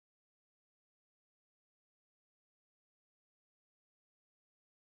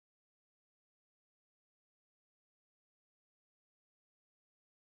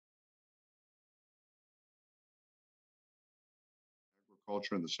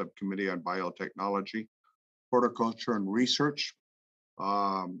Agriculture and the Subcommittee on Biotechnology, Horticulture and Research. We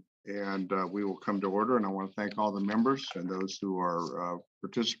will come to order, and I want to thank all the members and those who are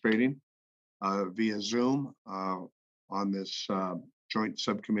participating via Zoom on this joint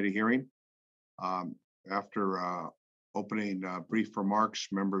subcommittee hearing. After opening brief remarks,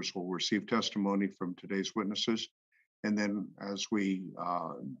 members will receive testimony from today's witnesses. And then as we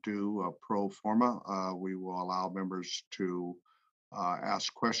do a pro forma, we will allow members to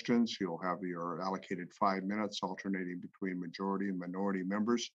ask questions. You'll have your allocated 5 minutes alternating between majority and minority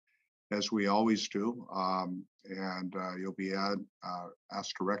members, as we always do. You'll be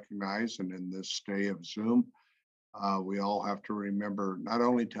asked to recognize, and in this day of Zoom, we all have to remember not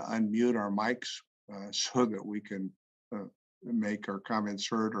only to unmute our mics so that we can make our comments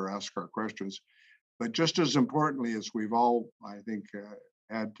heard or ask our questions, but just as importantly, as we've all, I think,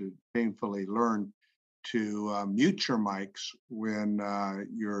 had to painfully learn to mute your mics when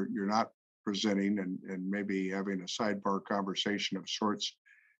you're not presenting and maybe having a sidebar conversation of sorts,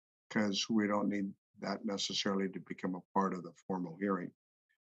 because we don't need that necessarily to become a part of the formal hearing.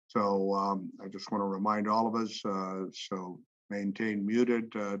 So I just want to remind all of us, so maintain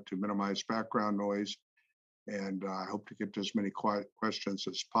muted to minimize background noise, and I hope to get to as many questions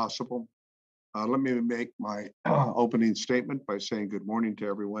as possible. Let me make my opening statement by saying good morning to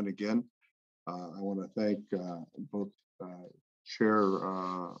everyone again. I want to thank both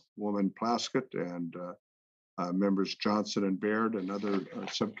Chairwoman Plaskett and members Johnson and Baird and other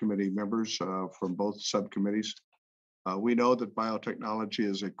subcommittee members from both subcommittees. We know that biotechnology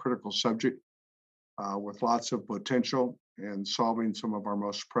is a critical subject with lots of potential in solving some of our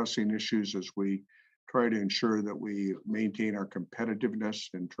most pressing issues as we try to ensure that we maintain our competitiveness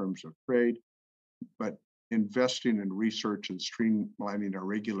in terms of trade, but investing in research and streamlining our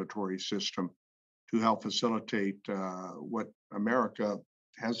regulatory system to help facilitate what America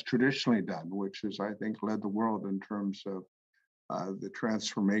has traditionally done, which is, I think, led the world in terms of the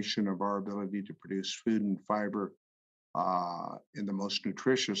transformation of our ability to produce food and fiber in the most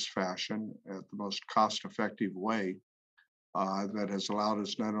nutritious fashion, at the most cost-effective way, that has allowed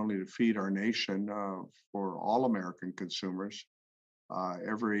us not only to feed our nation for all American consumers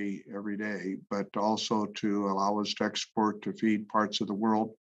every day, but also to allow us to export to feed parts of the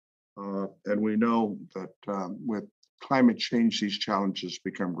world. And we know that with climate change, these challenges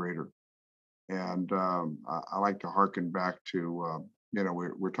become greater. And I like to hearken back to,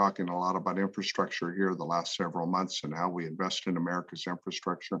 we're talking a lot about infrastructure here the last several months and how we invest in America's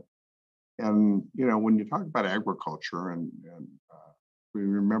infrastructure. And, when you talk about agriculture and we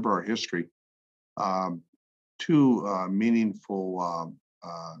remember our history, two meaningful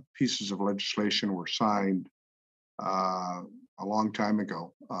pieces of legislation were signed a long time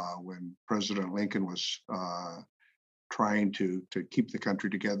ago when President Lincoln was trying to keep the country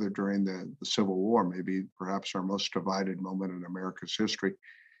together during the Civil War, maybe perhaps our most divided moment in America's history.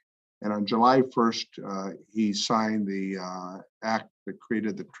 And on July 1st, he signed the act that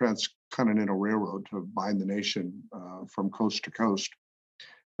created the Transcontinental Railroad to bind the nation from coast to coast.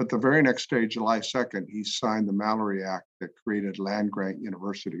 But the very next day, July 2nd, he signed the Mallory Act that created land-grant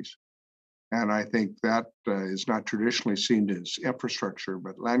universities. And I think that is not traditionally seen as infrastructure,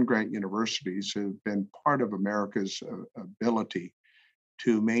 but land-grant universities have been part of America's ability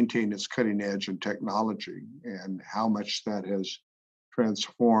to maintain its cutting edge in technology, and how much that has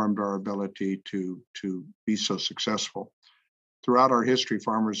transformed our ability to be so successful. Throughout our history,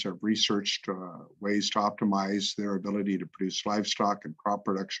 farmers have researched ways to optimize their ability to produce livestock and crop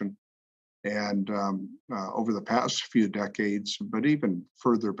production. And over the past few decades, but even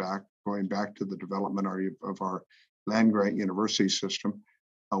further back, going back to the development of our land-grant university system,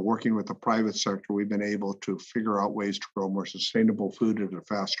 working with the private sector, we've been able to figure out ways to grow more sustainable food at a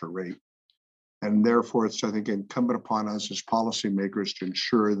faster rate. And therefore, it's, I think, incumbent upon us as policymakers to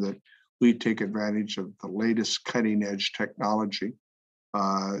ensure that we take advantage of the latest cutting-edge technology,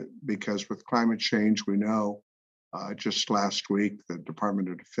 because with climate change, we know just last week, the Department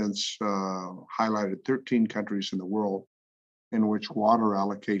of Defense highlighted 13 countries in the world in which water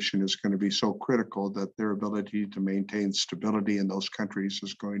allocation is going to be so critical that their ability to maintain stability in those countries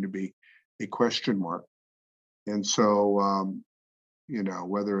is going to be a question mark. And so,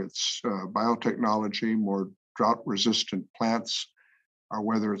 whether it's biotechnology, more drought-resistant plants, or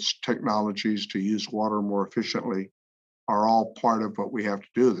whether it's technologies to use water more efficiently, are all part of what we have to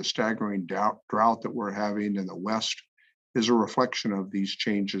do. The staggering drought that we're having in the West is a reflection of these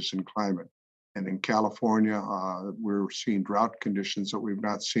changes in climate. And in California, we're seeing drought conditions that we've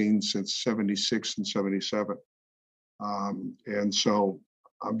not seen since 76 and 77. And so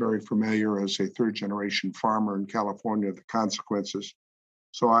I'm very familiar as a third generation farmer in California, the consequences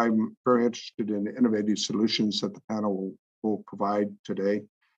So I'm very interested in innovative solutions that the panel will provide today.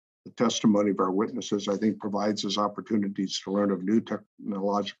 The testimony of our witnesses, I think, provides us opportunities to learn of new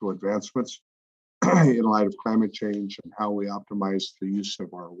technological advancements in light of climate change and how we optimize the use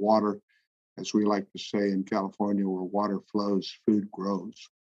of our water. As we like to say in California, where water flows, food grows.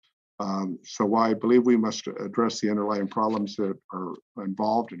 So I believe we must address the underlying problems that are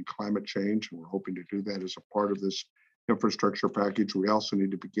involved in climate change, and we're hoping to do that as a part of this infrastructure package. We also need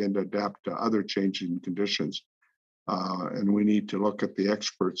to begin to adapt to other changing conditions. And we need to look at the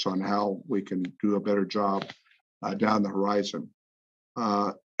experts on how we can do a better job down the horizon.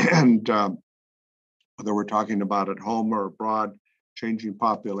 And whether we're talking about at home or abroad, changing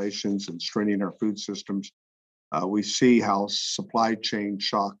populations and straining our food systems, we see how supply chain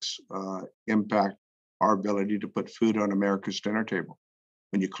shocks impact our ability to put food on America's dinner table.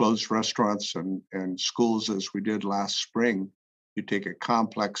 When you close restaurants and schools, as we did last spring, you take a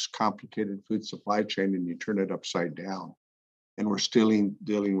complex, complicated food supply chain and you turn it upside down. And we're still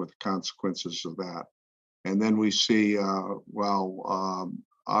dealing with the consequences of that. And then we see,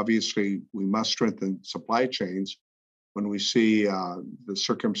 obviously, we must strengthen supply chains when we see the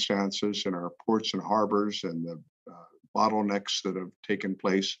circumstances in our ports and harbors and the bottlenecks that have taken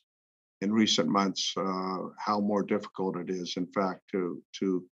place in recent months, how more difficult it is, in fact,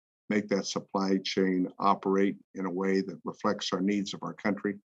 to make that supply chain operate in a way that reflects our needs of our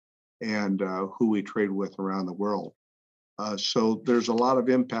country and who we trade with around the world. So there's a lot of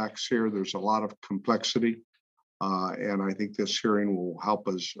impacts here. There's a lot of complexity. And I think this hearing will help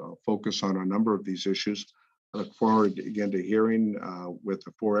us focus on a number of these issues. I look forward again to hearing with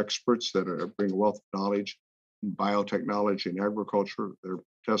the four experts that bring a wealth of knowledge in biotechnology and agriculture. Their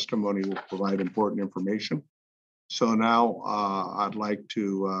testimony will provide important information. So now I'd like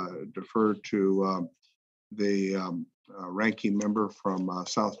to defer to the ranking member from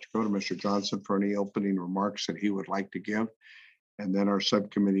South Dakota, Mr. Johnson, for any opening remarks that he would like to give. And then our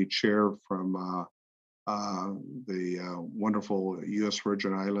subcommittee chair from the wonderful U.S.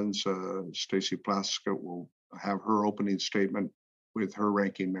 Virgin Islands, Stacy Plaskett, will have her opening statement with her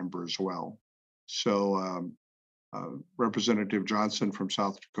ranking member as well. So Representative Johnson from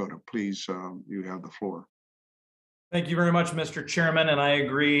South Dakota, please, you have the floor. Thank you very much, Mr. Chairman, and I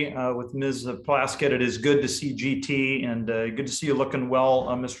agree with Ms. Plaskett. It is good to see GT and good to see you looking well,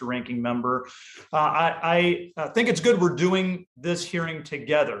 Mr. Ranking Member. I think it's good we're doing this hearing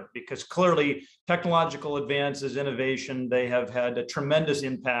together because clearly technological advances, innovation, they have had a tremendous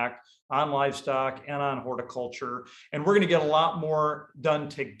impact on livestock and on horticulture, and we're going to get a lot more done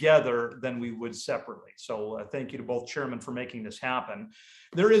together than we would separately. So thank you to both chairmen for making this happen.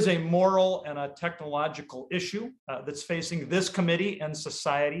 There is a moral and a technological issue that's facing this committee and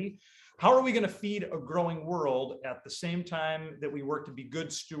society. How are we going to feed a growing world at the same time that we work to be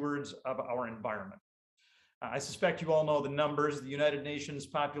good stewards of our environment? I suspect you all know the numbers. The United Nations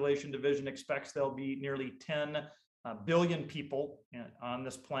Population Division expects there'll be nearly 10 billion people on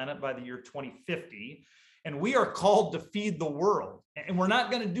this planet by the year 2050. And we are called to feed the world. And we're not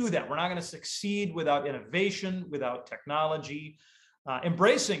going to do that. We're not going to succeed without innovation, without technology.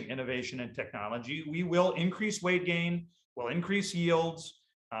 Embracing innovation and technology, we will increase weight gain, we'll increase yields,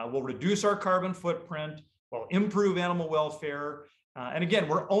 we'll reduce our carbon footprint, we'll improve animal welfare. And again,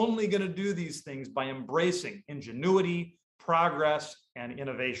 we're only going to do these things by embracing ingenuity, progress, and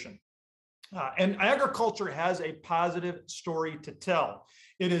innovation. And agriculture has a positive story to tell.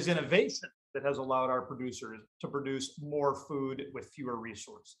 It is innovation that has allowed our producers to produce more food with fewer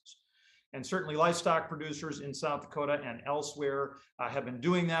resources. And certainly livestock producers in South Dakota and elsewhere have been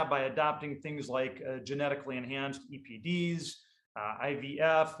doing that by adopting things like genetically enhanced EPDs,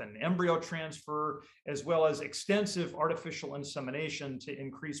 IVF and embryo transfer, as well as extensive artificial insemination to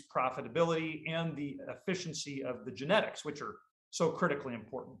increase profitability and the efficiency of the genetics, which are so critically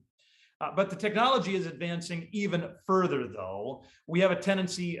important. But the technology is advancing even further, though. We have a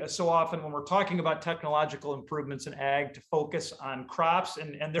tendency so often when we're talking about technological improvements in ag to focus on crops,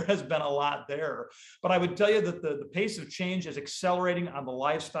 and there has been a lot there. But I would tell you that the pace of change is accelerating on the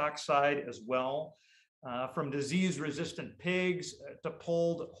livestock side as well. From disease-resistant pigs to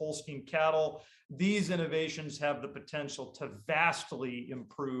polled Holstein cattle, these innovations have the potential to vastly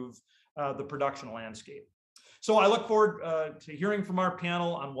improve the production landscape. So I look forward to hearing from our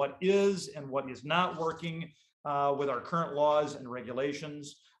panel on what is and what is not working with our current laws and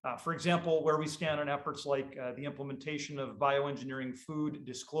regulations. For example, where we stand on efforts like the implementation of bioengineering food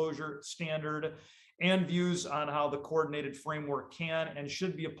disclosure standard and views on how the coordinated framework can and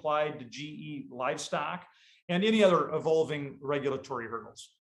should be applied to GE livestock and any other evolving regulatory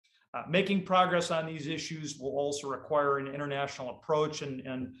hurdles. Making progress on these issues will also require an international approach.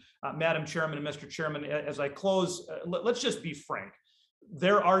 And Madam Chairman and Mr. Chairman, as I close, let's just be frank.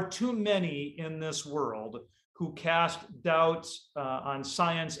 There are too many in this world who cast doubts on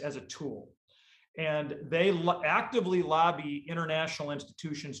science as a tool. And they actively lobby international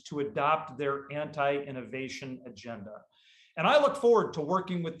institutions to adopt their anti-innovation agenda. And I look forward to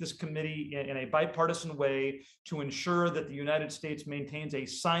working with this committee in a bipartisan way to ensure that the United States maintains a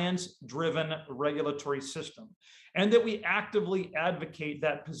science-driven regulatory system and that we actively advocate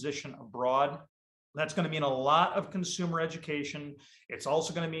that position abroad. That's going to mean a lot of consumer education. It's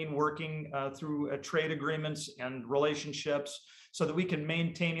also going to mean working through trade agreements and relationships so that we can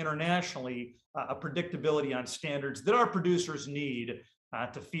maintain internationally a predictability on standards that our producers need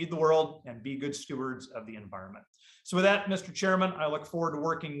to feed the world and be good stewards of the environment. So with that, Mr. Chairman, I look forward to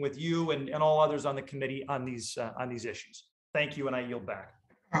working with you and all others on the committee on these issues. Thank you, and I yield back.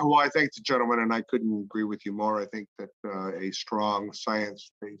 Well, I thank the gentleman, and I couldn't agree with you more. I think that a strong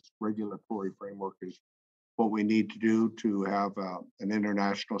science-based regulatory framework is what we need to do to have an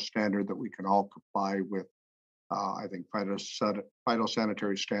international standard that we can all comply with. I think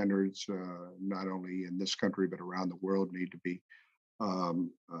phytosanitary standards, not only in this country, but around the world, need to be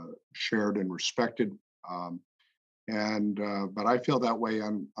shared and respected. But I feel that way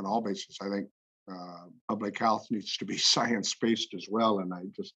on all bases. I think public health needs to be science-based as well. And I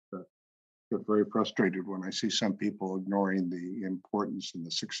just get very frustrated when I see some people ignoring the importance and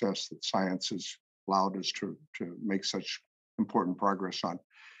the success that science has allowed us to make such important progress on.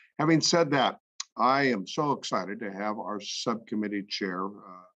 Having said that, I am so excited to have our subcommittee chair,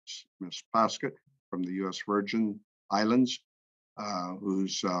 Ms. Plaskett from the U.S. Virgin Islands,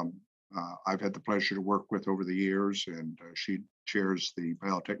 who's I've had the pleasure to work with over the years, and she chairs the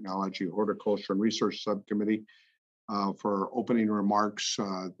Biotechnology, Horticulture, and Research Subcommittee for opening remarks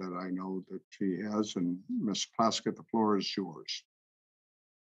that I know that she has. And Ms. Plaskett, the floor is yours.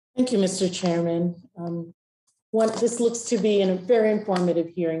 Thank you, Mr. Chairman. This looks to be a very informative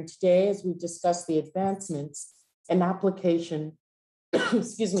hearing today as we discuss the advancements and application,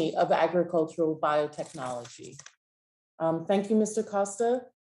 excuse me, of agricultural biotechnology. Thank you, Mr. Costa,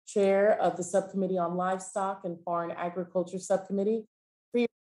 Chair of the Subcommittee on Livestock and Foreign Agriculture Subcommittee, for your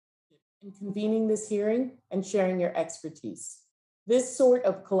in convening this hearing and sharing your expertise. This sort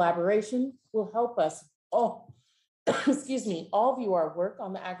of collaboration will help us all, excuse me, all view our work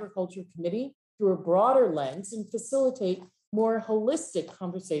on the Agriculture Committee through a broader lens and facilitate more holistic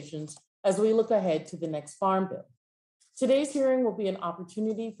conversations as we look ahead to the next Farm Bill. Today's hearing will be an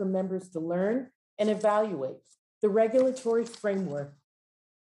opportunity for members to learn and evaluate the regulatory framework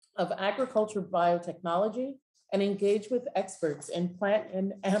of agriculture biotechnology and engage with experts in plant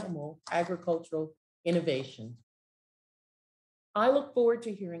and animal agricultural innovation. I look forward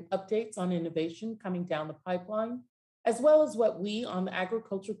to hearing updates on innovation coming down the pipeline, as well as what we on the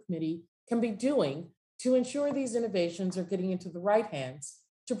Agriculture Committee can be doing to ensure these innovations are getting into the right hands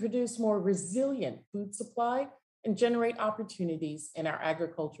to produce more resilient food supply and generate opportunities in our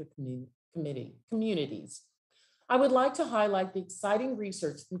agriculture communities. I would like to highlight the exciting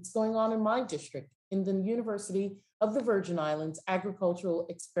research that's going on in my district in the University of the Virgin Islands Agricultural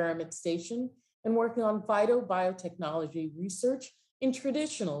Experiment Station and working on phytobiotechnology research in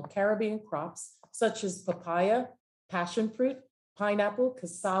traditional Caribbean crops such as papaya, passion fruit, pineapple,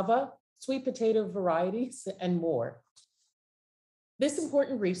 cassava, sweet potato varieties, and more. This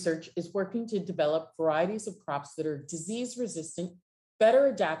important research is working to develop varieties of crops that are disease resistant, better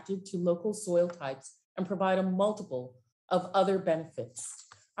adapted to local soil types, and provide a multiple of other benefits.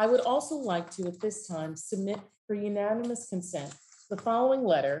 I would also like to, at this time, submit for unanimous consent the following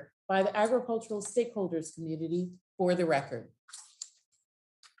letter by the Agricultural Stakeholders Community for the record.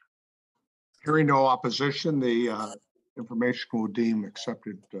 Hearing no opposition, the information will deem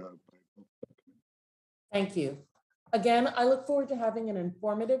accepted. Thank you. Again, I look forward to having an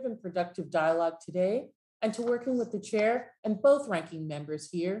informative and productive dialogue today and to working with the chair and both ranking members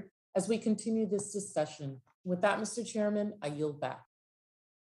here as we continue this discussion. With that, Mr. Chairman, I yield back.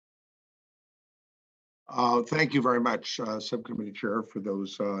 Thank you very much, Subcommittee Chair, for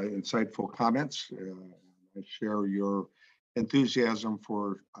those insightful comments. I share your enthusiasm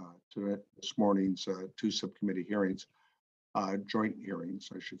for this morning's two subcommittee hearings, joint hearings,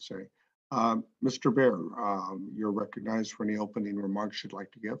 I should say. Mr. Baer, you're recognized for any opening remarks you'd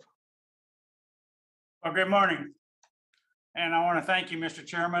like to give. Well, good morning. And I want to thank you, Mr.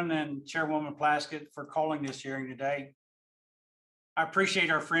 Chairman and Chairwoman Plaskett, for calling this hearing today. I appreciate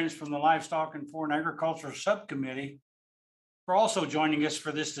our friends from the Livestock and Foreign Agriculture Subcommittee for also joining us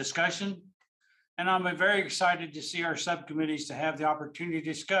for this discussion. And I'm very excited to see our subcommittees to have the opportunity to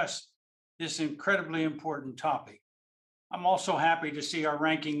discuss this incredibly important topic. I'm also happy to see our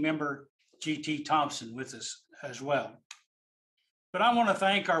ranking member, G.T. Thompson, with us as well. But I want to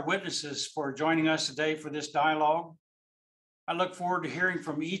thank our witnesses for joining us today for this dialogue. I look forward to hearing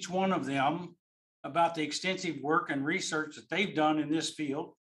from each one of them about the extensive work and research that they've done in this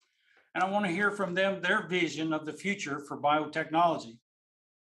field. And I want to hear from them their vision of the future for biotechnology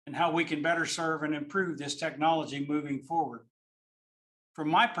and how we can better serve and improve this technology moving forward. From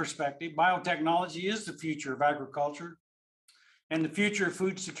my perspective, biotechnology is the future of agriculture and the future of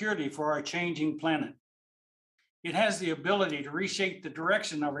food security for our changing planet. It has the ability to reshape the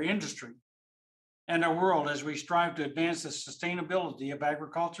direction of our industry and our world as we strive to advance the sustainability of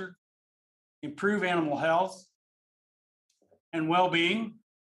agriculture, improve animal health and well-being,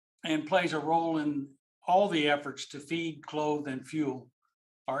 and plays a role in all the efforts to feed, clothe, and fuel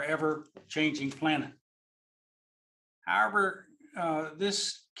our ever-changing planet. However,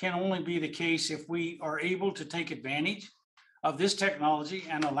 this can only be the case if we are able to take advantage of this technology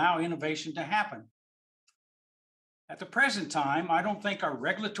and allow innovation to happen. At the present time, I don't think our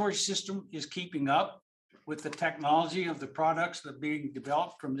regulatory system is keeping up with the technology of the products that are being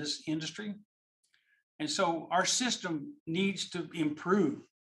developed from this industry. And so our system needs to improve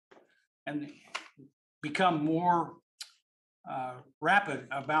and become more rapid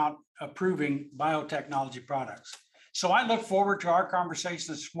about approving biotechnology products. So I look forward to our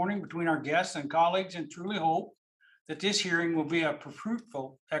conversation this morning between our guests and colleagues, and truly hope that this hearing will be a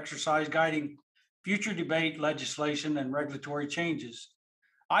fruitful exercise guiding future debate, legislation, and regulatory changes.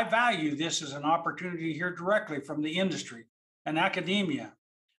 I value this as an opportunity to hear directly from the industry and academia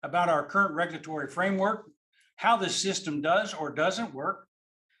about our current regulatory framework, how this system does or doesn't work,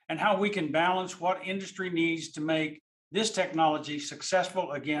 and how we can balance what industry needs to make this technology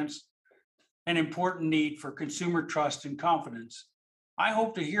successful against an important need for consumer trust and confidence. I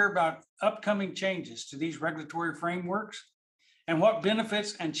hope to hear about upcoming changes to these regulatory frameworks and what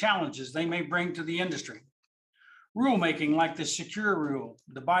benefits and challenges they may bring to the industry. Rulemaking like the Secure Rule,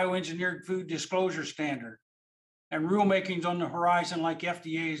 the Bioengineered Food Disclosure Standard, and rulemakings on the horizon like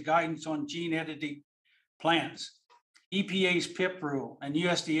FDA's guidance on gene edited plants, EPA's PIP rule, and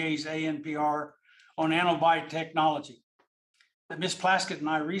USDA's ANPR on nanobiotechnology. Ms. Plaskett and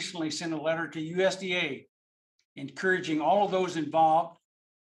I recently sent a letter to USDA encouraging all of those involved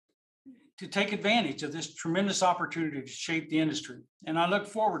to take advantage of this tremendous opportunity to shape the industry. And I look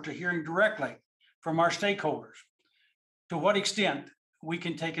forward to hearing directly from our stakeholders to what extent we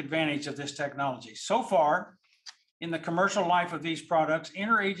can take advantage of this technology. So far, in the commercial life of these products,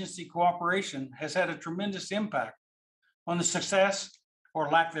 interagency cooperation has had a tremendous impact on the success or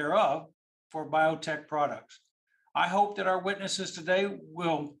lack thereof for biotech products. I hope that our witnesses today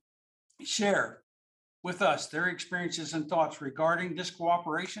will share with us their experiences and thoughts regarding this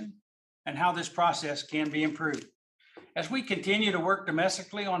cooperation and how this process can be improved. As we continue to work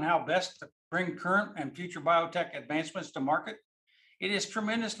domestically on how best to bring current and future biotech advancements to market, it is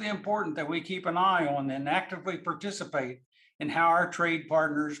tremendously important that we keep an eye on and actively participate in how our trade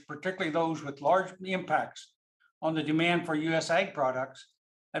partners, particularly those with large impacts on the demand for U.S. ag products,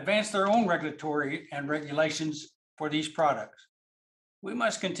 advance their own regulatory and regulations for these products. We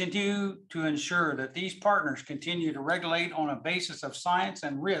must continue to ensure that these partners continue to regulate on a basis of science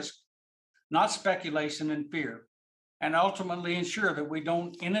and risk, not speculation and fear, and ultimately ensure that we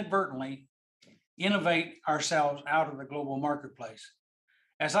don't inadvertently innovate ourselves out of the global marketplace.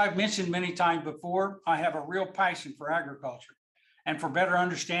 As I've mentioned many times before, I have a real passion for agriculture and for better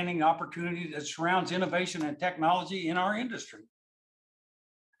understanding the opportunity that surrounds innovation and technology in our industry.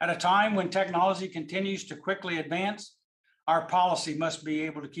 At a time when technology continues to quickly advance, our policy must be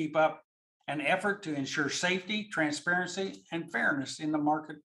able to keep up an effort to ensure safety, transparency, and fairness in the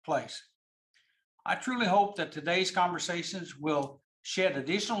marketplace. I truly hope that today's conversations will shed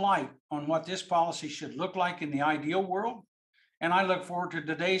additional light on what this policy should look like in the ideal world. And I look forward to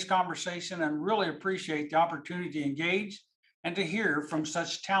today's conversation and really appreciate the opportunity to engage and to hear from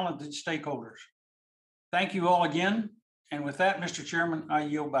such talented stakeholders. Thank you all again. And with that, Mr. Chairman, I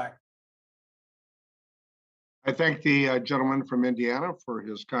yield back. I thank the gentleman from Indiana for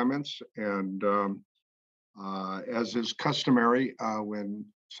his comments. And as is customary, when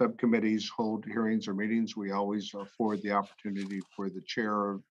subcommittees hold hearings or meetings, we always afford the opportunity for the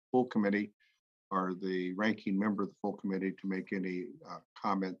chair of full committee or the ranking member of the full committee to make any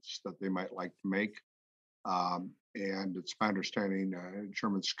comments that they might like to make. And it's my understanding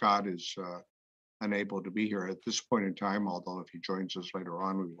Chairman Scott is unable to be here at this point in time, although if he joins us later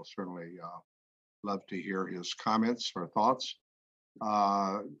on, we will certainly love to hear his comments or thoughts.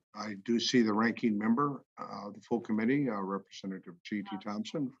 I do see the ranking member of the full committee, Representative G.T.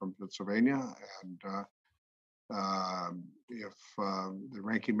 Thompson from Pennsylvania. And if the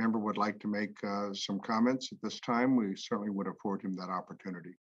ranking member would like to make some comments at this time, we certainly would afford him that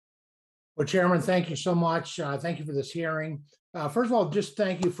opportunity. Well, Chairman, thank you so much. Thank you for this hearing. First of all, just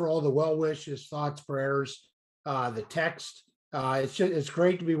thank you for all the well wishes, thoughts, prayers, the text. It's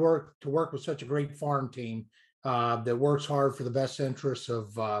great to work with such a great farm team that works hard for the best interests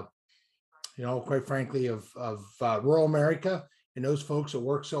of, quite frankly, of rural America, and those folks that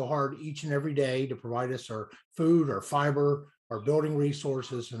work so hard each and every day to provide us our food, our fiber, our building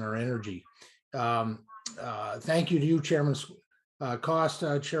resources, and our energy. Thank you to you, Chairman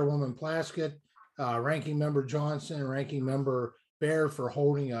Costa, Chairwoman Plaskett, Ranking Member Johnson, and Ranking Member Baer for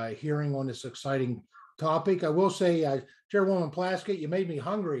holding a hearing on this exciting topic. I will say, Chairwoman Plaskett, you made me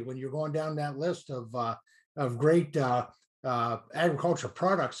hungry when you're going down that list of great agriculture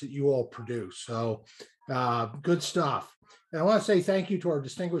products that you all produce. So good stuff. And I want to say thank you to our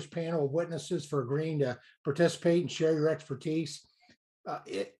distinguished panel of witnesses for agreeing to participate and share your expertise.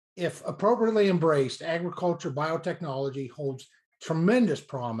 If appropriately embraced, agriculture biotechnology holds tremendous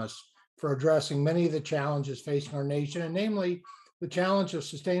promise for addressing many of the challenges facing our nation, and namely the challenge of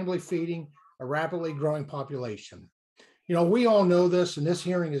sustainably feeding a rapidly growing population. We all know this, and this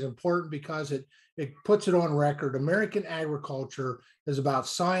hearing is important because it puts it on record. American agriculture is about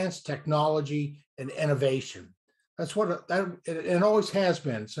science, technology, and innovation. That's what it always has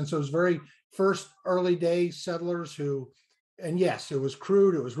been since those very first early days settlers and yes, it was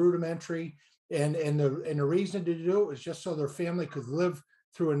crude, it was rudimentary, and the reason to do it was just so their family could live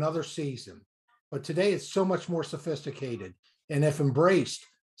through another season. But today it's so much more sophisticated, and if embraced,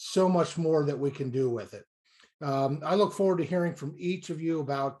 so much more that we can do with it. I look forward to hearing from each of you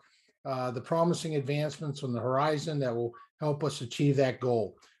about the promising advancements on the horizon that will help us achieve that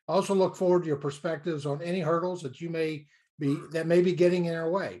goal. I also look forward to your perspectives on any hurdles that may be getting in our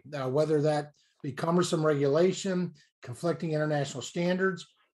way, whether that be cumbersome regulation, conflicting international standards,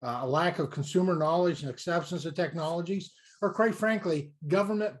 a lack of consumer knowledge and acceptance of technologies, or quite frankly,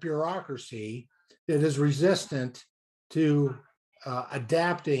 government bureaucracy that is resistant to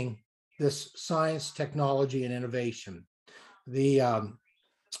adapting this science, technology, and innovation. The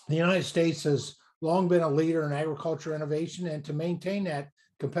United States has long been a leader in agriculture innovation, and to maintain that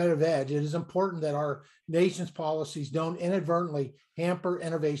competitive edge, it is important that our nation's policies don't inadvertently hamper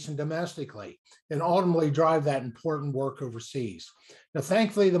innovation domestically and ultimately drive that important work overseas. Now,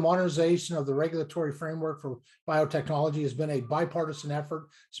 thankfully, the modernization of the regulatory framework for biotechnology has been a bipartisan effort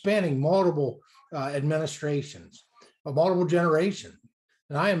spanning multiple administrations, multiple generations.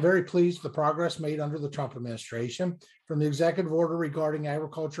 And I am very pleased with the progress made under the Trump administration, from the executive order regarding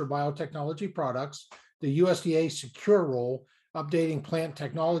agriculture biotechnology products, the USDA's secure role, updating plant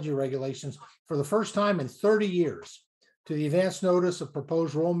technology regulations for the first time in 30 years, to the advance notice of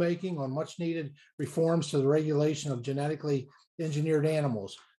proposed rulemaking on much needed reforms to the regulation of genetically engineered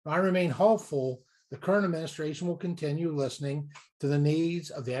animals. I remain hopeful the current administration will continue listening to the needs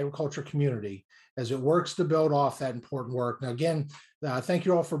of the agriculture community as it works to build off that important work. Now, again, thank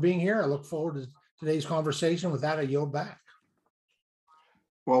you all for being here. I look forward to today's conversation. With that, I yield back.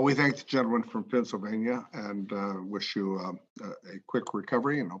 Well, we thank the gentleman from Pennsylvania and wish you a quick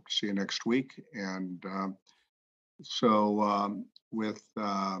recovery and hope to see you next week. And with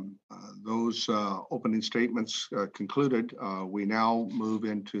those opening statements concluded, we now move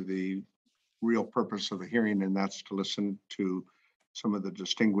into the real purpose of the hearing, and that's to listen to some of the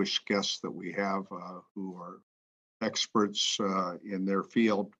distinguished guests that we have who are experts in their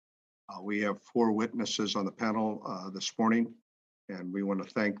field. We have 4 witnesses on the panel this morning, and we want to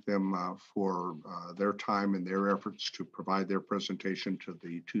thank them for their time and their efforts to provide their presentation to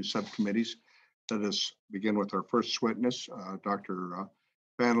the 2 subcommittees. Let us begin with our first witness, Dr.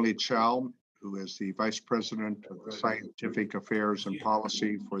 Fanli Chow, who is the Vice President of Scientific Affairs and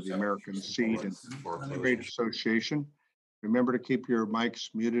Policy for the American Seed and Trade Association. Remember to keep your mics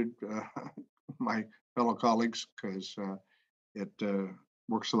muted, my fellow colleagues, because it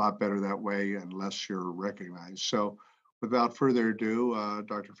works a lot better that way unless you're recognized. So without further ado,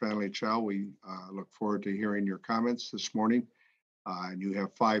 Dr. Fanli Chow, we look forward to hearing your comments this morning. And you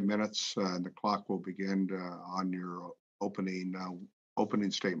have 5 minutes, and the clock will begin on your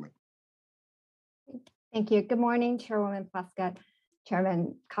opening statement. Thank you. Good morning, Chairwoman Plaskett,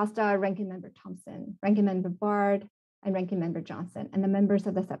 Chairman Costa, Ranking Member Thompson, Ranking Member Bard, and Ranking Member Johnson, and the members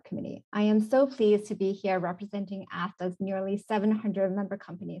of the subcommittee. I am so pleased to be here representing AFTA's nearly 700 member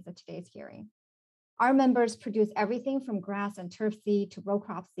companies at today's hearing. Our members produce everything from grass and turf seed to row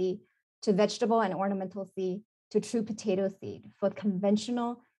crop seed to vegetable and ornamental seed to true potato seed for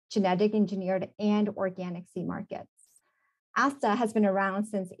conventional, genetic engineered, and organic seed markets. ASTA has been around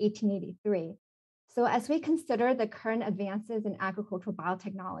since 1883. So as we consider the current advances in agricultural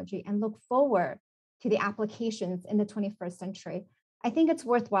biotechnology and look forward to the applications in the 21st century, I think it's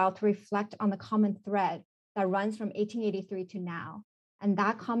worthwhile to reflect on the common thread that runs from 1883 to now. And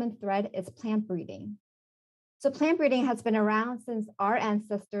that common thread is plant breeding. So plant breeding has been around since our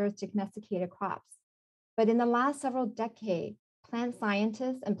ancestors domesticated crops. But in the last several decades, plant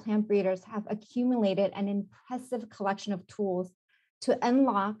scientists and plant breeders have accumulated an impressive collection of tools to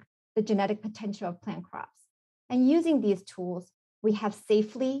unlock the genetic potential of plant crops. And using these tools, we have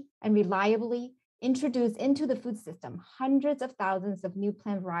safely and reliably introduced into the food system hundreds of thousands of new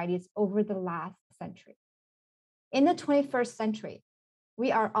plant varieties over the last century. In the 21st century,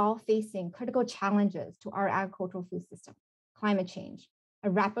 we are all facing critical challenges to our agricultural food system: climate change, a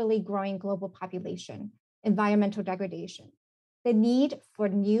rapidly growing global population, environmental degradation. The need for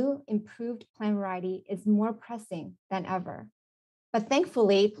new, improved plant variety is more pressing than ever. But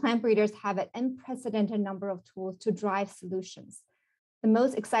thankfully, plant breeders have an unprecedented number of tools to drive solutions. The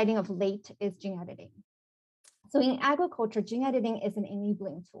most exciting of late is gene editing. So in agriculture, gene editing is an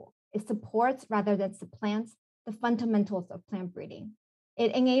enabling tool. It supports rather than supplants the fundamentals of plant breeding.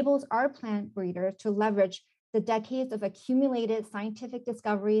 It enables our plant breeders to leverage the decades of accumulated scientific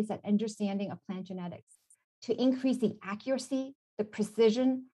discoveries and understanding of plant genetics to increase the accuracy, the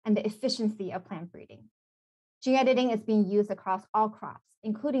precision, and the efficiency of plant breeding. Gene editing is being used across all crops,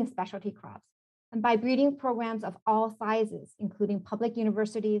 including specialty crops, and by breeding programs of all sizes, including public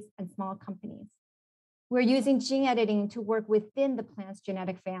universities and small companies. We're using gene editing to work within the plant's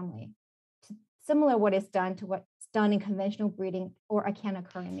genetic family, similar what is done to what's done in conventional breeding or can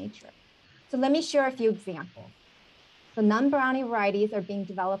occur in nature. So let me share a few examples. So non-brownie varieties are being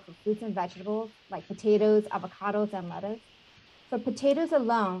developed for fruits and vegetables like potatoes, avocados, and lettuce. For potatoes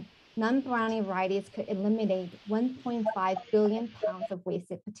alone, non-brownie varieties could eliminate 1.5 billion pounds of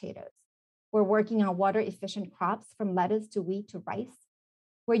wasted potatoes. We're working on water-efficient crops from lettuce to wheat to rice.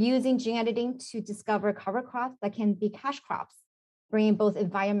 We're using gene editing to discover cover crops that can be cash crops, bringing both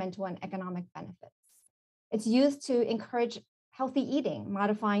environmental and economic benefits. It's used to encourage healthy eating,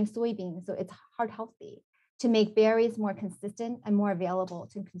 modifying soybeans so it's heart healthy, to make berries more consistent and more available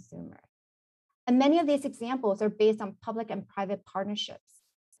to consumers. And many of these examples are based on public and private partnerships.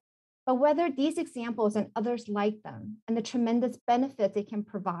 But whether these examples and others like them and the tremendous benefits they can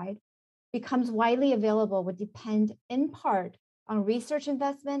provide becomes widely available would depend in part on research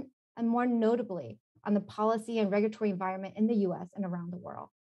investment and more notably on the policy and regulatory environment in the US and around the world.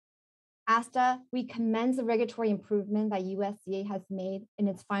 ASTA, we commend the regulatory improvement that USDA has made in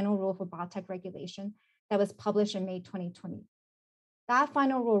its final rule for biotech regulation that was published in May 2020. That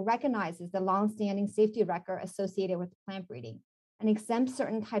final rule recognizes the longstanding safety record associated with plant breeding and exempts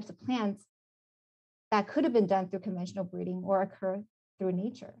certain types of plants that could have been done through conventional breeding or occur through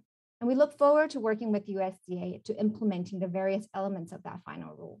nature. And we look forward to working with USDA to implementing the various elements of that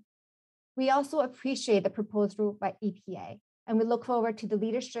final rule. We also appreciate the proposed rule by EPA, and we look forward to the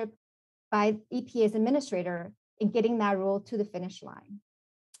leadership by EPA's administrator in getting that rule to the finish line.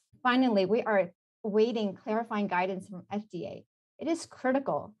 Finally, we are awaiting clarifying guidance from FDA. It is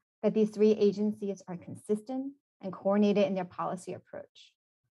critical that these three agencies are consistent and coordinated in their policy approach.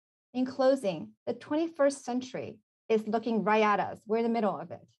 In closing, the 21st century is looking right at us. We're in the middle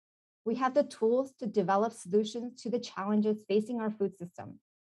of it. We have the tools to develop solutions to the challenges facing our food system.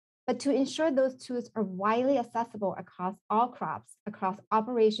 But to ensure those tools are widely accessible across all crops, across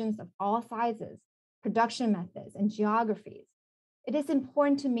operations of all sizes, production methods, and geographies, it is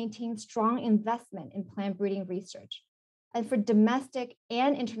important to maintain strong investment in plant breeding research and for domestic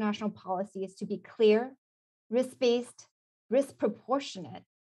and international policies to be clear, risk-based, risk proportionate,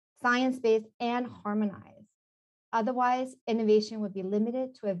 science-based, and harmonized. Otherwise, innovation would be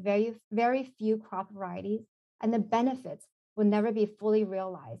limited to a very few crop varieties, and the benefits will never be fully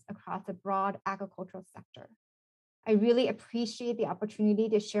realized across a broad agricultural sector. I really appreciate the opportunity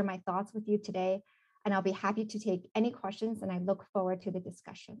to share my thoughts with you today, and I'll be happy to take any questions, and I look forward to the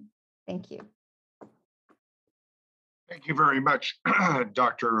discussion. Thank you. Thank you very much,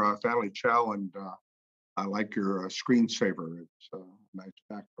 Dr. Fanley Chow, and I like your screensaver. It's a nice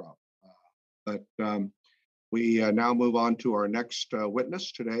backdrop. We now move on to our next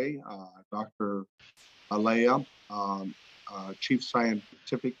witness today, Dr. Alea, Chief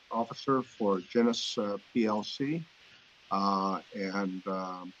Scientific Officer for Genus PLC. And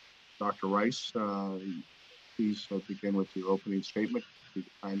Dr. Rice, please begin with your opening statement. See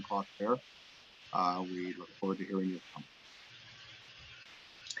the time clock there. We look forward to hearing your comments.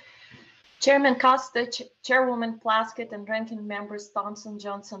 Chairman Costa, Chairwoman Plaskett, and ranking members Thompson,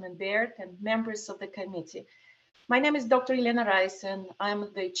 Johnson, and Baird, and members of the committee. My name is Dr. Elena Rice, and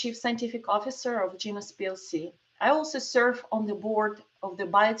I'm the Chief Scientific Officer of Genus PLC. I also serve on the board of the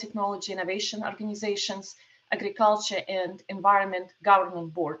Biotechnology Innovation Organization's Agriculture and Environment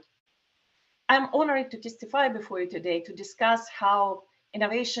Government Board. I'm honored to testify before you today to discuss how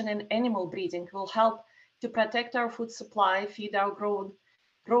innovation in animal breeding will help to protect our food supply, feed our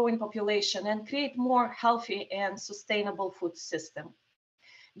growing population, and create more healthy and sustainable food system.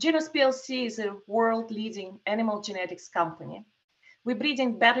 Genus PLC is a world-leading animal genetics company. We're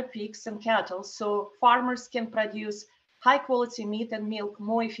breeding better pigs and cattle so farmers can produce high-quality meat and milk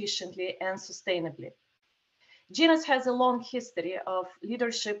more efficiently and sustainably. Genus has a long history of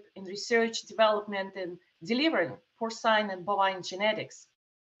leadership in research, development, and delivering porcine and bovine genetics.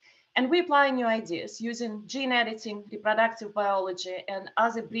 And we apply new ideas using gene editing, reproductive biology, and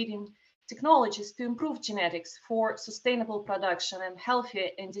other breeding technologies to improve genetics for sustainable production and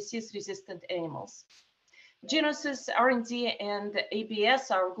healthy and disease-resistant animals. Genus's R&D and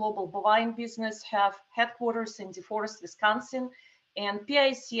ABS, our global bovine business, have headquarters in DeForest, Wisconsin, and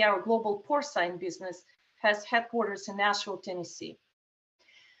PIC, our global porcine business, has headquarters in Nashville, Tennessee.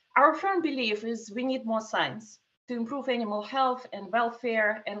 Our firm belief is we need more science to improve animal health and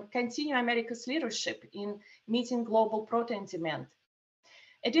welfare and continue America's leadership in meeting global protein demand.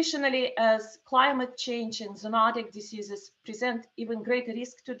 Additionally, as climate change and zoonotic diseases present even greater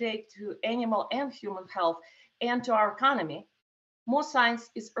risk today to animal and human health and to our economy, more science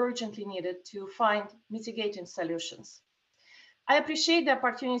is urgently needed to find mitigating solutions. I appreciate the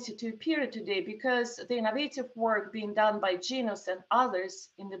opportunity to appear today because the innovative work being done by Genus and others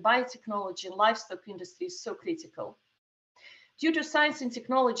in the biotechnology and livestock industry is so critical. Due to science and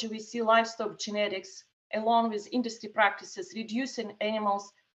technology, we see livestock genetics, along with industry practices, reducing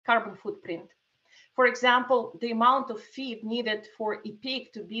animals' carbon footprint. For example, the amount of feed needed for a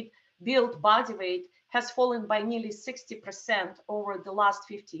pig to build body weight has fallen by nearly 60% over the last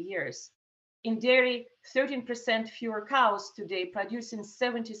 50 years. In dairy, 13% fewer cows today, producing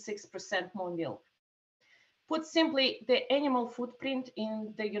 76% more milk. Put simply, the animal footprint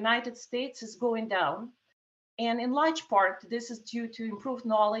in the United States is going down. And in large part, this is due to improved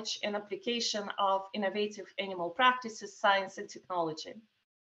knowledge and application of innovative animal practices, science, and technology.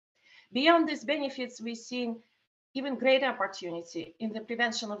 Beyond these benefits, we're seeing even greater opportunity in the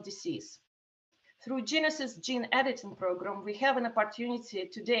prevention of disease. Through Genus's gene editing program, we have an opportunity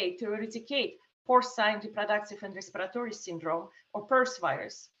today to eradicate porcine reproductive and respiratory syndrome, or PRRS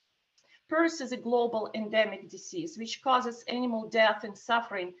virus. PRRS is a global endemic disease which causes animal death and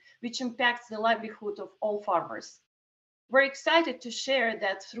suffering, which impacts the livelihood of all farmers. We're excited to share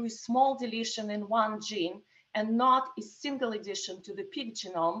that through a small deletion in one gene and not a single addition to the pig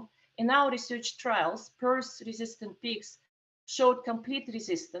genome, in our research trials, PRRS-resistant pigs showed complete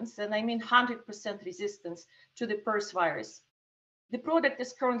resistance, and I mean 100% resistance to the PRRS virus. The product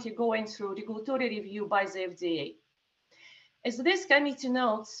is currently going through regulatory review by the FDA. As this committee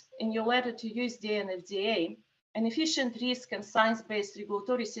notes in your letter to USDA and FDA, an efficient risk and science-based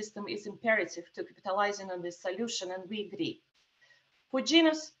regulatory system is imperative to capitalizing on this solution, and we agree. For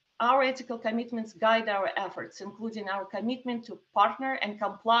Genus, our ethical commitments guide our efforts, including our commitment to partner and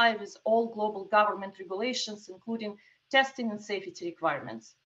comply with all global government regulations, including testing and safety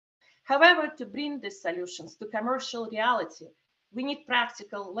requirements. However, to bring these solutions to commercial reality, we need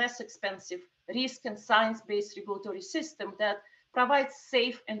practical, less expensive, risk and science-based regulatory system that provides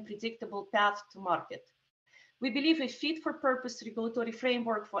safe and predictable path to market. We believe a fit-for-purpose regulatory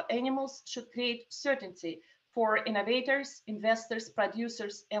framework for animals should create certainty for innovators, investors,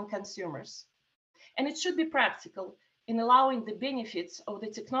 producers, and consumers. And it should be practical in allowing the benefits of the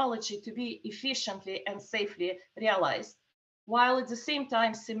technology to be efficiently and safely realized, while at the same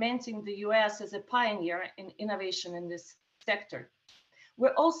time cementing the US as a pioneer in innovation in this sector. We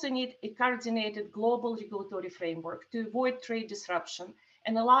also need a coordinated global regulatory framework to avoid trade disruption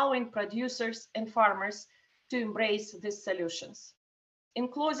and allowing producers and farmers to embrace these solutions. In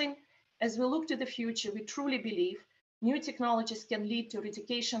closing, as we look to the future, we truly believe new technologies can lead to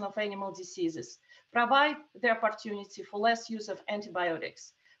eradication of animal diseases, provide the opportunity for less use of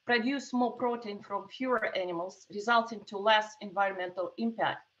antibiotics, produce more protein from fewer animals, resulting to less environmental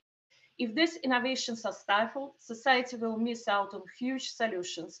impact. If these innovations are stifled, society will miss out on huge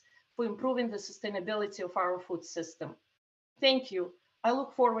solutions for improving the sustainability of our food system. Thank you. I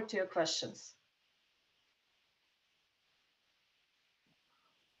look forward to your questions.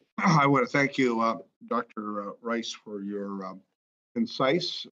 I want to thank you, Dr. Rice, for your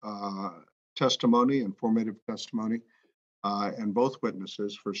concise testimony, informative testimony. and both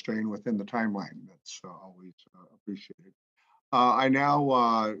witnesses for staying within the timeline. That's always appreciated. I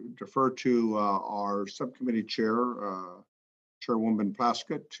now defer to our subcommittee chair, Chairwoman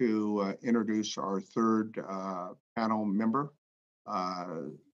Plaskett, to introduce our third panel member,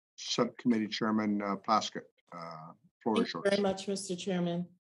 Subcommittee Chairman Plaskett. Floor is yours. Thank you very much, Mr. Chairman.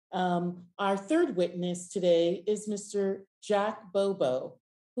 Our third witness today is Mr. Jack Bobo,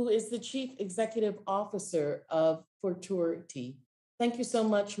 who is the Chief Executive Officer of Fortuity. Thank you so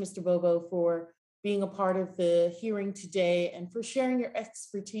much, Mr. Bobo, for being a part of the hearing today and for sharing your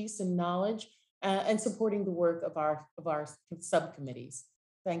expertise and knowledge and supporting the work of our subcommittees.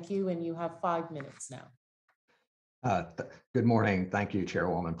 Thank you, and you have 5 minutes now. Good morning. Thank you,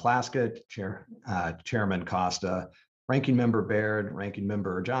 Chairwoman Plaskett, Chairman Costa, Ranking Member Baird, Ranking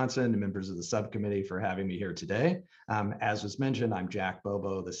Member Johnson, and members of the subcommittee for having me here today. As was mentioned, I'm Jack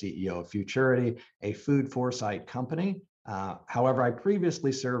Bobo, the CEO of Futurity, a food foresight company. However, I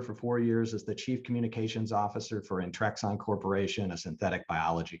previously served for 4 years as the Chief Communications Officer for Intrexon Corporation, a synthetic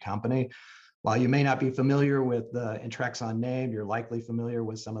biology company. While you may not be familiar with the Intrexon name, you're likely familiar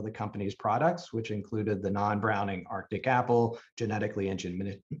with some of the company's products, which included the non-browning Arctic apple, genetically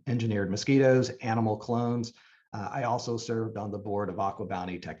engineered mosquitoes, animal clones. I also served on the board of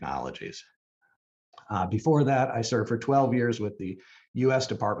Aquabounty Technologies. Before that, I served for 12 years with the U.S.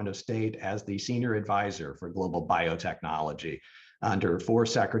 Department of State as the Senior Advisor for Global Biotechnology under 4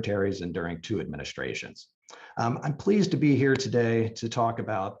 secretaries and during 2 administrations. I'm pleased to be here today to talk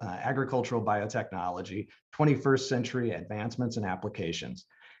about agricultural biotechnology, 21st century advancements and applications.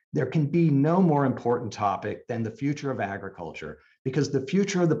 There can be no more important topic than the future of agriculture, because the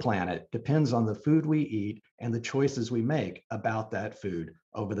future of the planet depends on the food we eat and the choices we make about that food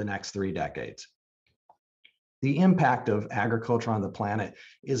over the next 3 decades. The impact of agriculture on the planet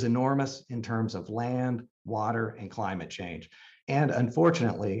is enormous in terms of land, water, and climate change. And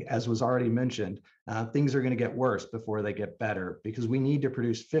unfortunately, as was already mentioned, things are going to get worse before they get better, because we need to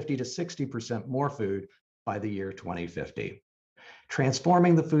produce 50 to 60% more food by the year 2050.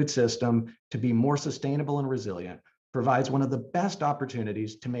 Transforming the food system to be more sustainable and resilient provides one of the best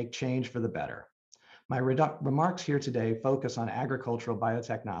opportunities to make change for the better. My remarks here today focus on agricultural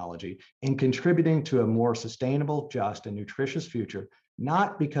biotechnology in contributing to a more sustainable, just, and nutritious future,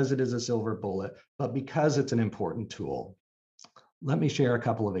 not because it is a silver bullet, but because it's an important tool. Let me share a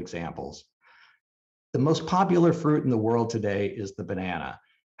couple of examples. The most popular fruit in the world today is the banana.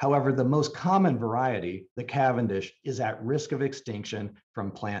 However, the most common variety, the Cavendish, is at risk of extinction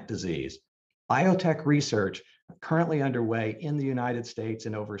from plant disease. Biotech research currently underway in the United States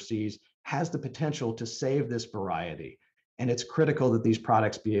and overseas has the potential to save this variety, and it's critical that these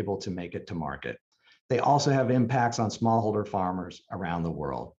products be able to make it to market. They also have impacts on smallholder farmers around the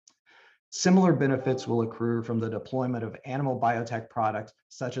world. Similar benefits will accrue from the deployment of animal biotech products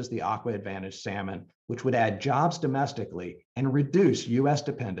such as the Aqua Advantage salmon, which would add jobs domestically and reduce US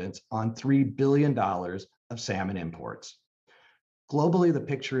dependence on $3 billion of salmon imports. Globally, the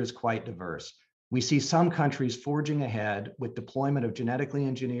picture is quite diverse. We see some countries forging ahead with deployment of genetically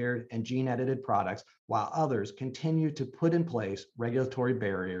engineered and gene-edited products, while others continue to put in place regulatory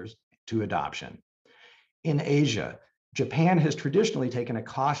barriers to adoption. In Asia, Japan has traditionally taken a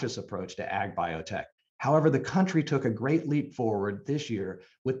cautious approach to ag biotech. However, the country took a great leap forward this year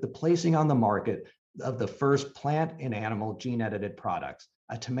with the placing on the market of the first plant and animal gene-edited products,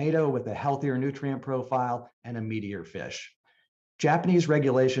 a tomato with a healthier nutrient profile and a meatier fish. Japanese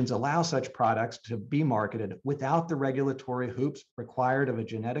regulations allow such products to be marketed without the regulatory hoops required of a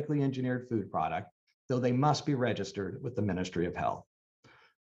genetically engineered food product, though they must be registered with the Ministry of Health.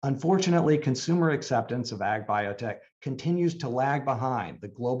 Unfortunately, consumer acceptance of ag biotech continues to lag behind the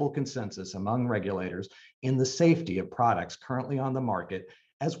global consensus among regulators in the safety of products currently on the market,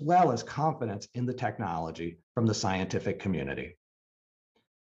 as well as confidence in the technology from the scientific community.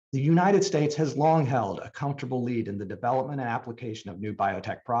 The United States has long held a comfortable lead in the development and application of new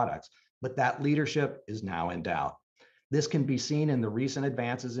biotech products, but that leadership is now in doubt. This can be seen in the recent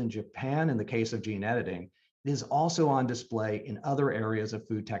advances in Japan in the case of gene editing. It is also on display in other areas of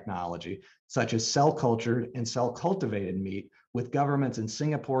food technology, such as cell cultured and cell cultivated meat, with governments in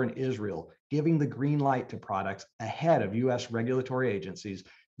Singapore and Israel giving the green light to products ahead of US regulatory agencies,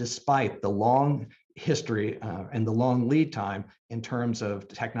 despite the long history and the long lead time in terms of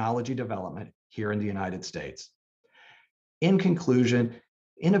technology development here in the United States. In conclusion,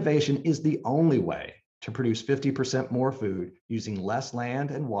 innovation is the only way to produce 50% more food using less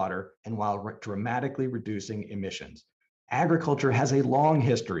land and water, and while dramatically reducing emissions. Agriculture has a long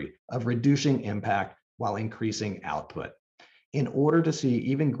history of reducing impact while increasing output. In order to see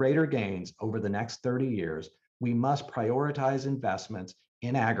even greater gains over the next 30 years, we must prioritize investments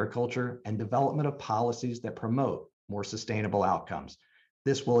in agriculture and development of policies that promote more sustainable outcomes.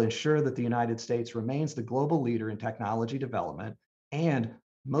 This will ensure that the United States remains the global leader in technology development and,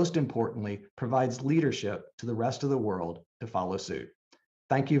 most importantly, provides leadership to the rest of the world to follow suit.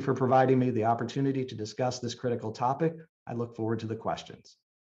 Thank you for providing me the opportunity to discuss this critical topic. I look forward to the questions.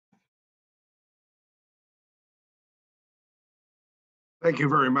 Thank you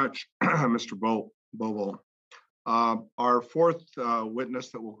very much, Mr. Bobo. Our fourth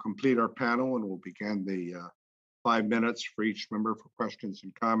witness that will complete our panel and will begin the 5 minutes for each member for questions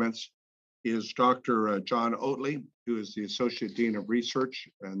and comments is Dr. John Oatley, who is the Associate Dean of Research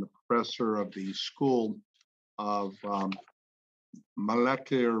and the Professor of the School of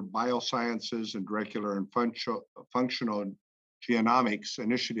Molecular Biosciences and Molecular and Functional Genomics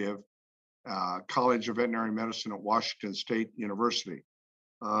Initiative, College of Veterinary Medicine at Washington State University.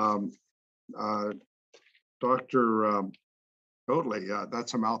 Dr. Oatley,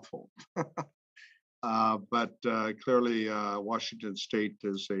 that's a mouthful. But clearly, Washington State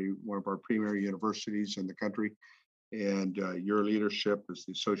is one of our premier universities in the country, and your leadership as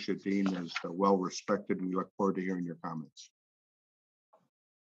the Associate Dean is well respected, and we look forward to hearing your comments.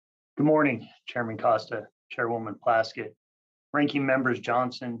 Good morning, Chairman Costa, Chairwoman Plaskett, Ranking Members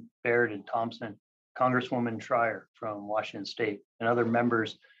Johnson, Baird, and Thompson, Congresswoman Schreier from Washington State, and other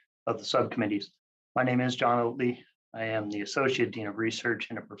members of the subcommittees. My name is John Oatley. I am the Associate Dean of Research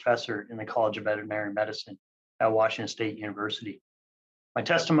and a professor in the College of Veterinary Medicine at Washington State University. My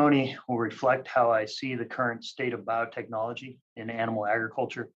testimony will reflect how I see the current state of biotechnology in animal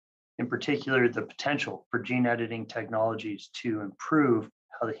agriculture, in particular, the potential for gene editing technologies to improve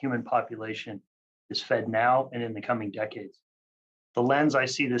how the human population is fed now and in the coming decades. The lens I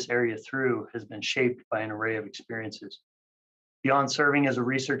see this area through has been shaped by an array of experiences. Beyond serving as a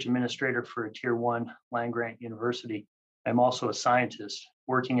research administrator for a Tier 1 land-grant university, I'm also a scientist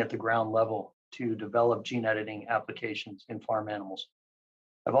working at the ground level to develop gene editing applications in farm animals.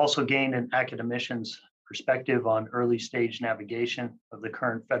 I've also gained an academician's perspective on early stage navigation of the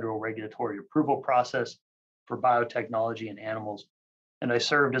current federal regulatory approval process for biotechnology in animals, and I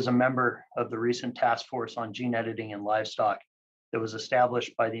served as a member of the recent task force on gene editing in livestock that was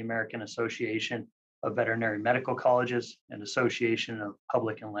established by the American Association of Veterinary Medical Colleges and Association of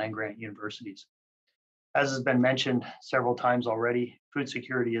Public and Land-Grant Universities. As has been mentioned several times already, food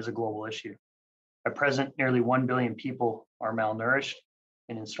security is a global issue. At present, nearly 1 billion people are malnourished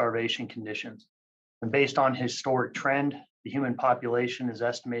and in starvation conditions. And based on historic trend, the human population is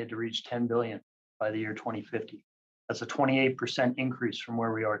estimated to reach 10 billion by the year 2050. That's a 28% increase from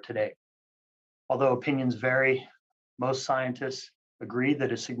where we are today. Although opinions vary, most scientists agree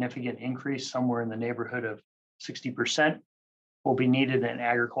that a significant increase, somewhere in the neighborhood of 60%, will be needed in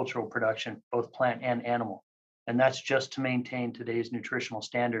agricultural production, both plant and animal. And that's just to maintain today's nutritional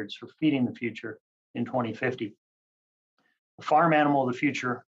standards for feeding the future in 2050. The farm animal of the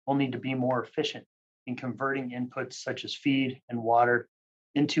future will need to be more efficient in converting inputs such as feed and water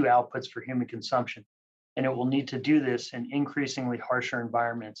into outputs for human consumption. And it will need to do this in increasingly harsher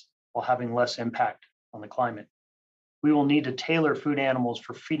environments while having less impact on the climate. We will need to tailor food animals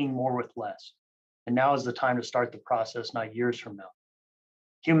for feeding more with less. And now is the time to start the process, not years from now.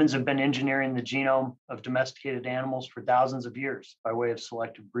 Humans have been engineering the genome of domesticated animals for thousands of years by way of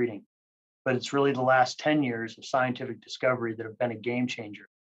selective breeding. But it's really the last 10 years of scientific discovery that have been a game changer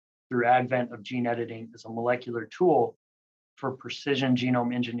through advent of gene editing as a molecular tool for precision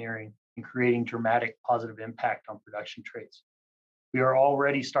genome engineering and creating dramatic positive impact on production traits. We are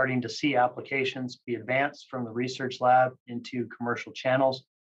already starting to see applications be advanced from the research lab into commercial channels,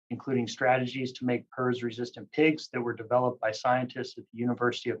 including strategies to make PRRS-resistant pigs that were developed by scientists at the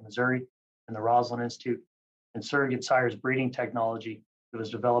University of Missouri and the Roslin Institute, and surrogate sires breeding technology that was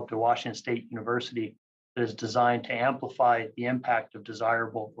developed at Washington State University that is designed to amplify the impact of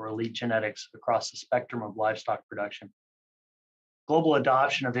desirable or elite genetics across the spectrum of livestock production. Global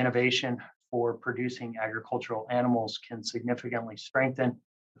adoption of innovation for producing agricultural animals can significantly strengthen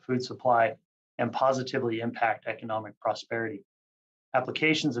the food supply and positively impact economic prosperity.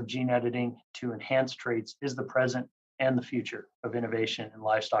 Applications of gene editing to enhance traits is the present and the future of innovation in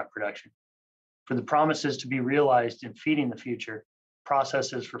livestock production. For the promises to be realized in feeding the future,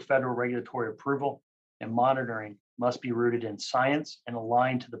 processes for federal regulatory approval and monitoring must be rooted in science and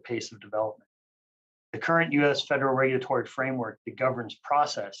aligned to the pace of development. The current U.S. federal regulatory framework that governs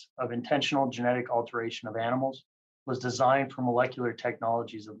process of intentional genetic alteration of animals was designed for molecular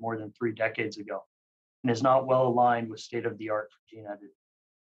technologies of more than 3 decades ago and is not well aligned with state-of-the-art for gene editing.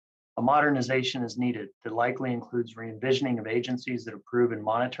 A modernization is needed that likely includes re-envisioning of agencies that approve and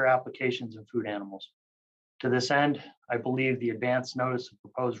monitor applications in food animals. To this end, I believe the advance notice of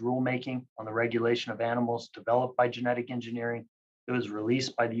proposed rulemaking on the regulation of animals developed by genetic engineering that was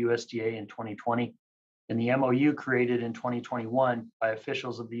released by the USDA in 2020 and the MOU created in 2021 by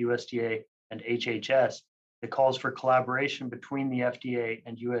officials of the USDA and HHS that calls for collaboration between the FDA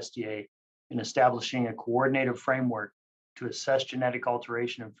and USDA in establishing a coordinated framework to assess genetic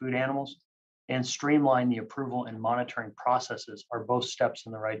alteration in food animals and streamline the approval and monitoring processes are both steps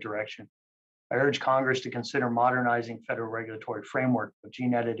in the right direction. I urge Congress to consider modernizing federal regulatory framework of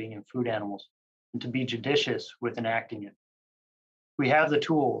gene editing in food animals and to be judicious with enacting it. We have the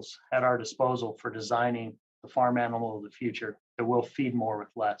tools at our disposal for designing the farm animal of the future that will feed more with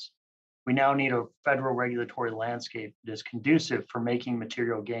less. We now need a federal regulatory landscape that is conducive for making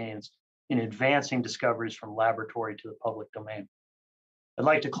material gains in advancing discoveries from laboratory to the public domain. I'd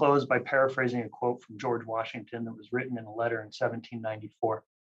like to close by paraphrasing a quote from George Washington that was written in a letter in 1794.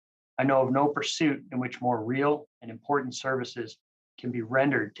 I know of no pursuit in which more real and important services can be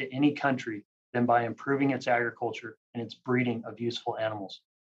rendered to any country than by improving its agriculture and its breeding of useful animals.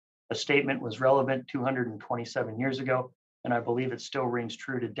 A statement was relevant 227 years ago, and I believe it still rings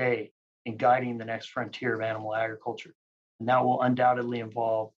true today in guiding the next frontier of animal agriculture. And that will undoubtedly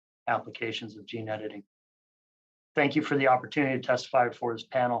involve applications of gene editing. Thank you for the opportunity to testify before this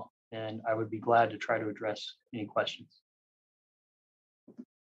panel, and I would be glad to try to address any questions.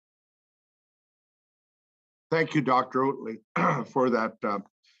 Thank you, Dr. Oatley, for that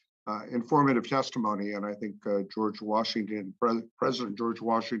informative testimony. And I think George Washington, President George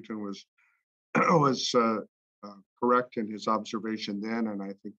Washington was correct in his observation then, and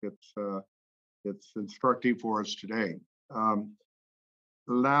I think it's instructive for us today.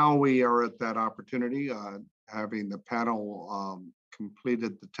 Now we are at that opportunity, having the panel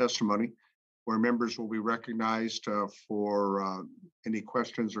completed the testimony, where members will be recognized for any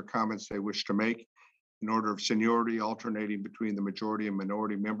questions or comments they wish to make in order of seniority, alternating between the majority and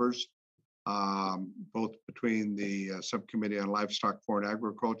minority members, both between the Subcommittee on Livestock, Foreign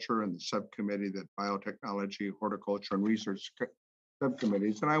Agriculture and the Subcommittee that Biotechnology, Horticulture, and Research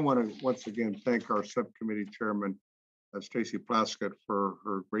subcommittees. And I want to once again thank our subcommittee chairman, Stacy Plaskett, for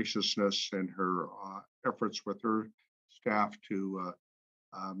her graciousness and her efforts with her staff to,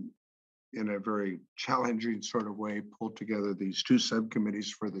 in a very challenging sort of way, pull together these two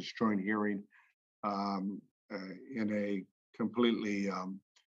subcommittees for this joint hearing in a completely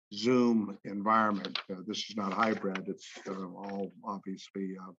Zoom environment. This is not hybrid, it's all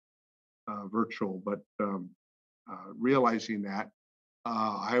obviously virtual, but realizing that,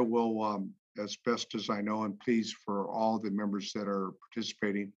 I will, as best as I know, and please for all the members that are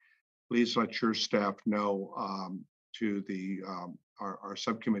participating, please let your staff know to the our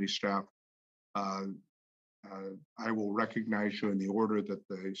subcommittee staff. I will recognize you in the order that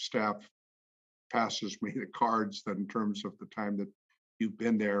the staff passes me the cards, that in terms of the time that you've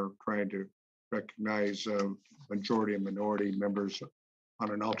been there, trying to recognize majority and minority members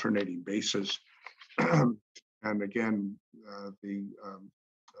on an alternating basis. And again, the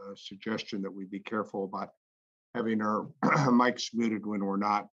suggestion that we be careful about having our mics muted when we're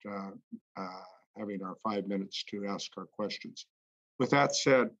not having our 5 minutes to ask our questions. With that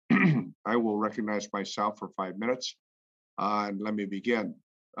said, I will recognize myself for 5 minutes, and let me begin.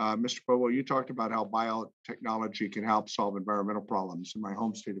 Mr. Bobo, you talked about how biotechnology can help solve environmental problems. In my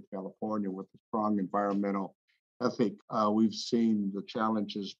home state of California, with a strong environmental ethic, we've seen the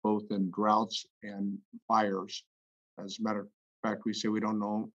challenges both in droughts and fires. As a matter of fact, we say we don't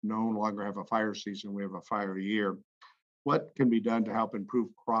no longer have a fire season, we have a fire year. What can be done to help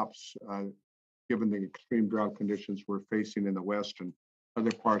improve crops, given the extreme drought conditions we're facing in the West and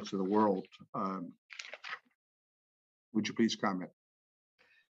other parts of the world? Would you please comment?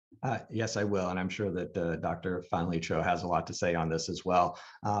 Yes, I will. And I'm sure that Dr. Fanlicho has a lot to say on this as well.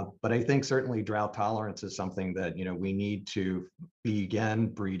 But I think certainly drought tolerance is something that, we need to begin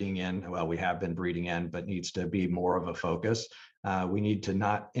breeding in. Well, we have been breeding in, but needs to be more of a focus. We need to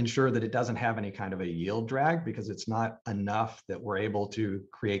not ensure that it doesn't have any kind of a yield drag, because it's not enough that we're able to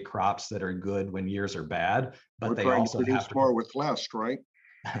create crops that are good when years are bad, but they also produce have to more with less, right?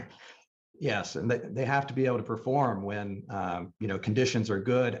 Yes, and they have to be able to perform when conditions are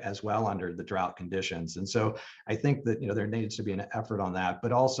good as well under the drought conditions. And so I think that there needs to be an effort on that,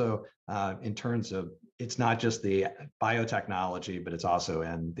 but also in terms of, it's not just the biotechnology, but it's also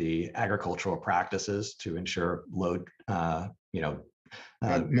in the agricultural practices to ensure low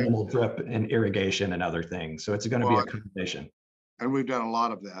minimal drip and irrigation and other things. So it's going to be a combination. And we've done a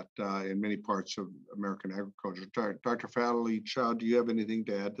lot of that in many parts of American agriculture. Dr. Fanlicho, do you have anything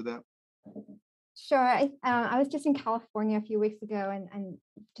to add to that? Sure. I was just in California a few weeks ago and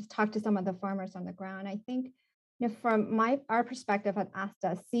just talked to some of the farmers on the ground. I think, from our perspective at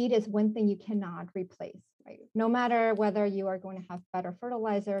ASTA, seed is one thing you cannot replace, right? No matter whether you are going to have better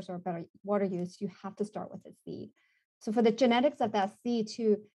fertilizers or better water use, you have to start with a seed. So for the genetics of that seed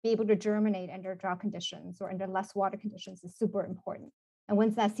to be able to germinate under drought conditions or under less water conditions is super important. And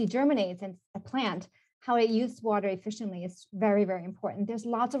once that seed germinates and a plant, how it uses water efficiently is very, very important. There's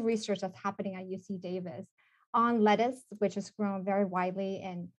lots of research that's happening at UC Davis on lettuce, which is grown very widely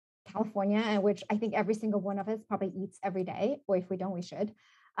in California, and which I think every single one of us probably eats every day, or if we don't, we should.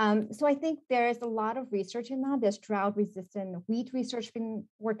 So I think there is a lot of research in that. There's drought-resistant wheat research been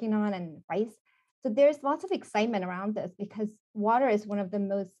working on, and rice. So there's lots of excitement around this because water is one of the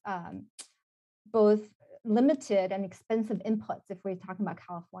most both limited and expensive inputs if we're talking about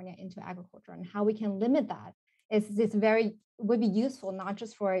California into agriculture, and how we can limit that would be useful not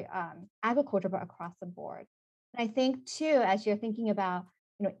just for agriculture but across the board. And I think too, as you're thinking about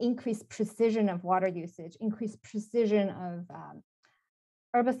increased precision of water usage, increased precision of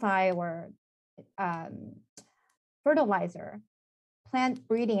herbicide or fertilizer, plant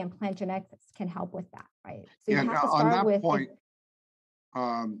breeding and plant genetics can help with that, right? So you And have to on start that with point,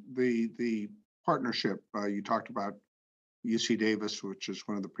 the partnership you talked about, UC Davis, which is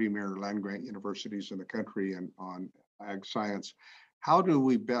one of the premier land grant universities in the country and on ag science. How do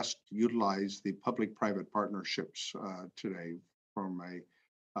we best utilize the public-private partnerships today from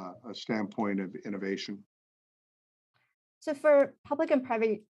a standpoint of innovation? So for public and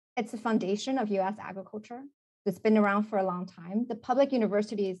private, it's the foundation of US agriculture. It's been around for a long time. The public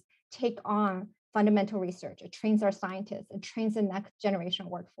universities take on fundamental research. It trains our scientists. It trains the next generation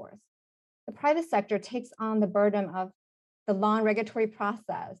workforce. The private sector takes on the burden of the long regulatory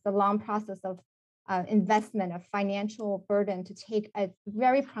process, the long process of investment, of financial burden to take a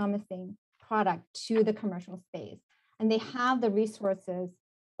very promising product to the commercial space. And they have the resources,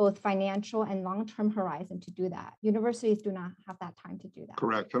 both financial and long-term horizon to do that. Universities do not have that time to do that.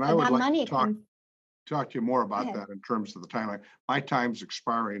 Correct. And But I would that like money to talk comes, to you more about ahead. that in terms of the timeline. My time's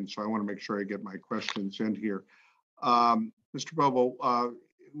expiring, so I want to make sure I get my questions in here. Mr. Bobo,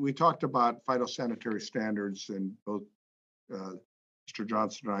 we talked about phytosanitary standards, and both Mr.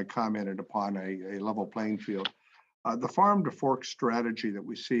 Johnson and I commented upon a level playing field. The farm to fork strategy that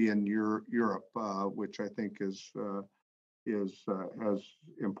we see in Europe, which I think has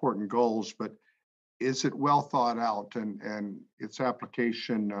important goals, but is it well thought out, and its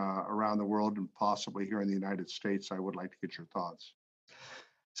application around the world and possibly here in the United States? I would like to get your thoughts.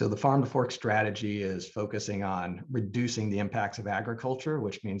 So the farm to fork strategy is focusing on reducing the impacts of agriculture,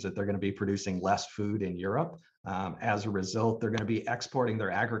 which means that they're going to be producing less food in Europe. As a result, they're going to be exporting their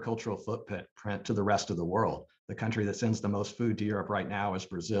agricultural footprint to the rest of the world. The country that sends the most food to Europe right now is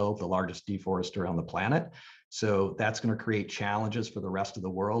Brazil, the largest deforester on the planet. So that's going to create challenges for the rest of the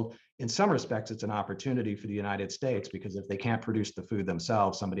world. In some respects, it's an opportunity for the United States, because if they can't produce the food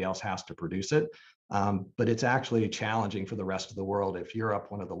themselves, somebody else has to produce it. But it's actually challenging for the rest of the world if Europe,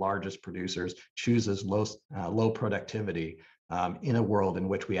 one of the largest producers, chooses low productivity in a world in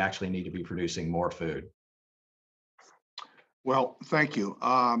which we actually need to be producing more food. Well, thank you.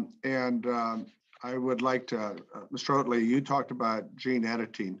 I would like to, Mr. Oatley, you talked about gene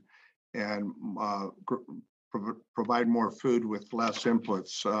editing and provide more food with less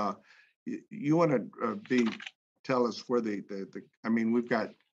inputs. You want to tell us where I mean, we've got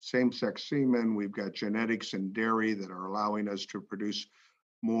same-sex semen, we've got genetics in dairy that are allowing us to produce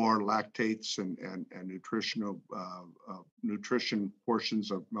more lactates and nutrition portions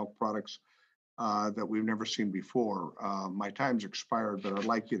of milk products that we've never seen before. My time's expired, but I'd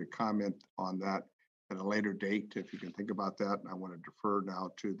like you to comment on that at a later date, if you can think about that. And I want to defer now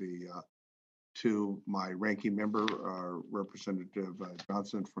to my ranking member, Representative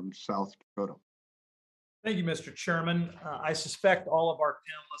Johnson from South Dakota. Thank you, Mr. Chairman. I suspect all of our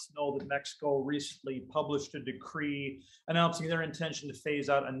panelists know that Mexico recently published a decree announcing their intention to phase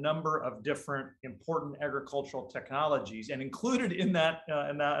out a number of different important agricultural technologies. And included in that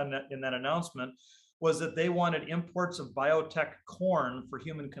announcement was that they wanted imports of biotech corn for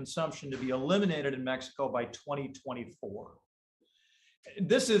human consumption to be eliminated in Mexico by 2024.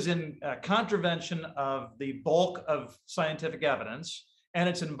 This is in contravention of the bulk of scientific evidence, and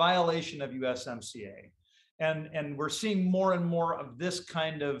it's in violation of USMCA. And we're seeing more and more of this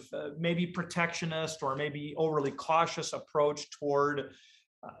kind of maybe protectionist or maybe overly cautious approach toward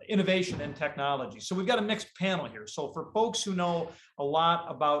innovation and technology. So we've got a mixed panel here. So for folks who know a lot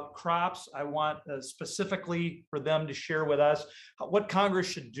about crops, I want specifically for them to share with us what Congress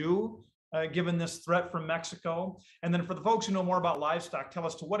should do given this threat from Mexico? And then for the folks who know more about livestock, tell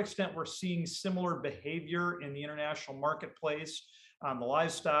us to what extent we're seeing similar behavior in the international marketplace on the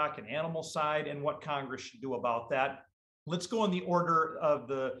livestock and animal side, and what Congress should do about that. Let's go in the order of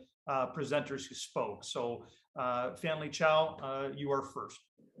the presenters who spoke. So Fan Li Chow, you are first.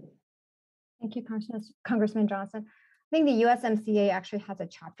 Thank you, Congressman Johnson. I think the USMCA actually has a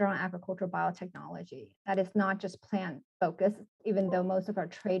chapter on agricultural biotechnology that is not just plant focused, even though most of our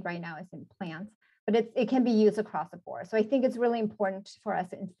trade right now is in plants, but it can be used across the board. So I think it's really important for us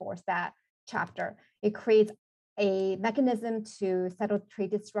to enforce that chapter. It creates a mechanism to settle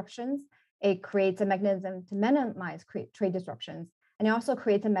trade disruptions. It creates a mechanism to minimize trade disruptions. And it also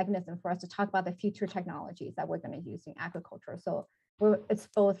creates a mechanism for us to talk about the future technologies that we're going to use in agriculture. So it's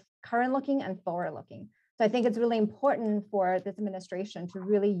both current looking and forward looking. So I think it's really important for this administration to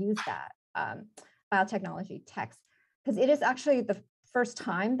really use that biotechnology text, because it is actually the first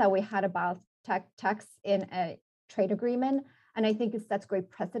time that we had a biotech text in a trade agreement. And I think it sets great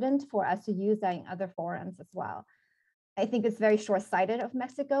precedent for us to use that in other forums as well. I think it's very short-sighted of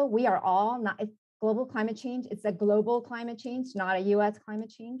Mexico. We are all not global climate change. It's a global climate change, not a US climate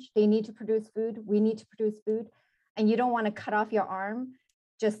change. They need to produce food. We need to produce food. And you don't want to cut off your arm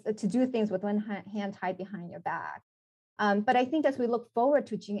just to do things with one hand tied behind your back. But I think as we look forward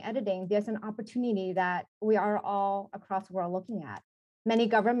to gene editing, there's an opportunity that we are all across the world looking at. Many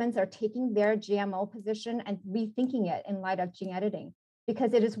governments are taking their GMO position and rethinking it in light of gene editing,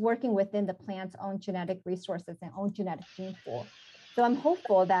 because it is working within the plant's own genetic resources and own genetic gene pool. So I'm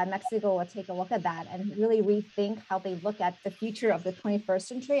hopeful that Mexico will take a look at that and really rethink how they look at the future of the 21st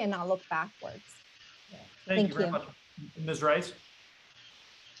century and not look backwards. Thank you very much. Ms. Rice?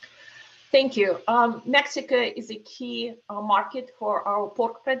 Thank you. Mexico is a key market for our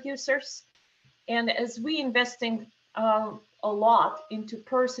pork producers. And as we investing a lot into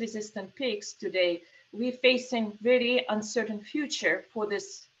PRRS-resistant pigs today, we're facing very uncertain future for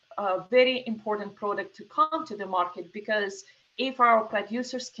this very important product to come to the market, because if our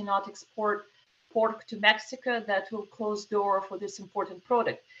producers cannot export pork to Mexico, that will close door for this important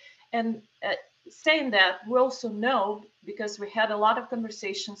product. And saying that, we also know, because we had a lot of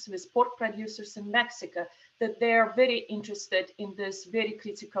conversations with pork producers in Mexico, that they are very interested in this very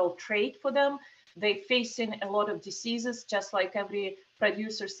critical trade for them. They're facing a lot of diseases, just like every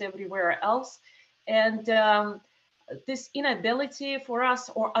producers everywhere else. And this inability for us,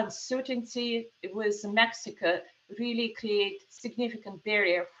 or uncertainty with Mexico, really create significant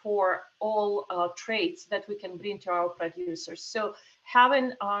barrier for all trades that we can bring to our producers. So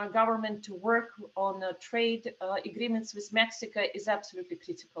having our government to work on trade agreements with Mexico is absolutely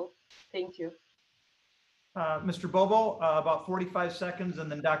critical. Thank you. Mr. Bobo, about 45 seconds, and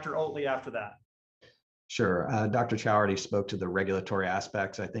then Dr. Oatley after that. Sure. Dr. Chow already spoke to the regulatory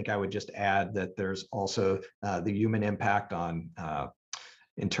aspects. I think I would just add that there's also the human impact on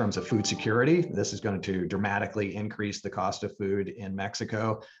in terms of food security. This is going to dramatically increase the cost of food in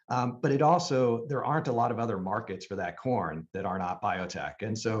Mexico. But it also, there aren't a lot of other markets for that corn that are not biotech.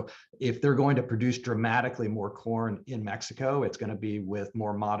 And so if they're going to produce dramatically more corn in Mexico, it's going to be with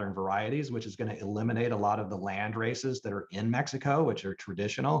more modern varieties, which is going to eliminate a lot of the land races that are in Mexico, which are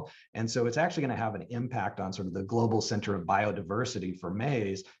traditional. And so it's actually going to have an impact on sort of the global center of biodiversity for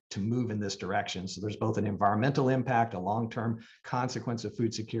maize to move in this direction. So there's both an environmental impact, a long-term consequence of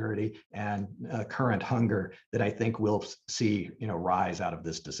food security, and current hunger that I think we'll see, rise out of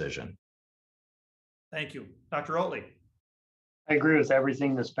this decision. Thank you. Dr. Oatley. I agree with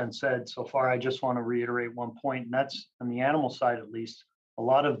everything that's been said so far. I just want to reiterate one point, and that's on the animal side, at least, a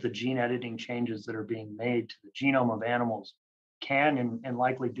lot of the gene editing changes that are being made to the genome of animals can and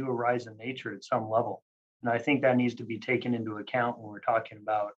likely do arise in nature at some level. And I think that needs to be taken into account when we're talking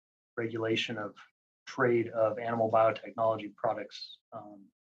about regulation of trade of animal biotechnology products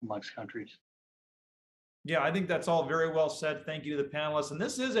amongst countries. Yeah, I think that's all very well said. Thank you to the panelists. And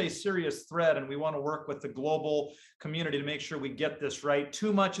this is a serious threat, and we want to work with the global community to make sure we get this right.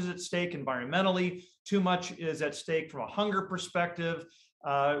 Too much is at stake environmentally. Too much is at stake from a hunger perspective.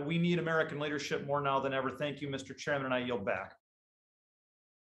 We need American leadership more now than ever. Thank you, Mr. Chairman, and I yield back.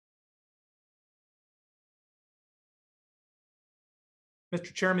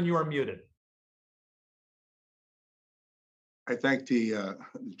 Mr. Chairman, you are muted. I thank the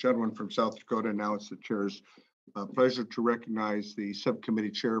gentleman from South Dakota. Now it's the chair's pleasure to recognize the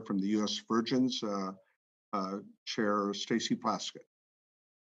subcommittee chair from the U.S. Virgins, Chair Stacy Plaskett.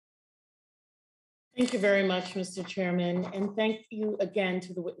 Thank you very much, Mr. Chairman, and thank you again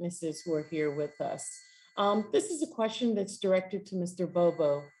to the witnesses who are here with us. This is a question that's directed to Mr.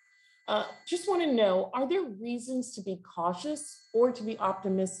 Bobo. Just want to know, are there reasons to be cautious or to be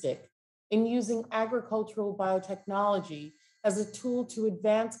optimistic in using agricultural biotechnology as a tool to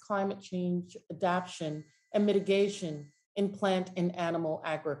advance climate change adaptation and mitigation in plant and animal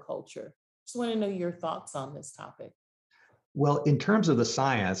agriculture. Just want to know your thoughts on this topic. Well, in terms of the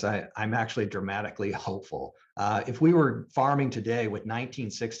science, I'm actually dramatically hopeful. If we were farming today with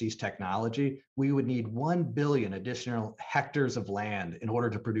 1960s technology, we would need 1 billion additional hectares of land in order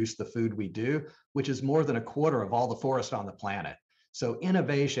to produce the food we do, which is more than a quarter of all the forest on the planet. So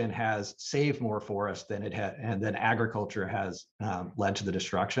innovation has saved more forest than it had, and then agriculture has led to the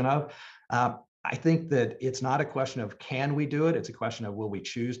destruction of. I think that it's not a question of can we do it, it's a question of will we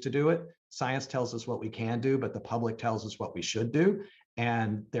choose to do it. Science tells us what we can do, but the public tells us what we should do.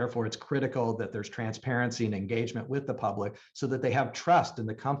 And therefore, it's critical that there's transparency and engagement with the public so that they have trust in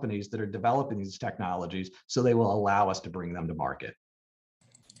the companies that are developing these technologies so they will allow us to bring them to market.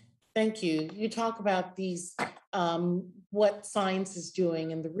 Thank you. You talk about these, what science is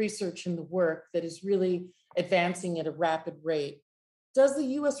doing and the research and the work that is really advancing at a rapid rate. Does the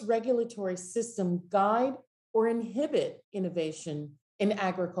US regulatory system guide or inhibit innovation in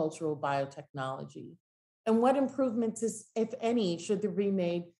agricultural biotechnology? And what improvements, if any, should there be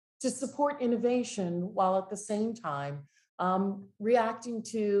made to support innovation while at the same time reacting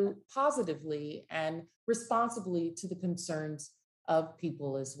to positively and responsibly to the concerns of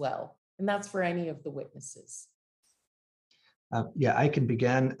people as well? And that's for any of the witnesses. Yeah, I can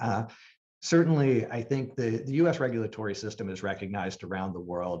begin. Certainly, I think the US regulatory system is recognized around the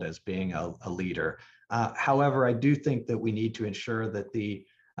world as being a leader. However, I do think that we need to ensure that the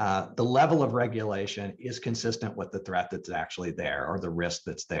level of regulation is consistent with the threat that's actually there or the risk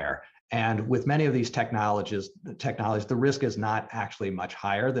that's there. And with many of these technologies, the risk is not actually much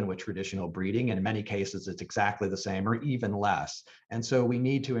higher than with traditional breeding. In many cases, it's exactly the same or even less. And so we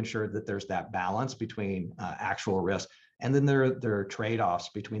need to ensure that there's that balance between actual risk. And then there are trade-offs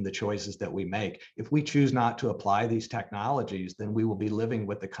between the choices that we make. If we choose not to apply these technologies, then we will be living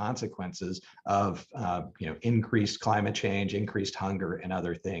with the consequences of increased climate change, increased hunger, and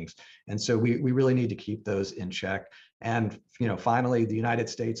other things. And so we really need to keep those in check. And finally, the United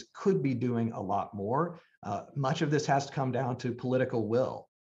States could be doing a lot more. Much of this has to come down to political will.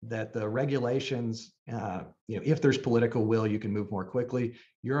 That the regulations, if there's political will, you can move more quickly.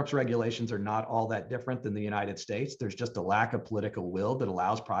 Europe's regulations are not all that different than the United States. There's just a lack of political will that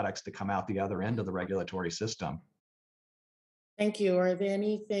allows products to come out the other end of the regulatory system. Thank you. Are there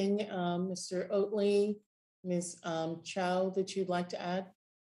anything, Mr. Oatley, Ms. Chow, that you'd like to add?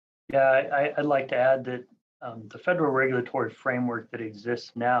 Yeah, I'd like to add that the federal regulatory framework that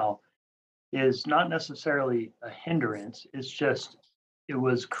exists now is not necessarily a hindrance. It's just it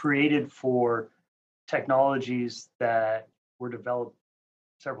was created for technologies that were developed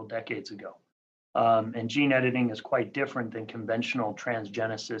several decades ago. And gene editing is quite different than conventional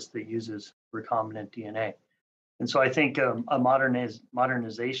transgenesis that uses recombinant DNA. And so I think a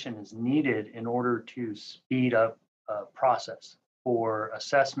modernization is needed in order to speed up process for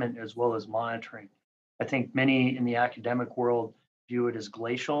assessment as well as monitoring. I think many in the academic world view it as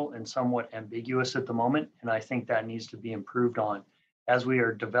glacial and somewhat ambiguous at the moment, and I think that needs to be improved on as we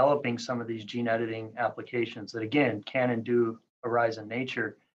are developing some of these gene editing applications that, again, can and do arise in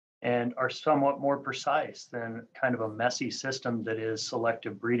nature and are somewhat more precise than kind of a messy system that is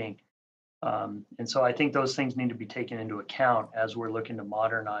selective breeding. And so I think those things need to be taken into account as we're looking to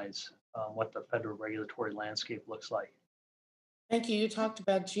modernize what the federal regulatory landscape looks like. Thank you. You talked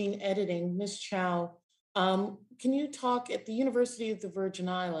about gene editing. Ms. Chow, can you talk at the University of the Virgin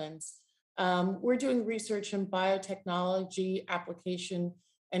Islands? We're doing research in biotechnology application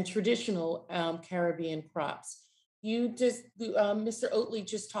and traditional Caribbean crops. Mr. Oatley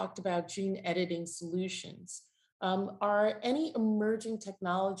just talked about gene editing solutions. Are any emerging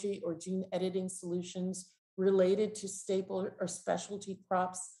technology or gene editing solutions related to staple or specialty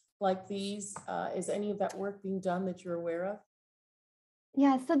crops like these? Is any of that work being done that you're aware of?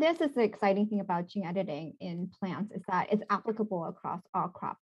 Yeah, so this is the exciting thing about gene editing in plants is that it's applicable across all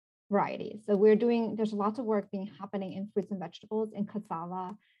crop varieties. So there's lots of work happening in fruits and vegetables, in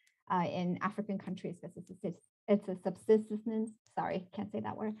cassava, in African countries. It's a subsistence, sorry, can't say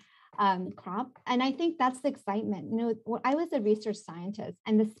that word, crop. And I think that's the excitement. I was a research scientist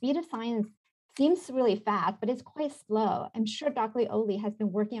and the speed of science seems really fast, but it's quite slow. I'm sure Dr. Oatley has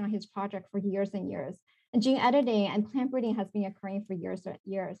been working on his project for years and years. And gene editing and plant breeding has been occurring for years and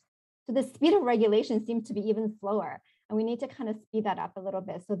years. So the speed of regulation seems to be even slower. And we need to kind of speed that up a little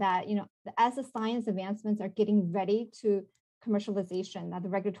bit so that, as the science advancements are getting ready to commercialization, that the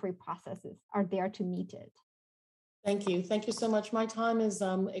regulatory processes are there to meet it. Thank you. Thank you so much. My time is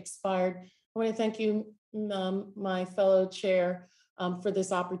expired. I want to thank you, my fellow chair, for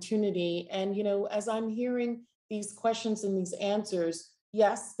this opportunity. And, as I'm hearing these questions and these answers,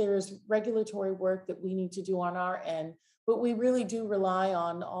 yes, there's regulatory work that we need to do on our end, but we really do rely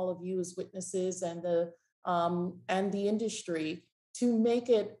on all of you as witnesses and the industry to make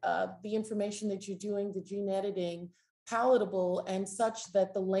it the information that you're doing, the gene editing, palatable and such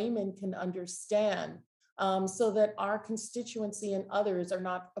that the layman can understand, so that our constituency and others are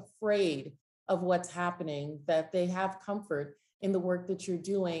not afraid of what's happening, that they have comfort in the work that you're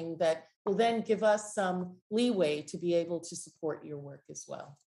doing that will then give us some leeway to be able to support your work as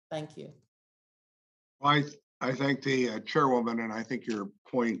well. Thank you. I thank the chairwoman, and I think your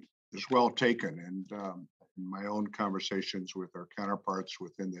point is well taken. And in my own conversations with our counterparts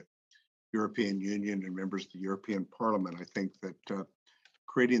within the European Union and members of the European Parliament, I think that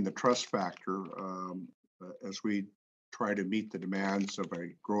creating the trust factor as we try to meet the demands of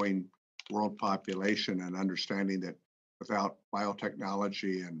a growing world population, and understanding that without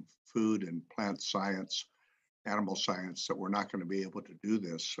biotechnology and food and plant science, animal science, that we're not going to be able to do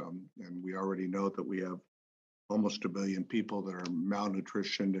this. And we already know that we have almost 1 billion people that are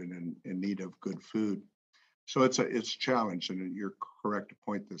malnutritioned and in need of good food. So it's a challenge, and you're correct to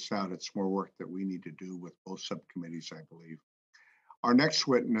point this out. It's more work that we need to do with both subcommittees, I believe. Our next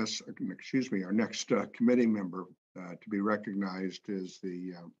witness, our next committee member to be recognized is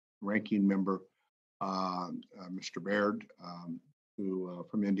the ranking member, Mr. Baird, who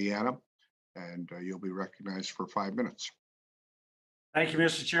from Indiana, and you'll be recognized for 5 minutes. Thank you,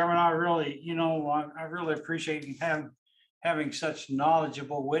 Mr. Chairman. I really appreciate having such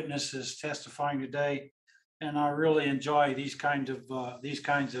knowledgeable witnesses testifying today, and I really enjoy these kinds of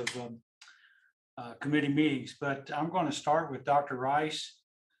committee meetings. But I'm going to start with Dr. Rice,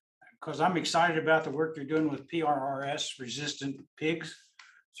 because I'm excited about the work you're doing with PRRS resistant pigs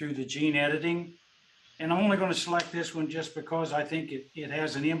through the gene editing. And I'm only going to select this one just because I think it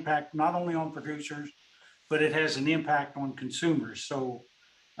has an impact not only on producers, but it has an impact on consumers. So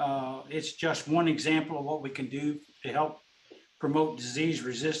it's just one example of what we can do to help promote disease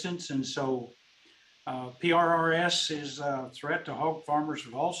resistance. And so PRRS is a threat to hog farmers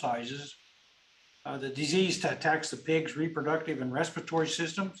of all sizes. The disease attacks the pigs' reproductive and respiratory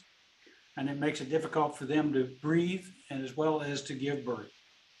systems, and it makes it difficult for them to breathe and as well as to give birth.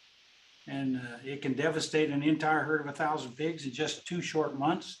 And it can devastate an entire herd of 1,000 pigs in just 2 short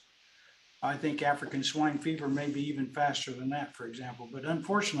months. I think African swine fever may be even faster than that, for example. But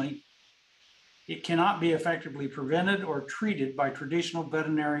unfortunately, it cannot be effectively prevented or treated by traditional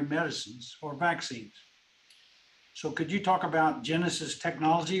veterinary medicines or vaccines. So could you talk about Genesis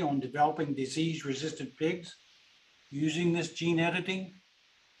technology on developing disease-resistant pigs using this gene editing?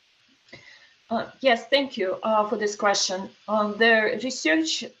 Yes, thank you for this question. The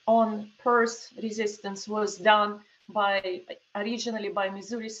research on PRRS resistance was done originally by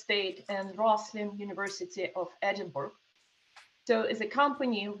Missouri State and Roslin University of Edinburgh. So as a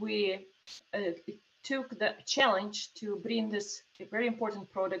company, we took the challenge to bring this very important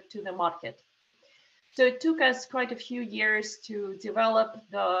product to the market. So it took us quite a few years to develop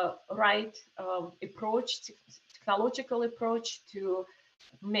the right technological approach to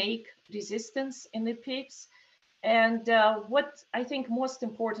make resistance in the pigs. And what I think most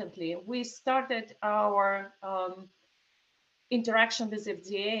importantly, we started our interaction with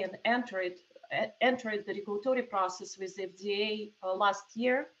FDA and entered the regulatory process with FDA last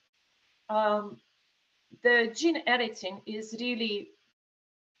year. The gene editing is really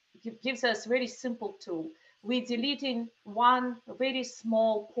gives us very simple tool. We're deleting one very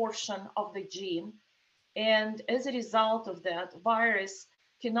small portion of the gene, and as a result of that, virus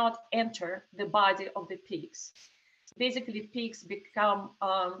cannot enter the body of the pigs. Basically, pigs become,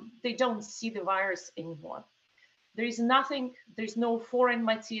 they don't see the virus anymore. There's no foreign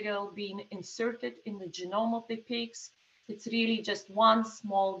material being inserted in the genome of the pigs. It's really just one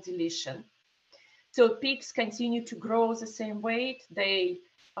small deletion. So pigs continue to grow the same weight. They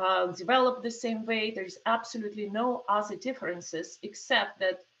develop the same way. There's absolutely no other differences except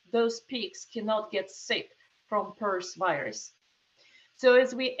that those pigs cannot get sick from PRRS virus. So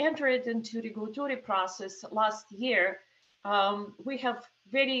as we entered into regulatory process last year, we have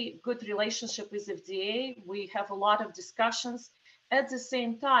very good relationship with FDA. We have a lot of discussions. At the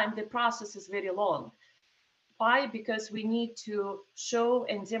same time, the process is very long. Why? Because we need to show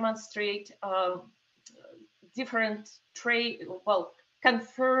and demonstrate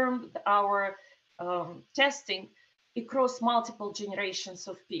confirm our testing across multiple generations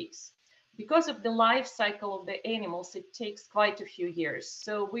of pigs. Because of the life cycle of the animals, it takes quite a few years.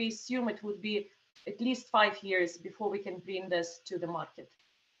 So we assume it would be at least 5 years before we can bring this to the market.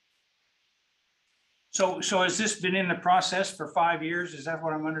 So has this been in the process for 5 years? Is that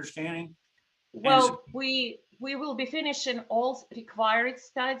what I'm understanding? Well, we will be finishing all required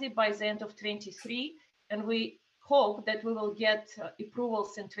study by the end of 23, and we hope that we will get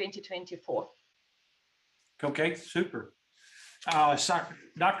approvals in 2024. Okay, super.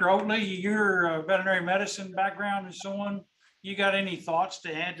 Dr. Oatley, your veterinary medicine background and so on, you got any thoughts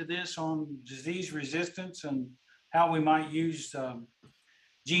to add to this on disease resistance and how we might use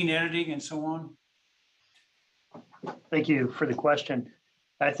gene editing and so on? Thank you for the question.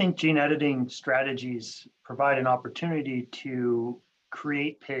 I think gene editing strategies provide an opportunity to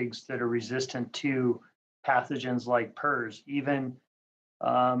create pigs that are resistant to pathogens like PRRS, even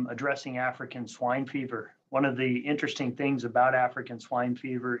addressing African swine fever. One of the interesting things about African swine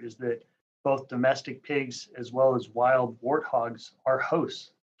fever is that both domestic pigs as well as wild warthogs are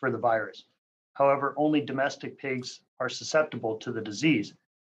hosts for the virus. However, only domestic pigs are susceptible to the disease,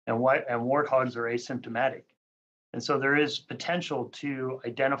 and warthogs are asymptomatic. And so there is potential to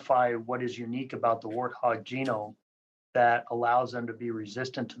identify what is unique about the warthog genome that allows them to be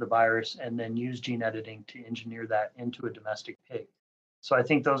resistant to the virus, and then use gene editing to engineer that into a domestic pig. So I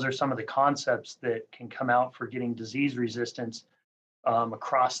think those are some of the concepts that can come out for getting disease resistance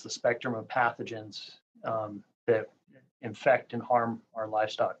across the spectrum of pathogens that infect and harm our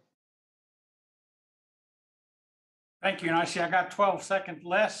livestock. Thank you. And I see I got 12 seconds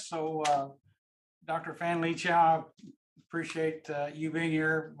less. So Dr. Fan Lee Chow, appreciate you being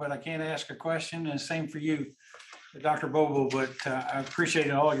here, but I can't ask a question. And same for you, Dr. Bobo, but I appreciate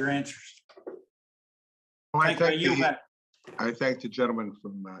all your answers. Well, I thank the gentleman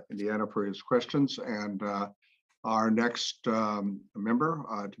from Indiana for his questions, and our next member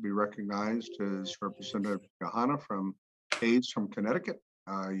to be recognized is Representative Johanna from Hayes from Connecticut.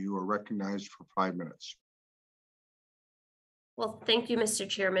 You are recognized for 5 minutes. Well, thank you, Mr.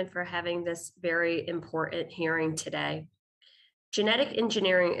 Chairman, for having this very important hearing today. Genetic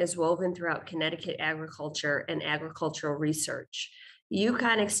engineering is woven throughout Connecticut agriculture and agricultural research.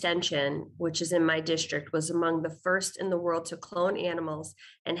 Yukon Extension, which is in my district, was among the first in the world to clone animals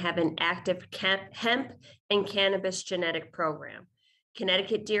and have an active hemp and cannabis genetic program.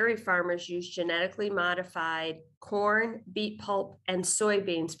 Connecticut dairy farmers use genetically modified corn, beet pulp, and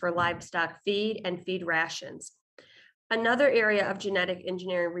soybeans for livestock feed and feed rations. Another area of genetic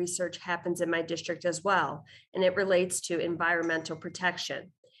engineering research happens in my district as well, and it relates to environmental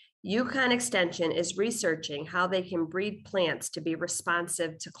protection. Yukon Extension is researching how they can breed plants to be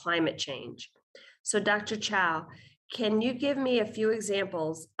responsive to climate change. So Dr. Chow, can you give me a few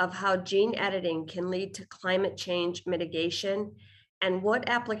examples of how gene editing can lead to climate change mitigation, and what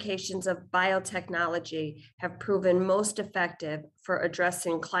applications of biotechnology have proven most effective for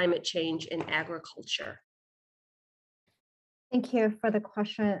addressing climate change in agriculture? Thank you for the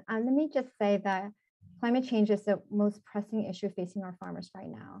question. Let me just say that climate change is the most pressing issue facing our farmers right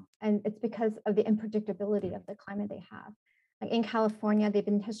now. And it's because of the unpredictability of the climate they have. Like in California, they've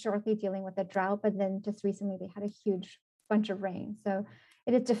been historically dealing with a drought, but then just recently they had a huge bunch of rain. So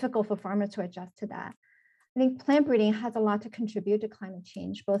it is difficult for farmers to adjust to that. I think plant breeding has a lot to contribute to climate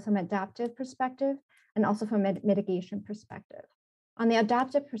change, both from an adaptive perspective and also from a mitigation perspective. On the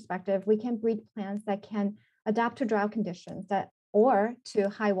adaptive perspective, we can breed plants that can adapt to drought conditions or to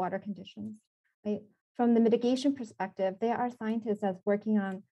high water conditions. Right? From the mitigation perspective, there are scientists that's working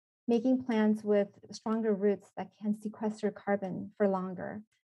on making plants with stronger roots that can sequester carbon for longer.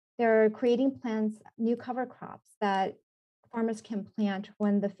 They're creating plants, new cover crops that farmers can plant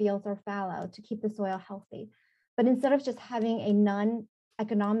when the fields are fallow to keep the soil healthy. But instead of just having a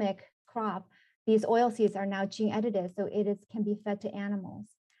non-economic crop, these oil seeds are now gene edited, so can be fed to animals.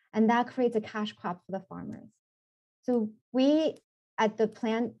 And that creates a cash crop for the farmers. So we at the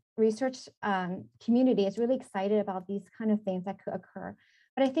plant research community is really excited about these kind of things that could occur.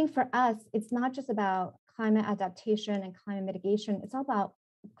 But I think for us, it's not just about climate adaptation and climate mitigation. It's all about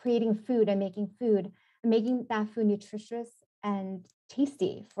creating food and making that food nutritious and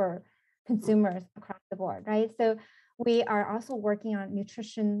tasty for consumers across the board, right? So we are also working on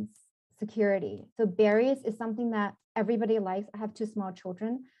nutrition security. So berries is something that everybody likes. I have 2 small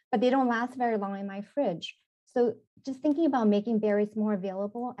children, but they don't last very long in my fridge. So just thinking about making berries more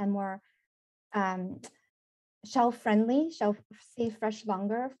available and more shelf-friendly, stay fresh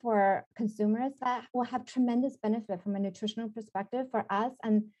longer for consumers, that will have tremendous benefit from a nutritional perspective for us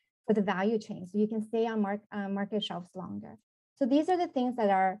and for the value chain. So you can stay on market shelves longer. So these are the things that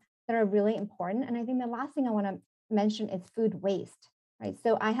are really important. And I think the last thing I want to mention is food waste, right?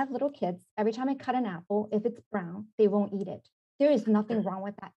 So I have little kids. Every time I cut an apple, if it's brown, they won't eat it. There is nothing wrong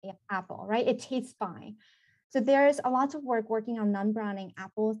with that apple, right? It tastes fine. So there's a lot of work working on non-browning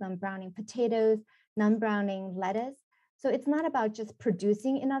apples, non-browning potatoes, non-browning lettuce. So it's not about just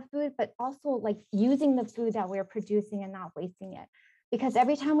producing enough food, but also like using the food that we're producing and not wasting it. Because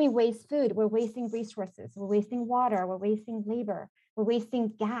every time we waste food, we're wasting resources, we're wasting water, we're wasting labor, we're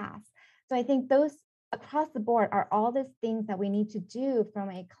wasting gas. So I think those across the board are all these things that we need to do from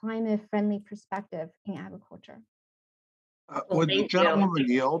a climate friendly perspective in agriculture. Would the thank you. gentlewoman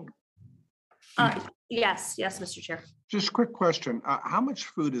yield? Yes, Mr. Chair. Just a quick question. How much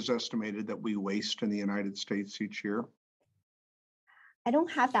food is estimated that we waste in the United States each year? I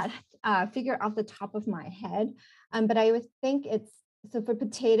don't have that figure off the top of my head, but I would think it's, so for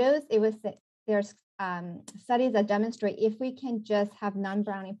potatoes, there's studies that demonstrate if we can just have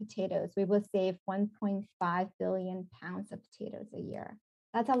non-browning potatoes, we will save 1.5 billion pounds of potatoes a year.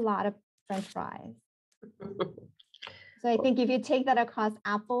 That's a lot of French fries. So I think if you take that across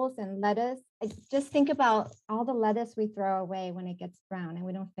apples and lettuce, just think about all the lettuce we throw away when it gets brown and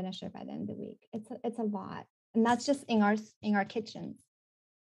we don't finish it by the end of the week. It's a lot, and that's just in our kitchens.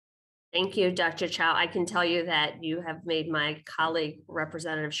 Thank you, Dr. Chow. I can tell you that you have made my colleague,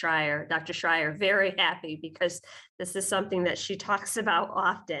 Representative Schreier, Dr. Schreier, very happy because this is something that she talks about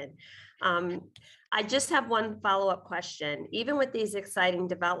often. I just have one follow-up question. Even with these exciting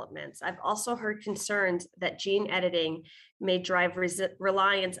developments, I've also heard concerns that gene editing may drive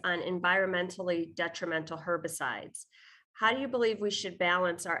reliance on environmentally detrimental herbicides. How do you believe we should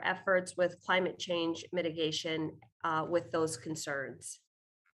balance our efforts with climate change mitigation with those concerns?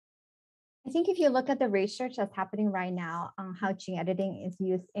 I think if you look at the research that's happening right now on how gene editing is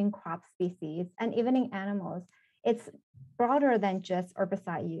used in crop species and even in animals, it's broader than just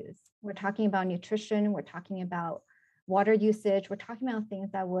herbicide use. We're talking about nutrition, we're talking about water usage, we're talking about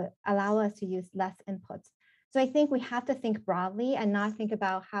things that would allow us to use less inputs. So I think we have to think broadly and not think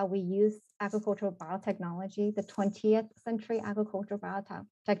about how we use agricultural biotechnology, the 20th century agricultural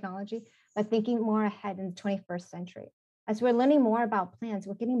biotechnology, but thinking more ahead in the 21st century. As we're learning more about plants,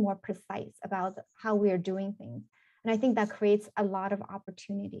 we're getting more precise about how we are doing things. And I think that creates a lot of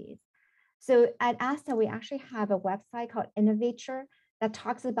opportunities. So at ASTA, we actually have a website called Innovature that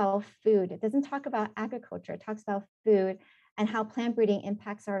talks about food. It doesn't talk about agriculture, it talks about food and how plant breeding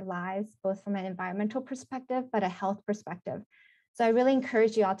impacts our lives, both from an environmental perspective, but a health perspective. So I really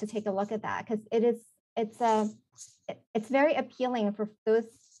encourage you all to take a look at that because it's very appealing for those.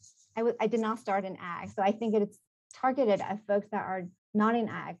 I did not start in ag, so I think it's targeted at folks that are not in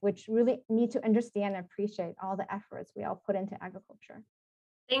ag, which really need to understand and appreciate all the efforts we all put into agriculture.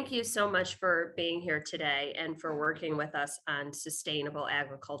 Thank you so much for being here today and for working with us on sustainable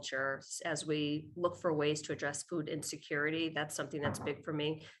agriculture as we look for ways to address food insecurity. That's something that's big for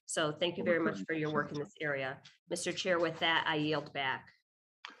me. So thank you very much for your work in this area. Mr. Chair, with that, I yield back.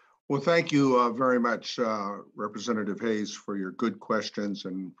 Well, thank you very much, Representative Hayes, for your good questions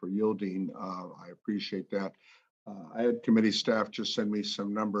and for yielding. I appreciate that. I had committee staff just send me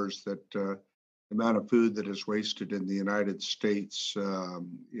some numbers that the amount of food that is wasted in the United States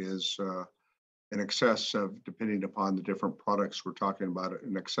is in excess of, depending upon the different products we're talking about,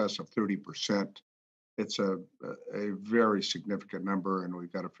 in excess of 30%. It's a very significant number, and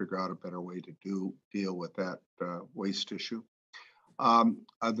we've got to figure out a better way to deal with that waste issue.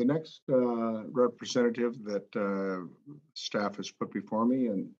 The next representative that staff has put before me,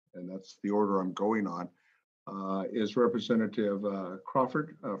 and that's the order I'm going on, is Representative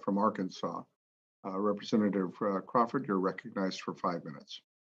Crawford from Arkansas. Representative Crawford, you're recognized for 5 minutes.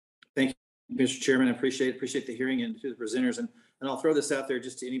 Thank you, Mr. Chairman. I appreciate the hearing and to the presenters. And I'll throw this out there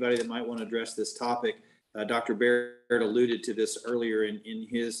just to anybody that might want to address this topic. Dr. Baird alluded to this earlier in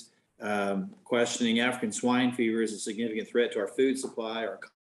his questioning. African swine fever is a significant threat to our food supply, our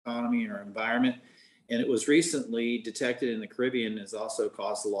economy, and our environment. And it was recently detected in the Caribbean, has also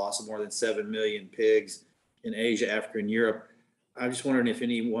caused the loss of more than 7 million pigs in Asia, Africa, and Europe. I'm just wondering if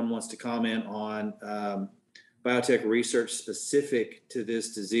anyone wants to comment on biotech research specific to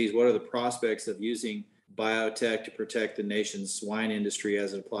this disease. What are the prospects of using biotech to protect the nation's swine industry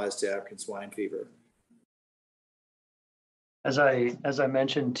as it applies to African swine fever? As I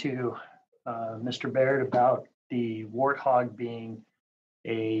mentioned to Mr. Baird about the warthog being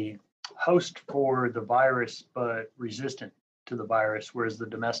a host for the virus, but resistant to the virus, whereas the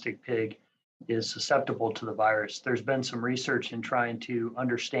domestic pig is susceptible to the virus. There's been some research in trying to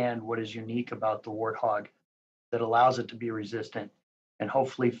understand what is unique about the warthog that allows it to be resistant and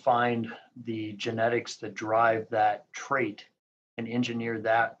hopefully find the genetics that drive that trait and engineer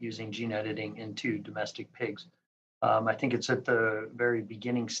that using gene editing into domestic pigs. I think it's at the very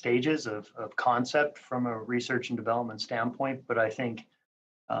beginning stages of concept from a research and development standpoint, but I think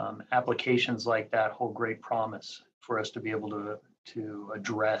applications like that hold great promise for us to be able to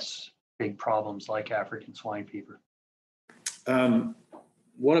address big problems like African swine fever.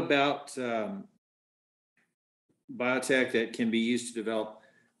 What about biotech that can be used to develop,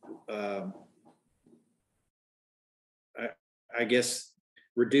 I guess,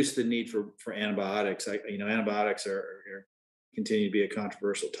 reduce the need for antibiotics? Antibiotics are continue to be a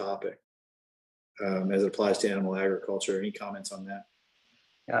controversial topic as it applies to animal agriculture. Any comments on that?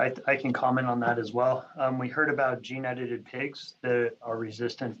 Yeah, I can comment on that as well. We heard about gene-edited pigs that are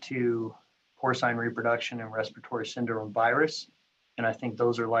resistant to porcine reproduction and respiratory syndrome virus. And I think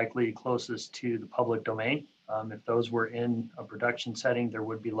those are likely closest to the public domain. If those were in a production setting, there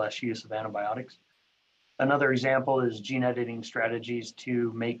would be less use of antibiotics. Another example is gene editing strategies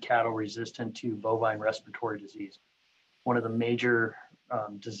to make cattle resistant to bovine respiratory disease, one of the major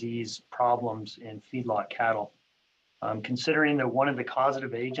disease problems in feedlot cattle. Considering that one of the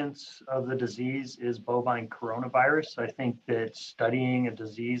causative agents of the disease is bovine coronavirus, I think that studying a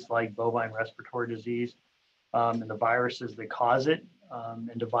disease like bovine respiratory disease and the viruses that cause it,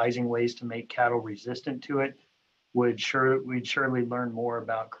 and devising ways to make cattle resistant to it, we'd surely learn more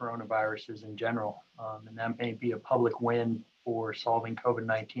about coronaviruses in general. And that may be a public win for solving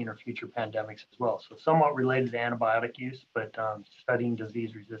COVID-19 or future pandemics as well. So somewhat related to antibiotic use, but studying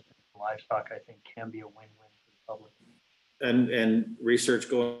disease resistance in livestock, I think, can be a win-win for the public. And research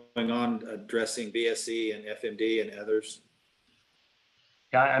going on addressing BSE and FMD and others?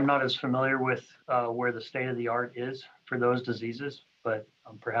 Yeah, I'm not as familiar with where the state of the art is for those diseases, but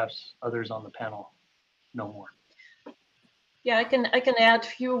perhaps others on the panel know more. Yeah, I can add a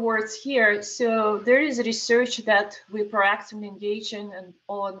few words here. So there is research that we proactively engage in and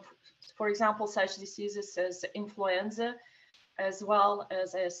on, for example, such diseases as influenza, as well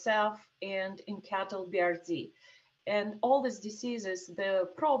as ASF, and in cattle BRD. And all these diseases, the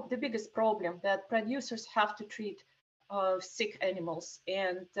biggest problem that producers have to treat sick animals,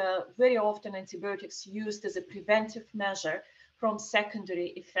 and very often antibiotics used as a preventive measure from secondary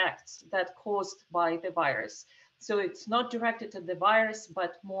effects that caused by the virus. So it's not directed at the virus,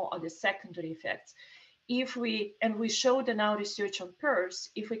 but more on the secondary effects. And we showed in our research on PRRS,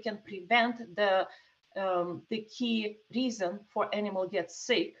 if we can prevent the key reason for animal gets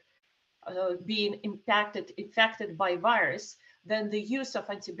sick, being infected by virus, then the use of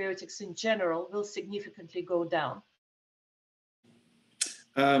antibiotics in general will significantly go down.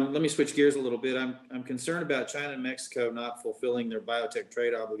 Let me switch gears a little bit. I'm concerned about China and Mexico not fulfilling their biotech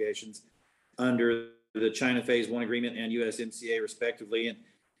trade obligations under the China Phase 1 agreement and USMCA respectively.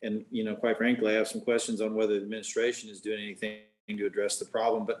 And quite frankly, I have some questions on whether the administration is doing anything to address the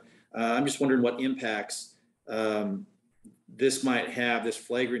problem. But I'm just wondering what impacts this might have, this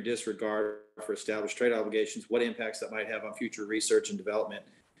flagrant disregard for established trade obligations, what impacts that might have on future research and development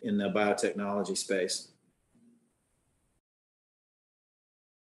in the biotechnology space.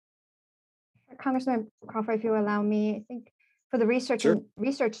 Congressman Crawford, if you allow me, I think for the research Sure. and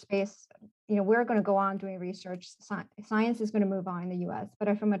research space, we're going to go on doing research. Science is going to move on in the U.S.,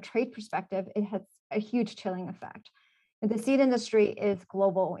 but from a trade perspective, it has a huge chilling effect. And the seed industry is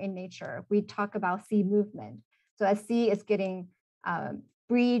global in nature. We talk about seed movement. So as seed is getting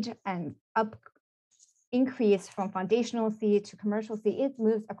breed and increase from foundational seed to commercial seed, it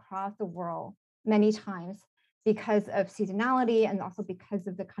moves across the world many times because of seasonality and also because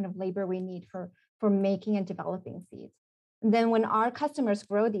of the kind of labor we need for making and developing seeds. And then when our customers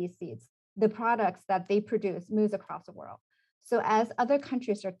grow these seeds, the products that they produce moves across the world. So as other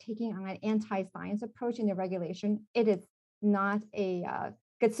countries are taking on an anti-science approach in their regulation, it is not a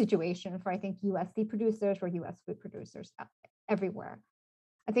good situation for, I think, US seed producers or US food producers everywhere.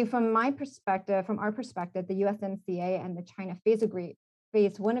 I think from our perspective, the USMCA and the China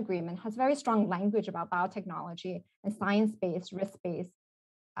Phase 1 agreement has very strong language about biotechnology and science-based, risk-based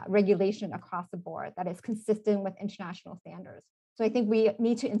regulation across the board that is consistent with international standards. So I think we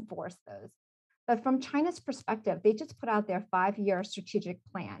need to enforce those. But from China's perspective, they just put out their 5-year strategic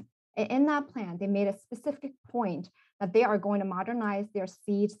plan. And in that plan, they made a specific point that they are going to modernize their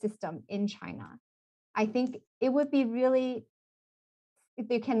seed system in China. I think it would be really, if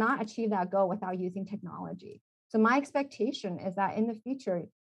they cannot achieve that goal without using technology. So my expectation is that in the future,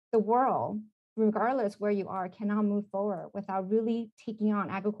 the world, regardless where you are, cannot move forward without really taking on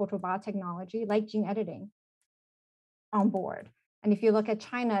agricultural biotechnology like gene editing on board. And if you look at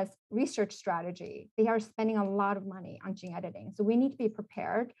China's research strategy, they are spending a lot of money on gene editing. So we need to be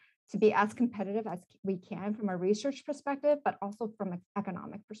prepared to be as competitive as we can from a research perspective, but also from an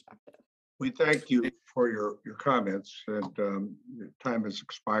economic perspective. We thank you for your comments, and your time has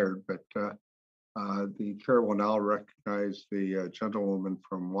expired, but the chair will now recognize the gentlewoman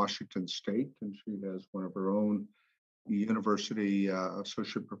from Washington State, and she has one of her own university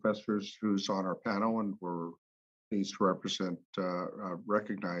associate professors who's on our panel, and we're pleased to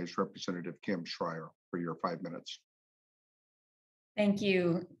recognize Representative Kim Schreier for your 5 minutes. Thank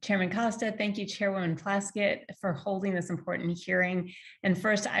you, Chairman Costa. Thank you, Chairwoman Plaskett, for holding this important hearing. And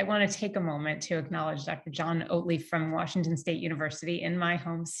first, I want to take a moment to acknowledge Dr. John Oatley from Washington State University in my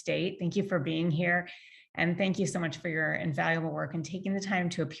home state. Thank you for being here. And thank you so much for your invaluable work and taking the time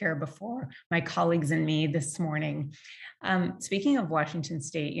to appear before my colleagues and me this morning. Speaking of Washington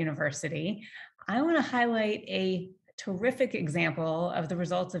State University, I want to highlight a terrific example of the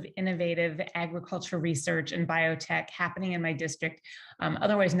results of innovative agriculture research and biotech happening in my district,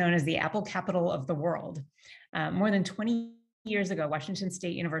 otherwise known as the apple capital of the world. More than 20 years ago, Washington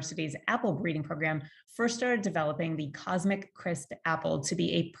State University's apple breeding program first started developing the Cosmic Crisp apple to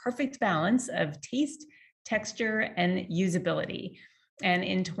be a perfect balance of taste, texture, and usability. And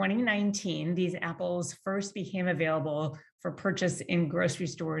in 2019, these apples first became available for purchase in grocery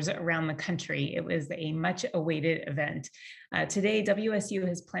stores around the country. It was a much awaited event. Today, WSU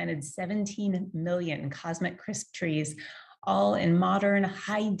has planted 17 million Cosmic Crisp trees, all in modern,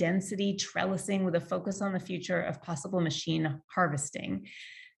 high-density trellising with a focus on the future of possible machine harvesting.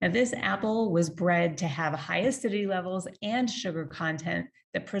 Now, this apple was bred to have high acidity levels and sugar content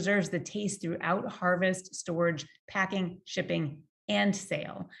that preserves the taste throughout harvest, storage, packing, shipping, and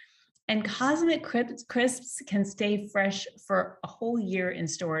sale. And Cosmic Crisps can stay fresh for a whole year in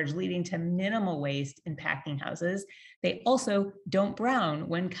storage, leading to minimal waste in packing houses. They also don't brown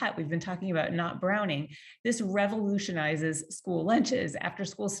when cut. We've been talking about not browning. This revolutionizes school lunches, after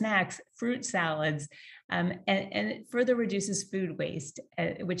school snacks, fruit salads, and it further reduces food waste,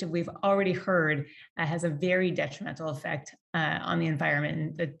 which we've already heard has a very detrimental effect on the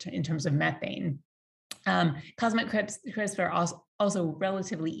environment in terms of methane. Cosmic Crisps are also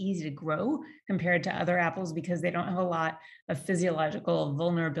relatively easy to grow compared to other apples because they don't have a lot of physiological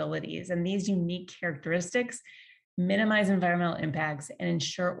vulnerabilities. And these unique characteristics minimize environmental impacts and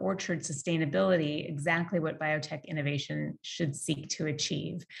ensure orchard sustainability, exactly what biotech innovation should seek to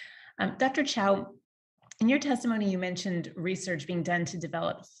achieve. Dr. Chow, in your testimony, you mentioned research being done to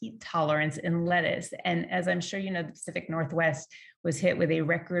develop heat tolerance in lettuce. And as I'm sure you know, the Pacific Northwest was hit with a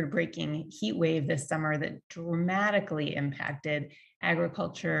record-breaking heat wave this summer that dramatically impacted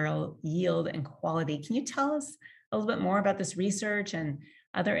agricultural yield and quality. Can you tell us a little bit more about this research and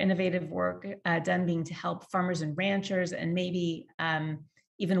other innovative work done being to help farmers and ranchers, and maybe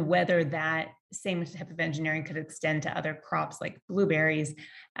even whether that same type of engineering could extend to other crops like blueberries,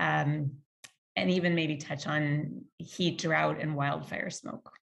 and even maybe touch on heat, drought, and wildfire smoke?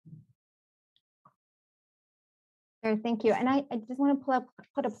 Sure, thank you. And I just want to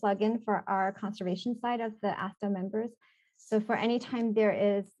put a plug in for our conservation side of the ASTA members. So for any time there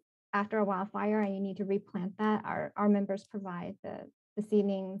is after a wildfire and you need to replant that, our members provide the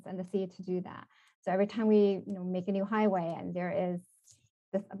seedlings and the seed to do that. So every time we make a new highway and there is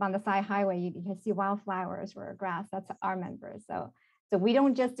this on the side highway, you can see wildflowers or grass, that's our members. So we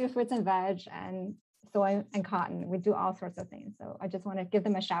don't just do fruits and veg and soy and cotton. We do all sorts of things. So I just want to give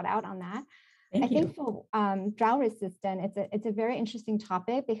them a shout out on that. I think for drought resistant, it's a very interesting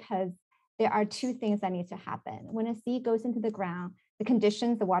topic because there are two things that need to happen. When a seed goes into the ground,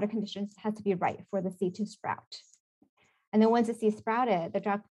 the water conditions has to be right for the seed to sprout. And then once the seed sprouted,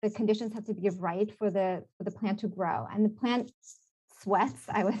 the conditions have to be right for the plant to grow. And the plant sweats,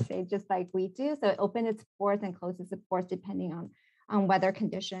 I would say, just like we do. So it opens its pores and closes its pores depending on weather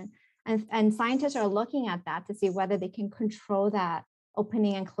condition. And scientists are looking at that to see whether they can control that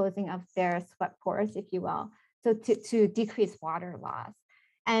opening and closing of their sweat pores, if you will, so to decrease water loss.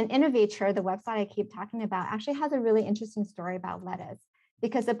 And Innovator, the website I keep talking about, actually has a really interesting story about lettuce,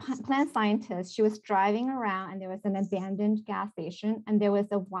 because the plant scientist, she was driving around and there was an abandoned gas station and there was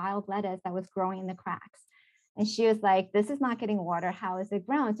a wild lettuce that was growing in the cracks. And she was like, this is not getting water, how is it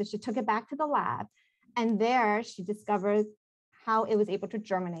grown? So she took it back to the lab and there she discovered how it was able to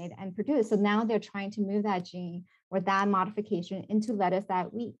germinate and produce. So now they're trying to move that gene or that modification into lettuce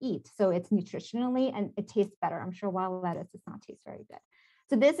that we eat. So it's nutritionally and it tastes better. I'm sure wild lettuce does not taste very good.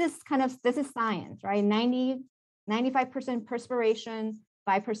 So this is science, right? 95% perspiration,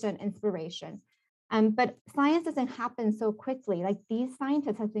 5% inspiration. But science doesn't happen so quickly. Like these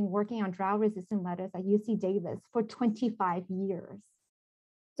scientists have been working on drought-resistant lettuce at UC Davis for 25 years.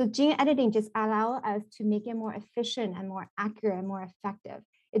 So gene editing just allows us to make it more efficient and more accurate and more effective.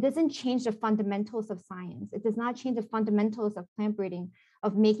 It doesn't change the fundamentals of science. It does not change the fundamentals of plant breeding,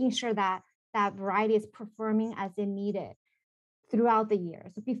 of making sure that that variety is performing as it needed throughout the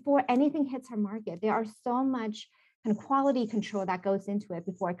year. So before anything hits our market, there are so much kind of quality control that goes into it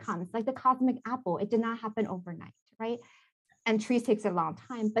before it comes. Like the cosmic apple, it did not happen overnight, right? And trees takes a long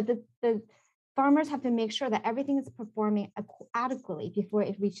time, but the farmers have to make sure that everything is performing adequately before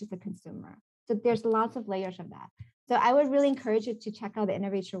it reaches the consumer. So there's lots of layers of that. So I would really encourage you to check out the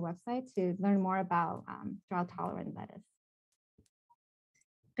Innovature website to learn more about drought-tolerant lettuce.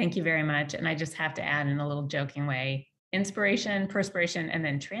 Thank you very much. And I just have to add in a little joking way, inspiration, perspiration, and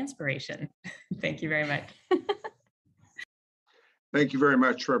then transpiration. Thank you very much. Thank you very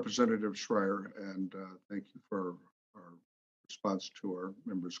much, Representative Schreier, and thank you for our response to our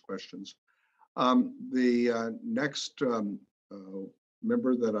members' questions. The next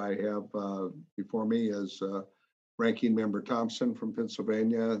member that I have before me is Ranking Member Thompson from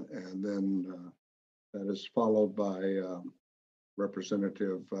Pennsylvania, and then that is followed by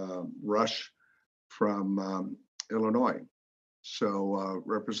Representative Rush from Illinois. So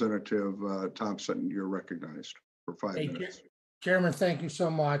Representative Thompson, you're recognized for 5 minutes. Chairman, thank you so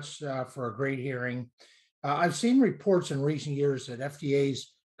much for a great hearing. I've seen reports in recent years that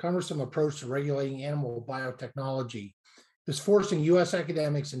FDA's cumbersome approach to regulating animal biotechnology is forcing U.S.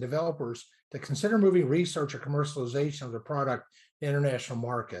 academics and developers to consider moving research or commercialization of the product to international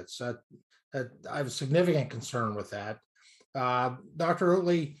markets. I have a significant concern with that. Dr.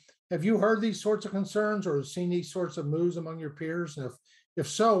 Oatley, have you heard these sorts of concerns or seen these sorts of moves among your peers? And if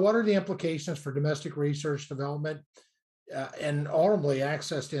so, what are the implications for domestic research development and ultimately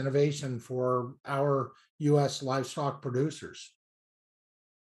access to innovation for our U.S. livestock producers?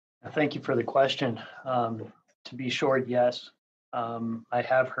 Thank you for the question. To be short, yes. I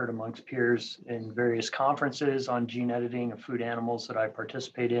have heard amongst peers in various conferences on gene editing of food animals that I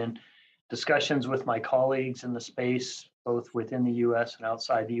participate in, discussions with my colleagues in the space, both within the U.S. and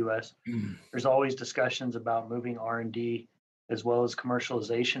outside the U.S. There's always discussions about moving R&D as well as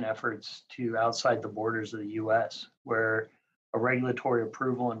commercialization efforts to outside the borders of the U.S., where a regulatory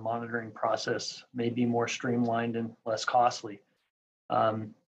approval and monitoring process may be more streamlined and less costly.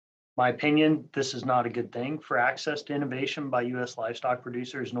 My opinion, this is not a good thing for access to innovation by U.S. livestock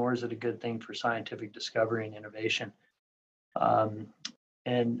producers, nor is it a good thing for scientific discovery and innovation.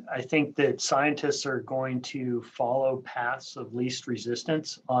 And I think that scientists are going to follow paths of least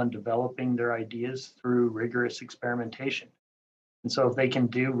resistance on developing their ideas through rigorous experimentation. And so if they can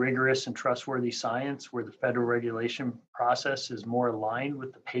do rigorous and trustworthy science where the federal regulation process is more aligned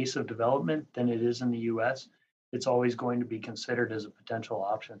with the pace of development than it is in the US, it's always going to be considered as a potential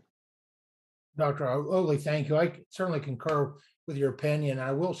option. Dr. Oatley, thank you. I certainly concur with your opinion.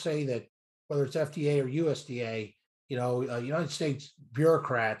 I will say that whether it's FDA or USDA, United States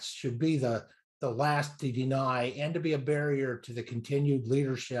bureaucrats should be the last to deny and to be a barrier to the continued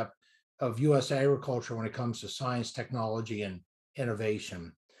leadership of U.S. agriculture when it comes to science, technology, and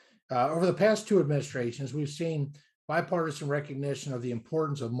innovation. Over the past two administrations, we've seen bipartisan recognition of the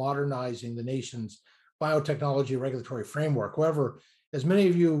importance of modernizing the nation's biotechnology regulatory framework. However, as many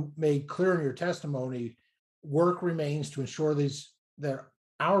of you made clear in your testimony, work remains to ensure that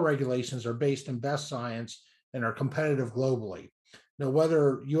our regulations are based in best science and are competitive globally. Now,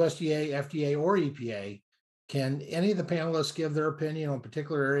 whether USDA, FDA, or EPA, can any of the panelists give their opinion on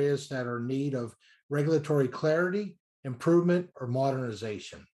particular areas that are in need of regulatory clarity, improvement, or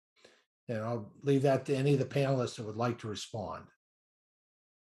modernization? And I'll leave that to any of the panelists that would like to respond.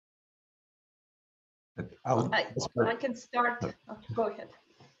 I can start. Go ahead.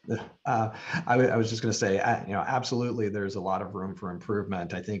 I was just going to say, absolutely, there's a lot of room for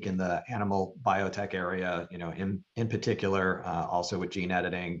improvement. I think in the animal biotech area, in particular, also with gene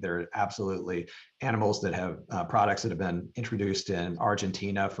editing, there are absolutely animals that have products that have been introduced in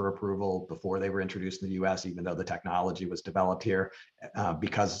Argentina for approval before they were introduced in the U.S., even though the technology was developed here,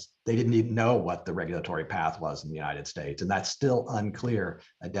 because they didn't even know what the regulatory path was in the United States. And that's still unclear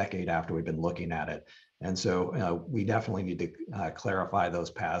a decade after we've been looking at it. And so we definitely need to clarify those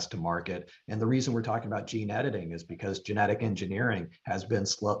paths to market. And the reason we're talking about gene editing is because genetic engineering has been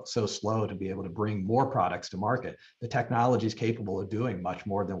so slow to be able to bring more products to market. The technology is capable of doing much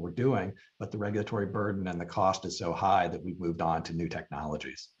more than we're doing, but the regulatory burden and the cost is so high that we've moved on to new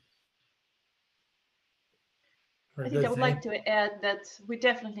technologies. I think I would like to add that we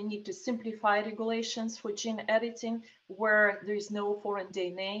definitely need to simplify regulations for gene editing where there is no foreign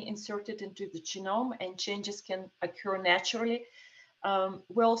DNA inserted into the genome and changes can occur naturally.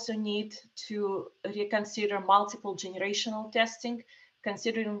 We also need to reconsider multiple generational testing.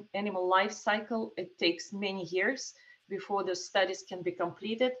 Considering animal life cycle, it takes many years before the studies can be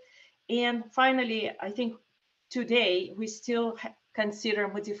completed. And finally, I think today we still consider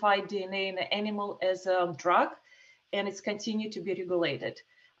modified DNA in the animal as a drug, and it's continued to be regulated.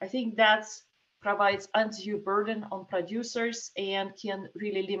 I think that provides undue burden on producers and can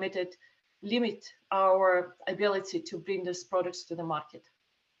really limit limit our ability to bring these products to the market.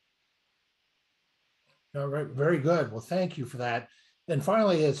 All right, very good. Well, thank you for that. And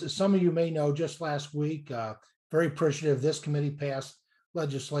finally, as some of you may know, just last week, very appreciative, this committee passed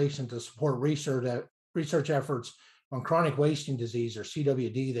legislation to support research efforts on chronic wasting disease, or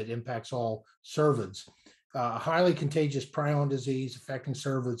CWD, that impacts all cervids. Highly contagious prion disease affecting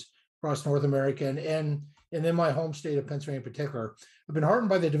cervids across North America and in my home state of Pennsylvania in particular. I've been heartened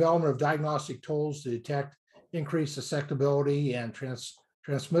by the development of diagnostic tools to detect increased susceptibility and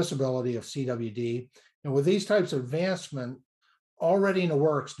transmissibility of CWD. And with these types of advancement already in the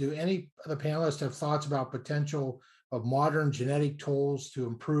works, do any of the panelists have thoughts about potential of modern genetic tools to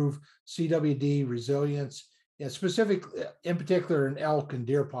improve CWD resilience, and specifically, in particular, in elk and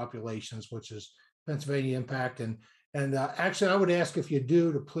deer populations, which is Pennsylvania impact? And actually, I would ask if you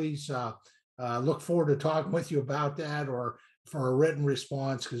do to please look forward to talking with you about that, or for a written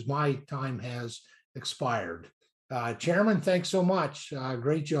response, because my time has expired. Chairman, thanks so much.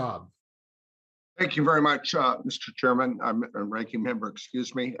 Great job. Thank you very much, Mr. Chairman. I'm a ranking member,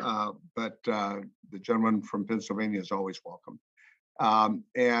 excuse me, but the gentleman from Pennsylvania is always welcome.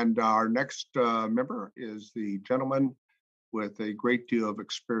 And our next member is the gentleman with a great deal of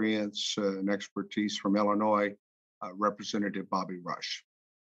experience and expertise from Illinois, Representative Bobby Rush.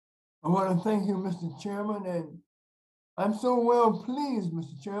 I want to thank you, Mr. Chairman, and I'm so well pleased,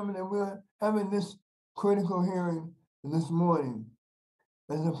 Mr. Chairman, that we're having this critical hearing this morning.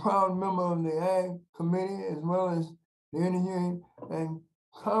 As a proud member of the Ag Committee, as well as the Energy and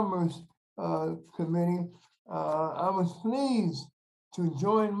Commerce Committee, I was pleased to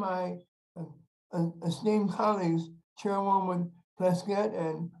join my esteemed colleagues, Chairwoman Plaskett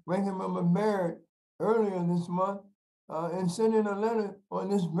and Ranking Member Barrett, earlier this month in sending a letter on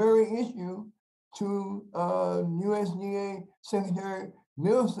this very issue to USDA Secretary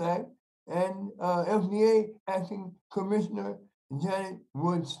Millsack and FDA Acting Commissioner Janet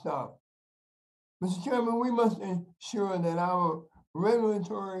Woodstock. Mr. Chairman, we must ensure that our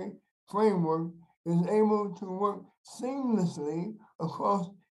regulatory framework is able to work seamlessly across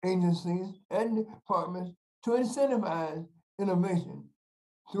agencies and departments to incentivize innovation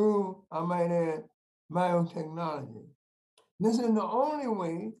through, I might add, biotechnology. This is the only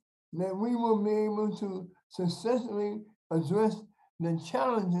way that we will be able to successfully address the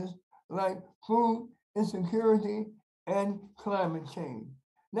challenges like food insecurity and climate change.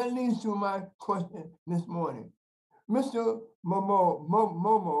 That leads to my question this morning. Mr.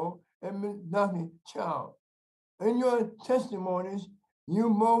 Momo and Ms. Dr. Chow, in your testimonies, you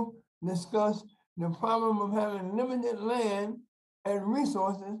both discussed the problem of having limited land and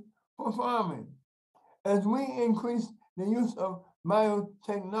resources for farming. As we increase the use of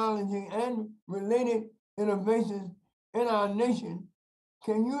biotechnology and related innovations in our nation,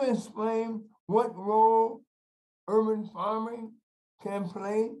 can you explain what role urban farming can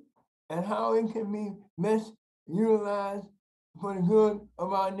play and how it can be best utilized for the good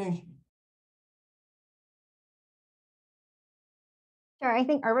of our nation? Sure, I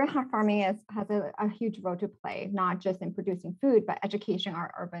think urban farming has a huge role to play, not just in producing food, but educating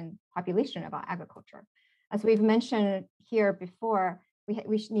our urban population about agriculture. As we've mentioned here before, we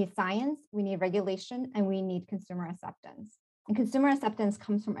need science, we need regulation, and we need consumer acceptance. And consumer acceptance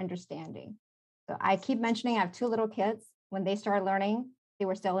comes from understanding. So I keep mentioning I have two little kids. When they started learning, they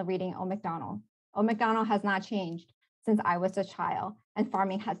were still reading Old MacDonald. Old MacDonald has not changed since I was a child, and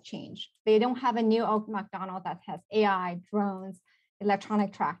farming has changed. They don't have a new Old MacDonald that has AI, drones,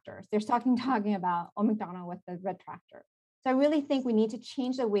 electronic tractors. They're talking about Old MacDonald with the red tractor. So I really think we need to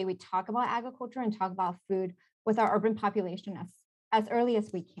change the way we talk about agriculture and talk about food with our urban population as early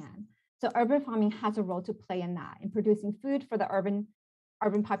as we can. So urban farming has a role to play in that, in producing food for the urban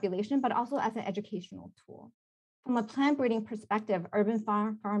population, but also as an educational tool. From a plant breeding perspective, urban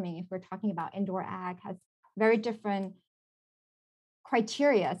farming, if we're talking about indoor ag, has very different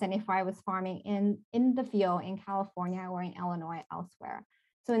criteria than if I was farming in the field in California or in Illinois elsewhere.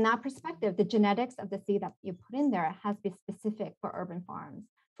 So in that perspective, the genetics of the seed that you put in there has to be specific for urban farms,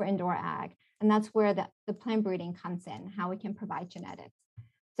 for indoor ag. And that's where the plant breeding comes in, how we can provide genetics.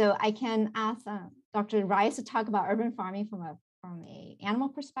 So I can ask Dr. Rice to talk about urban farming from a animal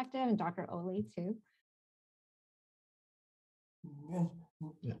perspective, and Dr. Oley too. Yes.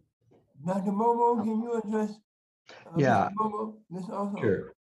 Yeah. Dr. Momo, can you address Yeah, Momo, this also?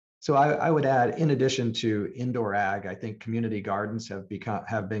 sure. So I would add, in addition to indoor ag, I think community gardens have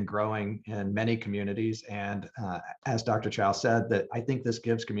been growing in many communities. And as Dr. Chow said, that I think this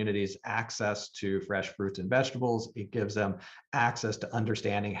gives communities access to fresh fruits and vegetables. It gives them access to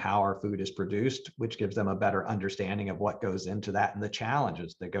understanding how our food is produced, which gives them a better understanding of what goes into that and the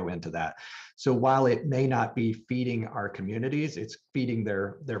challenges that go into that. So while it may not be feeding our communities, it's feeding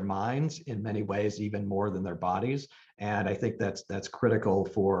their minds in many ways, even more than their bodies. And I think that's critical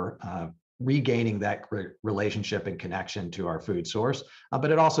for regaining that relationship and connection to our food source,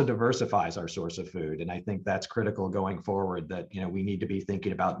 but it also diversifies our source of food. And I think that's critical going forward, that, you know, we need to be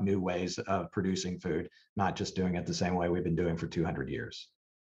thinking about new ways of producing food, not just doing it the same way we've been doing for 200 years.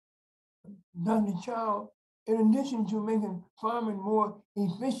 Dr. Child, in addition to making farming more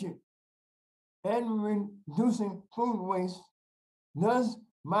efficient and reducing food waste, does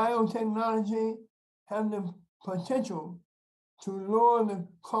biotechnology have the potential to lower the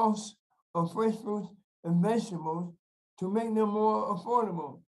cost of fresh fruits and vegetables to make them more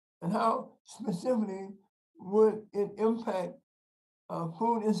affordable? And how specifically would it impact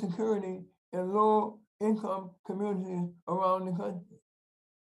food insecurity in low-income communities around the country?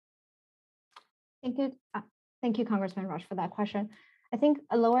 Thank you, Congressman Rush, for that question. I think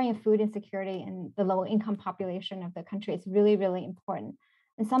lowering food insecurity in the low-income population of the country is really, really important.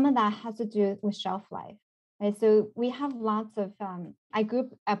 And some of that has to do with shelf life. Right? So we have lots of, I grew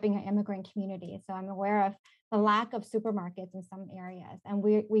up in an immigrant community, so I'm aware of the lack of supermarkets in some areas. And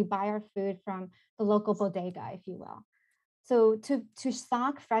we buy our food from the local bodega, if you will. So to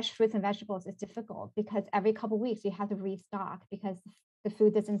stock fresh fruits and vegetables is difficult because every couple of weeks you have to restock because the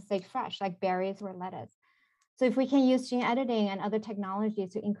food doesn't stay fresh, like berries or lettuce. So if we can use gene editing and other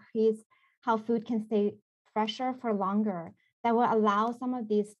technologies to increase how food can stay fresher for longer, that will allow some of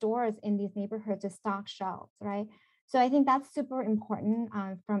these stores in these neighborhoods to stock shelves, right? So I think that's super important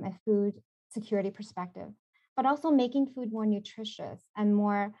from a food security perspective, but also making food more nutritious and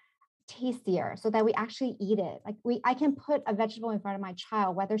more tastier so that we actually eat it. Like I can put a vegetable in front of my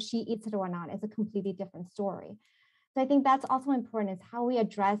child, whether she eats it or not, is a completely different story. So I think that's also important, is how we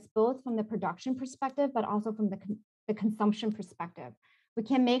address both from the production perspective, but also from the consumption perspective. We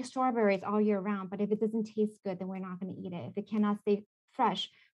can make strawberries all year round, but if it doesn't taste good, then we're not going to eat it. If it cannot stay fresh,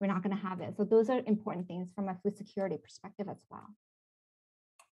 we're not going to have it. So those are important things from a food security perspective as well.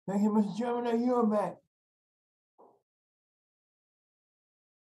 Thank you, Mr. Chairman. Now you are back.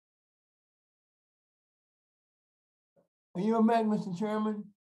 Are you back, Mr. Chairman?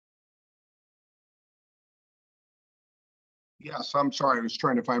 Yes, I'm sorry. I was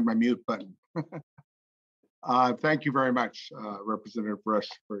trying to find my mute button. Thank you very much, Representative Rush,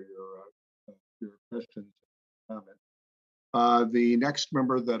 for your questions and comments. The next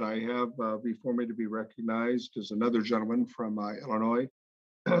member that I have before me to be recognized is another gentleman from Illinois,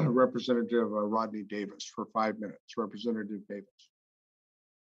 Representative Rodney Davis, for 5 minutes. Representative Davis.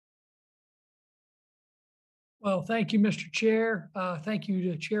 Well, thank you, Mr. Chair. Thank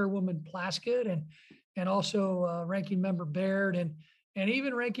you to Chairwoman Plaskett and also Ranking Member Baird and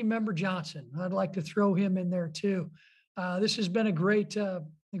even Ranking Member Johnson. I'd like to throw him in there too. This has been a great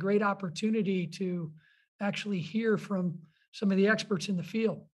opportunity to actually hear from some of the experts in the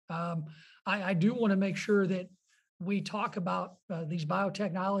field. I do want to make sure that we talk about these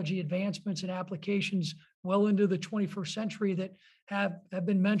biotechnology advancements and applications well into the 21st century that have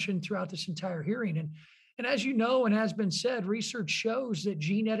been mentioned throughout this entire hearing. And as you know, and has been said, research shows that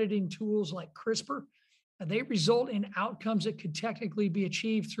gene editing tools like CRISPR, they result in outcomes that could technically be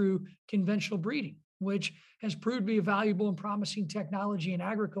achieved through conventional breeding, which has proved to be a valuable and promising technology in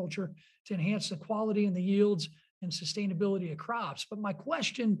agriculture to enhance the quality and the yields and sustainability of crops. But my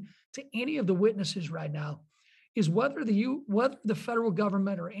question to any of the witnesses right now is whether the federal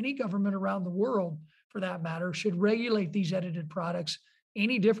government or any government around the world, for that matter, should regulate these edited products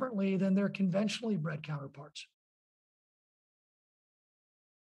any differently than their conventionally bred counterparts.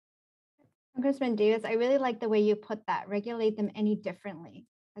 Congressman Davis, I really like the way you put that, regulate them any differently,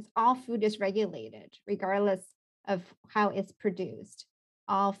 as all food is regulated, regardless of how it's produced.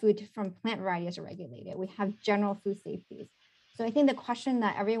 All food from plant varieties are regulated. We have general food safety. So I think the question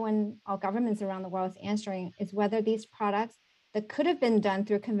that all governments around the world is answering is whether these products that could have been done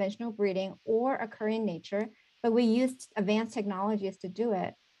through conventional breeding or occur in nature, but we used advanced technologies to do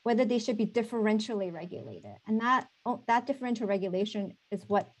it, whether they should be differentially regulated. And that differential regulation is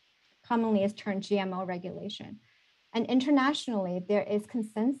what commonly is termed GMO regulation. And internationally, there is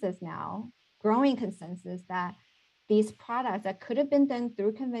consensus now, growing consensus, that these products that could have been done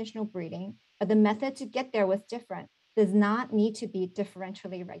through conventional breeding, but the method to get there was different, does not need to be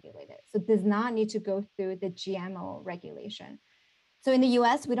differentially regulated. So does not need to go through the GMO regulation. So in the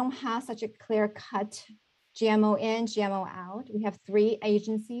US, we don't have such a clear-cut GMO in, GMO out. We have 3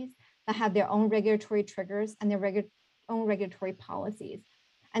 agencies that have their own regulatory triggers and their own regulatory policies.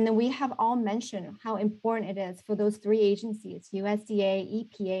 And then we have all mentioned how important it is for those three agencies, USDA,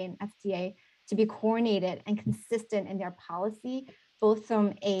 EPA, and FDA, to be coordinated and consistent in their policy, both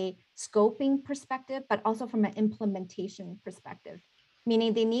from a scoping perspective, but also from an implementation perspective,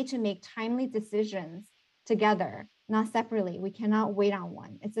 meaning they need to make timely decisions together, not separately. We cannot wait on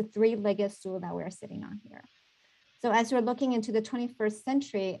one. It's a three-legged stool that we're sitting on here. So as we're looking into the 21st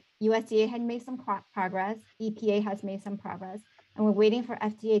century, USDA had made some progress, EPA has made some progress, and we're waiting for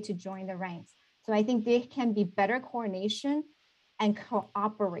FDA to join the ranks. So I think there can be better coordination and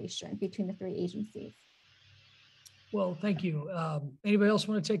cooperation between the three agencies. Well, thank you. Anybody else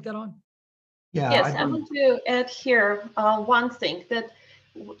want to take that on? Yeah. Yes, I want to add here one thing, that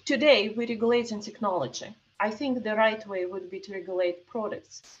today we regulate in technology. I think the right way would be to regulate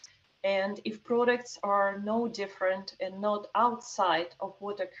products. And if products are no different and not outside of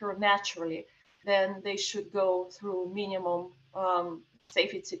what occur naturally, then they should go through minimum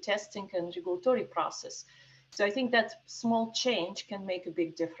safety testing and regulatory process. So I think that small change can make a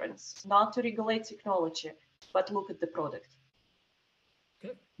big difference, not to regulate technology, but look at the product.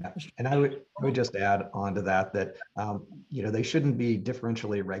 Okay. Yeah. And I would just add on to that, they shouldn't be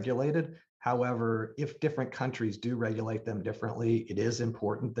differentially regulated. However, if different countries do regulate them differently, it is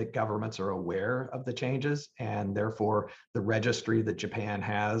important that governments are aware of the changes, and therefore the registry that Japan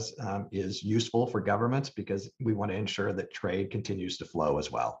has is useful for governments, because we want to ensure that trade continues to flow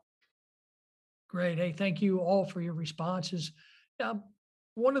as well. Great. Hey, thank you all for your responses.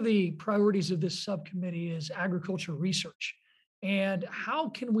 One of the priorities of this subcommittee is agriculture research. And how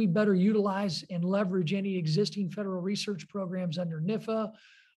can we better utilize and leverage any existing federal research programs under NIFA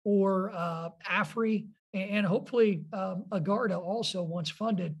or AFRI, and hopefully AGARDA also, once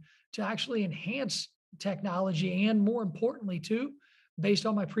funded, to actually enhance technology, and more importantly too, based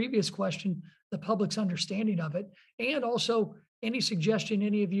on my previous question, the public's understanding of it, and also any suggestion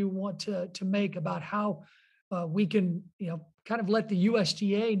any of you want to make about how we can, kind of let the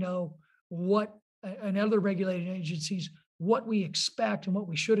USDA know what, and other regulating agencies, what we expect and what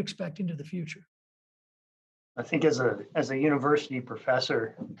we should expect into the future. I think as a university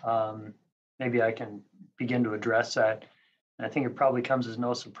professor, maybe I can begin to address that. And I think it probably comes as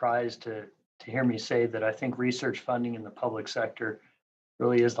no surprise to hear me say that I think research funding in the public sector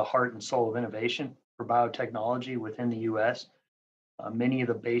really is the heart and soul of innovation for biotechnology within the US. Many of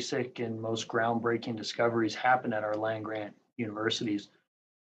the basic and most groundbreaking discoveries happen at our land-grant universities.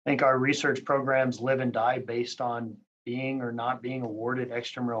 I think our research programs live and die based on being or not being awarded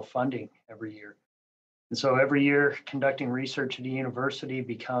extramural funding every year. And so every year, conducting research at a university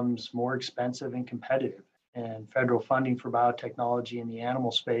becomes more expensive and competitive. And federal funding for biotechnology in the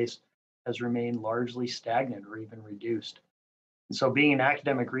animal space has remained largely stagnant or even reduced. And so being an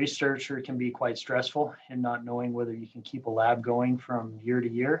academic researcher can be quite stressful, in not knowing whether you can keep a lab going from year to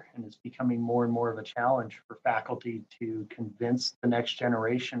year. And it's becoming more and more of a challenge for faculty to convince the next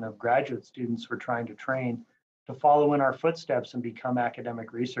generation of graduate students we're trying to train to follow in our footsteps and become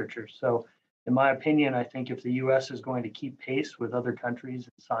academic researchers. So in my opinion, I think if the US is going to keep pace with other countries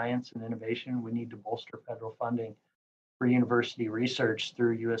in science and innovation, we need to bolster federal funding for university research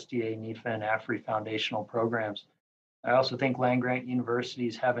through USDA, NIFA, and AFRI foundational programs. I also think land-grant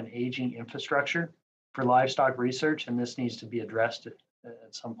universities have an aging infrastructure for livestock research, and this needs to be addressed at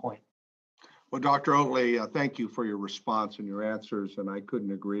some point. Well, Dr. Oatley, thank you for your response and your answers, and I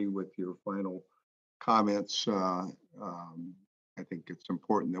couldn't agree with your final comments. I think it's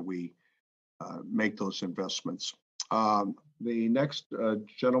important that we make those investments. The next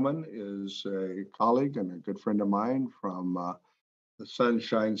gentleman is a colleague and a good friend of mine from the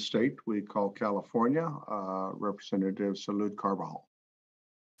Sunshine State we call California, Representative Salud Carbajal.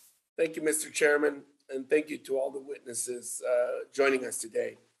 Thank you, Mr. Chairman, and thank you to all the witnesses joining us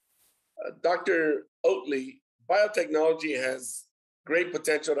today. Dr. Oatley, biotechnology has great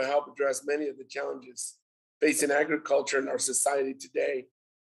potential to help address many of the challenges facing agriculture in our society today.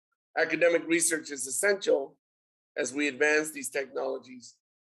 Academic research is essential as we advance these technologies.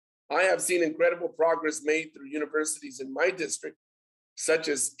 I have seen incredible progress made through universities in my district, such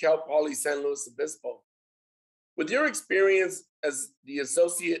as Cal Poly San Luis Obispo. With your experience as the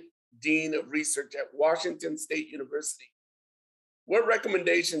Associate Dean of Research at Washington State University, what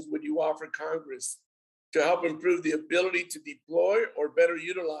recommendations would you offer Congress to help improve the ability to deploy or better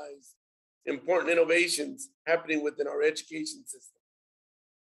utilize important innovations happening within our education system?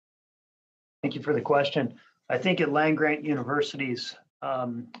 Thank you for the question. I think at land-grant universities,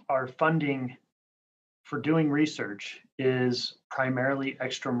 our funding for doing research is primarily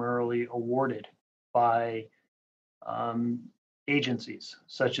extramurally awarded by agencies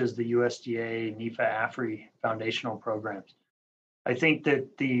such as the USDA, NIFA, AFRI foundational programs. I think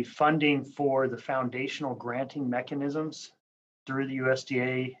that the funding for the foundational granting mechanisms through the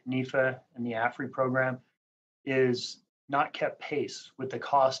USDA, NIFA, and the AFRI program is not kept pace with the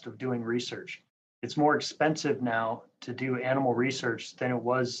cost of doing research. It's more expensive now to do animal research than it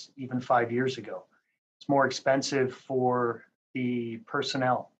was even 5 years ago. It's more expensive for the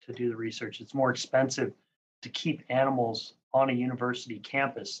personnel to do the research. It's more expensive to keep animals on a university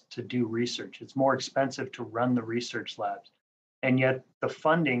campus to do research. It's more expensive to run the research labs. And yet the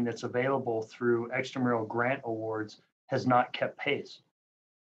funding that's available through extramural grant awards has not kept pace.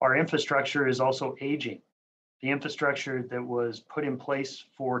 Our infrastructure is also aging. The infrastructure that was put in place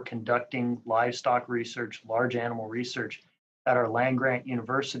for conducting livestock research, large animal research at our land grant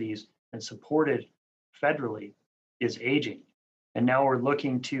universities and supported federally is aging. And now we're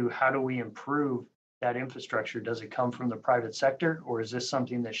looking to how do we improve that infrastructure? Does it come from the private sector, or is this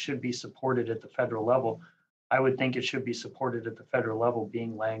something that should be supported at the federal level? I would think it should be supported at the federal level,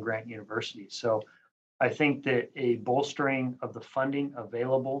 being land grant universities. So I think that a bolstering of the funding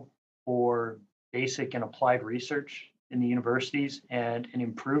available for basic and applied research in the universities and an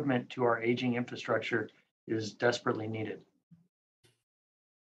improvement to our aging infrastructure is desperately needed.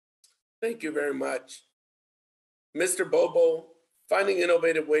 Thank you very much. Mr. Bobo, finding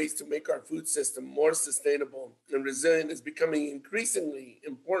innovative ways to make our food system more sustainable and resilient is becoming increasingly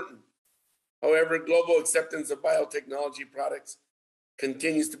important. However, global acceptance of biotechnology products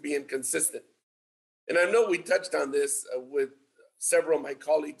continues to be inconsistent. And I know we touched on this with several of my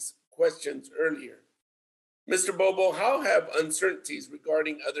colleagues' questions earlier. Mr. Bobo, how have uncertainties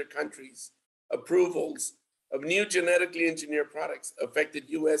regarding other countries' approvals of new genetically engineered products affected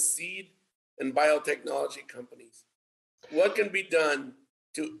U.S. seed and biotechnology companies? What can be done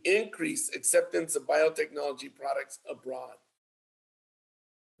to increase acceptance of biotechnology products abroad?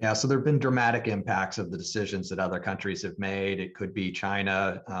 Yeah, so there have been dramatic impacts of the decisions that other countries have made. It could be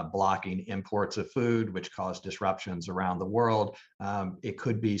China blocking imports of food, which caused disruptions around the world. It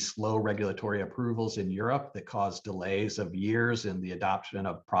could be slow regulatory approvals in Europe that caused delays of years in the adoption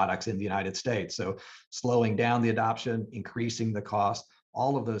of products in the United States. So slowing down the adoption, increasing the cost,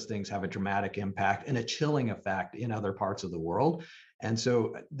 all of those things have a dramatic impact and a chilling effect in other parts of the world. And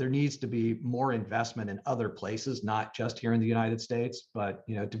so there needs to be more investment in other places, not just here in the United States. But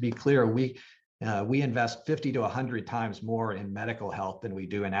to be clear, we invest 50 to 100 times more in medical health than we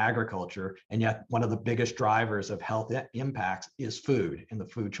do in agriculture. And yet one of the biggest drivers of health impacts is food and the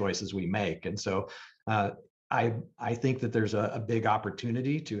food choices we make. And so I think that there's a big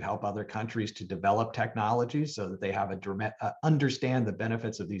opportunity to help other countries to develop technologies so that they have understand the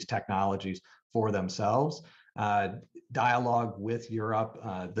benefits of these technologies for themselves. Dialogue with Europe,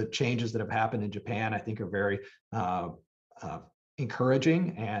 the changes that have happened in Japan, I think are very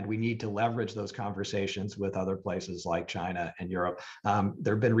encouraging, and we need to leverage those conversations with other places like China and Europe.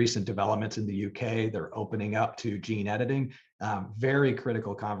 There have been recent developments in the UK. They're opening up to gene editing. Very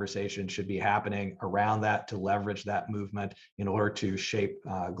critical conversations should be happening around that to leverage that movement in order to shape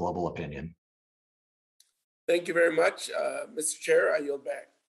global opinion. Thank you very much. Mr. Chair, I yield back.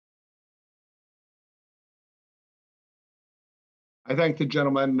 I thank the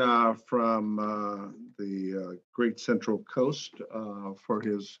gentleman from the Great Central Coast for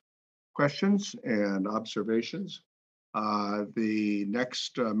his questions and observations. The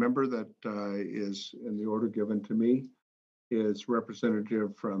next member that is in the order given to me is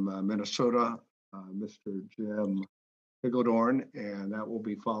representative from Minnesota, Mr. Jim Higgeldorn, and that will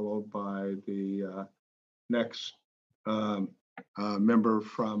be followed by the next member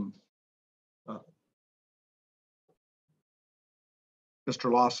from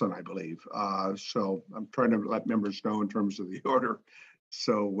Mr. Lawson, I believe. So I'm trying to let members know in terms of the order.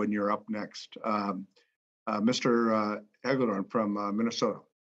 So when you're up next, Mr. Hagedorn from Minnesota.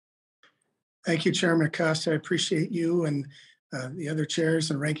 Thank you, Chairman Acosta. I appreciate you and the other chairs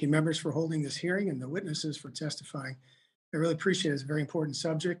and ranking members for holding this hearing and the witnesses for testifying. I really appreciate it. It's a very important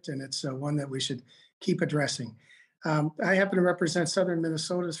subject, and it's one that we should keep addressing. I happen to represent Southern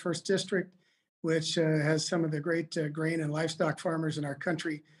Minnesota's 1st District, which has some of the great grain and livestock farmers in our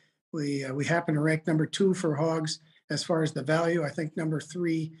country. We happen to rank number 2 for hogs as far as the value. I think number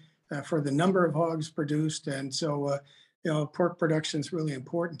 3 for the number of hogs produced. And so, pork production is really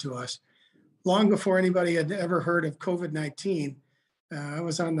important to us. Long before anybody had ever heard of COVID-19, I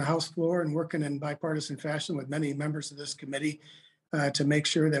was on the House floor and working in bipartisan fashion with many members of this committee to make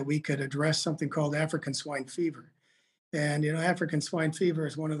sure that we could address something called African swine fever. And, African swine fever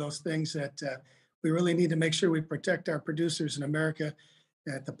is one of those things that we really need to make sure we protect our producers in America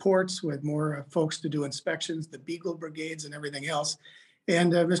at the ports with more folks to do inspections, the beagle brigades and everything else.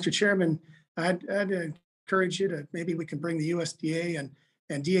 And Mr. Chairman, I'd encourage you to, maybe we can bring the USDA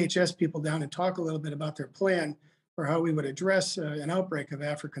and DHS people down and talk a little bit about their plan for how we would address an outbreak of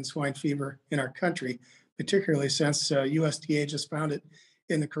African swine fever in our country, particularly since USDA just found it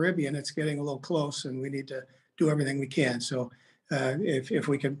in the Caribbean. It's getting a little close and we need to do everything we can. So if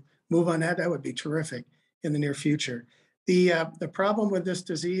we could move on that, that would be terrific in the near future. The problem with this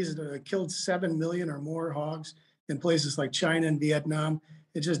disease is that it killed 7 million or more hogs in places like China and Vietnam.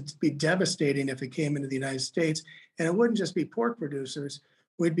 It'd just be devastating if it came into the United States. And it wouldn't just be pork producers.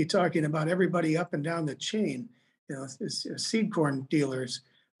 We'd be talking about everybody up and down the chain, you know, seed corn dealers.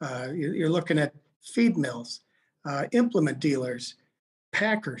 You're looking at feed mills, implement dealers,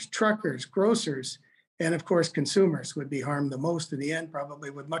 packers, truckers, grocers, and of course, consumers would be harmed the most in the end, probably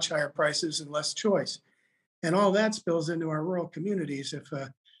with much higher prices and less choice. And all that spills into our rural communities. If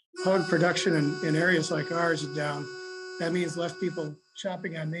hog production in areas like ours is down, that means less people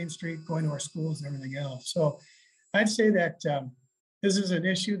shopping on Main Street, going to our schools and everything else. So I'd say that this is an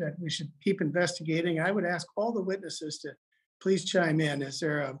issue that we should keep investigating. I would ask all the witnesses to please chime in. Is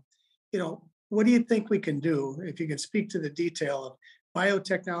there a, you know, what do you think we can do? If you can speak to the detail of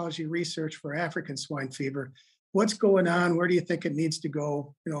biotechnology research for African swine fever, what's going on? Where do you think it needs to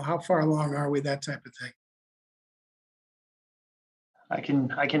go? You know, how far along are we? That type of thing. I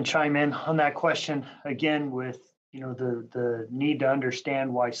can chime in on that question again with, you know, the need to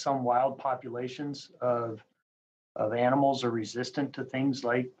understand why some wild populations of animals are resistant to things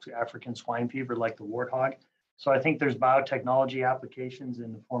like African swine fever, like the warthog. So I think there's biotechnology applications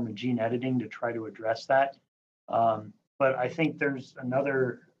in the form of gene editing to try to address that. But I think there's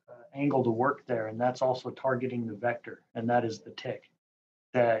another angle to work there, and that's also targeting the vector, and that is the tick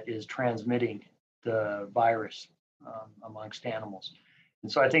that is transmitting the virus amongst animals.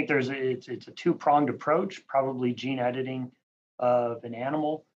 And so I think it's a two-pronged approach, probably gene editing of an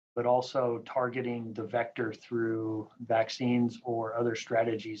animal, but also targeting the vector through vaccines or other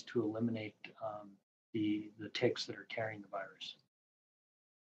strategies to eliminate the ticks that are carrying the virus.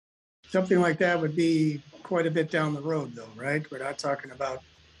 Something like that would be quite a bit down the road though, right? We're not talking about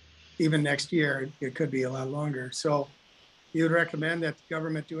even next year. It could be a lot longer. So you would recommend that the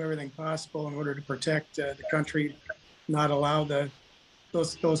government do everything possible in order to protect the country, not allow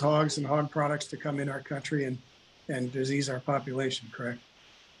those hogs and hog products to come in our country and disease our population, correct?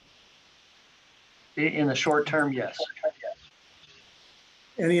 In the short term, yes.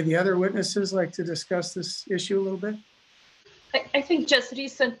 Any of the other witnesses like to discuss this issue a little bit? I think just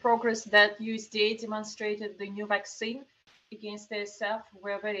recent progress that USDA demonstrated the new vaccine against ASF.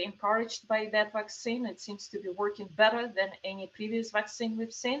 We're very encouraged by that vaccine. It seems to be working better than any previous vaccine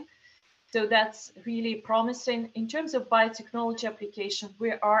we've seen. So that's really promising. In terms of biotechnology application,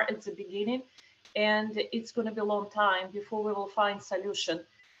 we are at the beginning, and it's going to be a long time before we will find solution.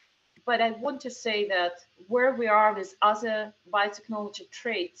 But I want to say that where we are with other biotechnology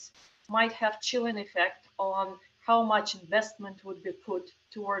traits might have chilling effect on how much investment would be put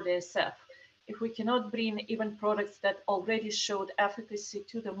toward ASF. If we cannot bring even products that already showed efficacy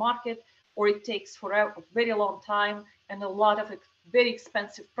to the market, or it takes for a very long time and a lot of very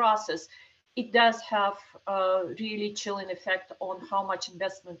expensive process, it does have a really chilling effect on how much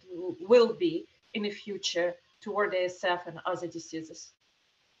investment will be in the future toward ASF and other diseases.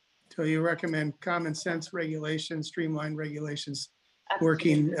 So you recommend common sense regulations, streamlined regulations, Absolutely.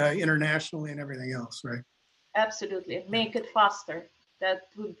 working internationally and everything else, right? Absolutely, and make it faster. That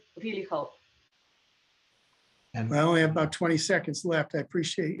would really help. And I only have about 20 seconds left. I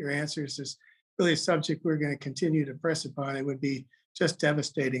appreciate your answers. It's really a subject we're going to continue to press upon. It would be just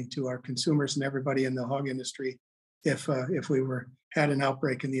devastating to our consumers and everybody in the hog industry if we had an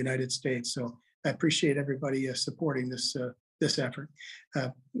outbreak in the United States. So I appreciate everybody supporting this effort.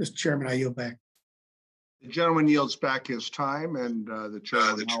 Mr. Chairman, I yield back. The gentleman yields back his time, and the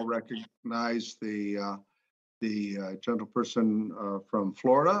chair will now recognize the gentleperson from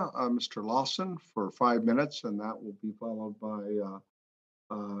Florida, Mr. Lawson, for 5 minutes, and that will be followed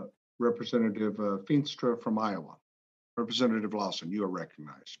by Representative Feenstra from Iowa. Representative Lawson, you are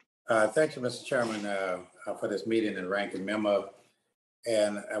recognized. Thank you, Mr. Chairman, for this meeting and ranking member.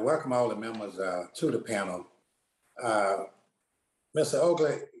 And I welcome all the members to the panel. Mr.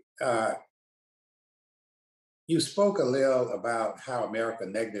 Oakley, you spoke a little about how America's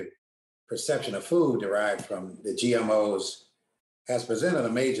negative perception of food derived from the GMOs has presented a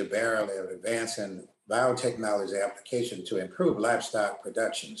major barrier of advancing biotechnology application to improve livestock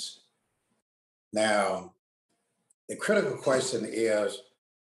productions. Now, the critical question is,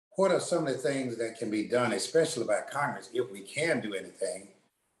 what are some of the things that can be done, especially by Congress, if we can do anything,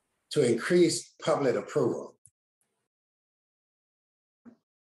 to increase public approval?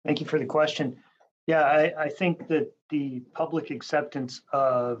 Thank you for the question. Yeah, I think that the public acceptance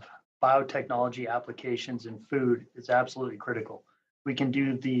of biotechnology applications in food is absolutely critical. We can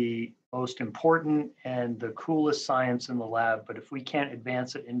do the most important and the coolest science in the lab, but if we can't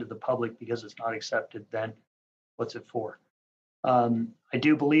advance it into the public because it's not accepted, then what's it for? I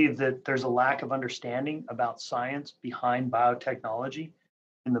do believe that there's a lack of understanding about science behind biotechnology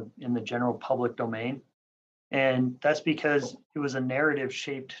in the general public domain. And that's because it was a narrative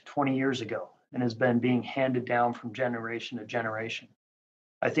shaped 20 years ago and has been being handed down from generation to generation.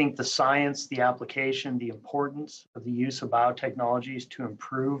 I think the science, the application, the importance of the use of biotechnologies to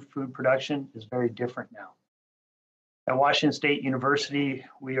improve food production is very different now. At Washington State University,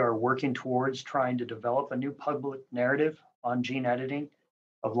 we are working towards trying to develop a new public narrative on gene editing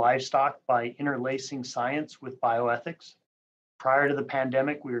of livestock by interlacing science with bioethics. Prior to the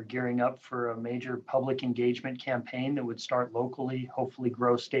pandemic, we were gearing up for a major public engagement campaign that would start locally, hopefully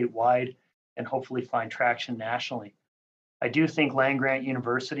grow statewide, and hopefully find traction nationally. I do think land-grant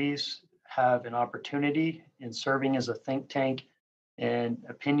universities have an opportunity in serving as a think tank and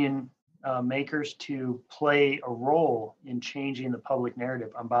opinion makers to play a role in changing the public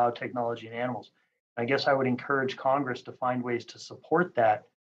narrative on biotechnology and animals. I guess I would encourage Congress to find ways to support that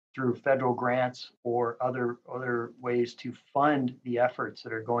through federal grants or other ways to fund the efforts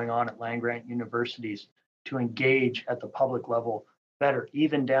that are going on at land-grant universities to engage at the public level better,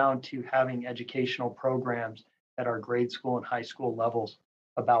 even down to having educational programs at our grade school and high school levels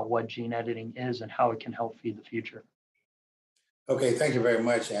about what gene editing is and how it can help feed the future. Okay, thank you very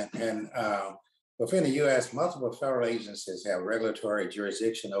much. Within the U.S., multiple federal agencies have regulatory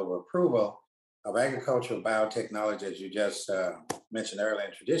jurisdiction over approval of agricultural biotechnology, as you just mentioned earlier.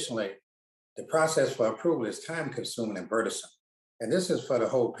 And traditionally, the process for approval is time-consuming and burdensome. And this is for the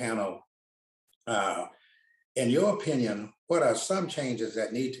whole panel. In your opinion, what are some changes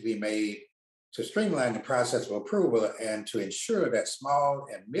that need to be made to streamline the process of approval and to ensure that small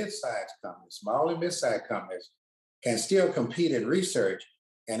and mid-sized companies can still compete in research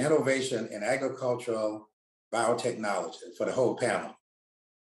and innovation in agricultural biotechnology for the whole panel?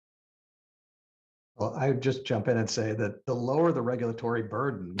 Well, I would just jump in and say that the lower the regulatory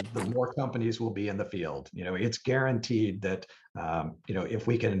burden, the more companies will be in the field. It's guaranteed that if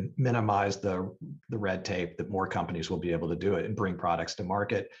we can minimize the red tape, that more companies will be able to do it and bring products to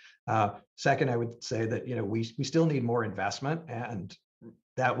market. Second, I would say that we still need more investment, and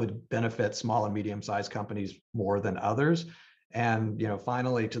that would benefit small and medium-sized companies more than others. And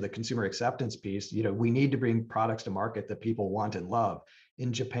finally, to the consumer acceptance piece, we need to bring products to market that people want and love.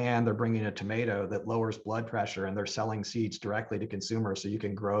 In Japan, they're bringing a tomato that lowers blood pressure, and they're selling seeds directly to consumers, so you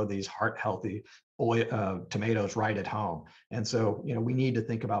can grow these heart-healthy tomatoes right at home. And so, we need to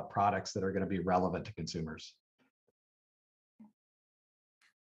think about products that are going to be relevant to consumers.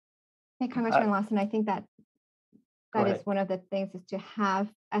 Hey, Congressman Lawson, I think that is one of the things, is to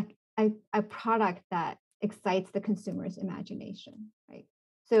have a product that excites the consumer's imagination, right?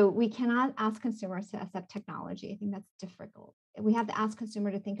 So we cannot ask consumers to accept technology. I think that's difficult. We have to ask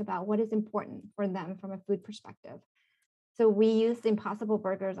consumers to think about what is important for them from a food perspective. So we use Impossible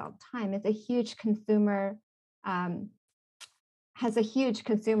Burgers all the time. It's a huge consumer, has a huge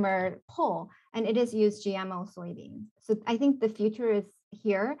consumer pull, and it is used GMO soybeans. So I think the future is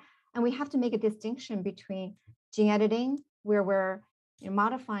here, and we have to make a distinction between gene editing, where we're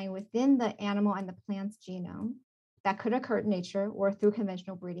modifying within the animal and the plant's genome that could occur in nature or through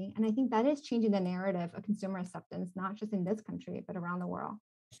conventional breeding. And I think that is changing the narrative of consumer acceptance, not just in this country, but around the world.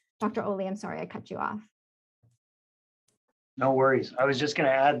 Dr. Oatley, I'm sorry, I cut you off. No worries. I was just going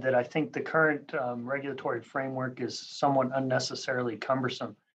to add that I think the current regulatory framework is somewhat unnecessarily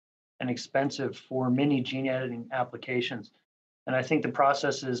cumbersome and expensive for many gene editing applications. And I think the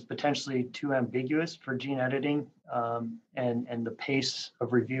process is potentially too ambiguous for gene editing, and the pace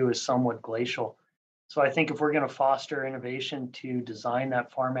of review is somewhat glacial. So I think if we're going to foster innovation to design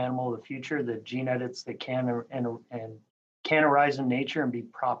that farm animal of the future, the gene edits that can arise in nature and be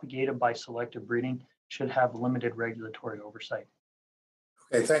propagated by selective breeding should have limited regulatory oversight.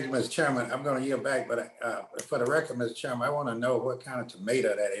 Okay, thank you, Mr. Chairman. I'm going to yield back, but for the record, Mr. Chairman, I want to know what kind of tomato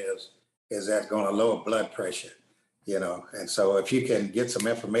that is. Is that going to lower blood pressure? And so if you can get some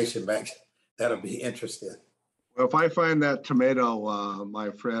information back, that'll be interesting. Well, if I find that tomato, my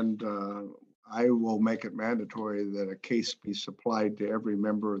friend, I will make it mandatory that a case be supplied to every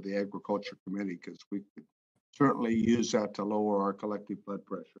member of the Agriculture Committee, because we could certainly use that to lower our collective blood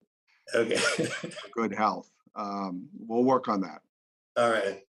pressure. Okay. For good health. We'll work on that. All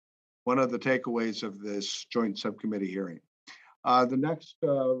right. One of the takeaways of this joint subcommittee hearing. The next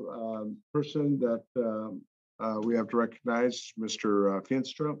person that we have to recognize Mr.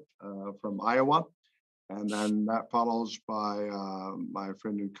 Finstra from Iowa. And then that follows by my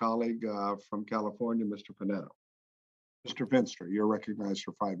friend and colleague from California, Mr. Panetto. Mr. Finstra, you're recognized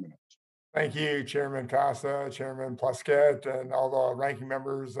for 5 minutes. Thank you, Chairman Costa, Chairman Plaskett, and all the ranking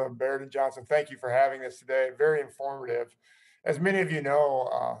members of Baird and Johnson. Thank you for having us today. Very informative. As many of you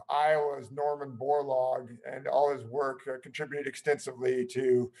know, Iowa's Norman Borlaug and all his work contributed extensively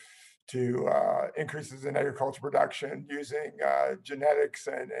to increases in agriculture production using genetics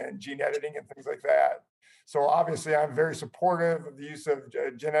and gene editing and things like that. So obviously, I'm very supportive of the use of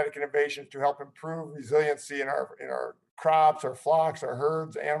genetic innovations to help improve resiliency in our crops, our flocks, our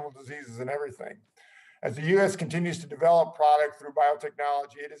herds, animal diseases, and everything. As the U.S. continues to develop product through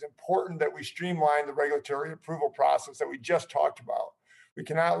biotechnology, it is important that we streamline the regulatory approval process that we just talked about. We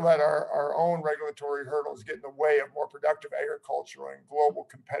cannot let our own regulatory hurdles get in the way of more productive agriculture and global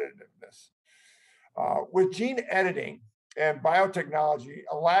competitiveness. With gene editing and biotechnology,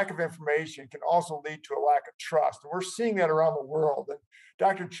 a lack of information can also lead to a lack of trust. And we're seeing that around the world. And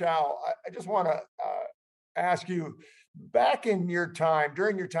Dr. Chow, I just want to ask you, back in your time,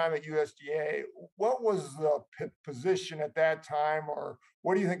 during your time at USDA, what was the position at that time, or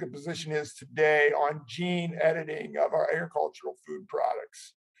what do you think the position is today on gene editing of our agricultural food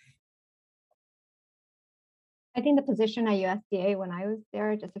products? I think the position at USDA when I was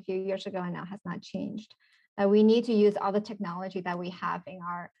there just a few years ago and now has not changed. We need to use all the technology that we have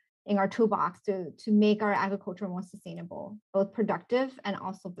in our toolbox to make our agriculture more sustainable, both productive and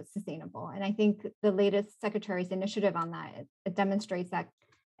also sustainable. And I think the latest Secretary's initiative on that, it demonstrates that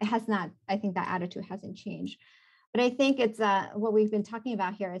it has not, I think that attitude hasn't changed. But I think it's what we've been talking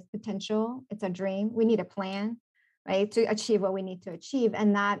about here is potential. It's a dream. We need a plan, right, to achieve what we need to achieve.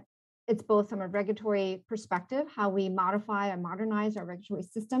 And that it's both from a regulatory perspective, how we modify and modernize our regulatory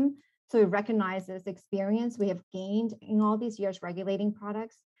system. So we recognize this experience we have gained in all these years regulating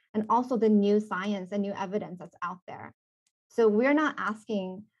products, and also the new science and new evidence that's out there. So we're not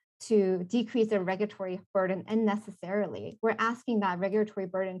asking to decrease the regulatory burden unnecessarily. We're asking that regulatory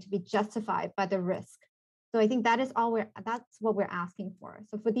burden to be justified by the risk. So I think that's what we're asking for.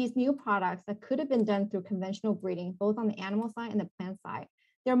 So for these new products that could have been done through conventional breeding, both on the animal side and the plant side,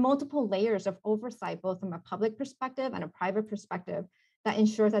 there are multiple layers of oversight, both from a public perspective and a private perspective, that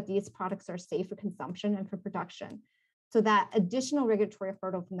ensures that these products are safe for consumption and for production. So that additional regulatory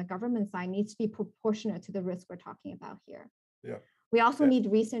hurdle from the government side needs to be proportionate to the risk we're talking about here. Yeah. We also need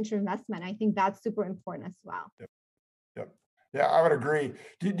research investment. I think that's super important as well. Yep. Yeah, I would agree.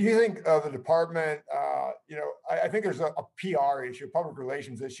 Do you think the department, I think there's a PR issue, public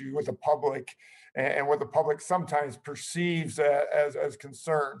relations issue with the public and what the public sometimes perceives as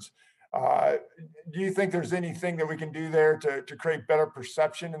concerns. Do you think there's anything that we can do there to create better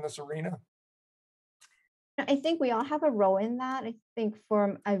perception in this arena? I think we all have a role in that. I think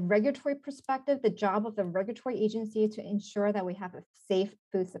from a regulatory perspective, the job of the regulatory agency is to ensure that we have a safe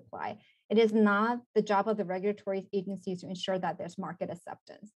food supply. It is not the job of the regulatory agencies to ensure that there's market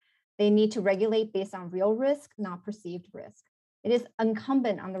acceptance. They need to regulate based on real risk, not perceived risk. It is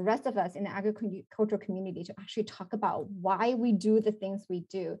incumbent on the rest of us in the agricultural community to actually talk about why we do the things we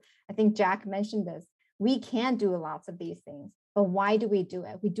do. I think Jack mentioned this. We can do lots of these things, but why do we do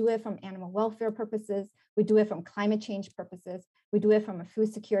it? We do it from animal welfare purposes. We do it from climate change purposes. We do it from a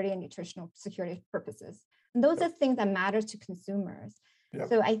food security and nutritional security purposes. And those are things that matter to consumers. Yep.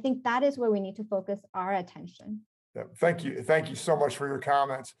 So I think that is where we need to focus our attention. Yeah, thank you. Thank you so much for your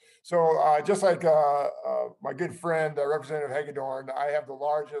comments. So just like my good friend, Representative Hagedorn, I have the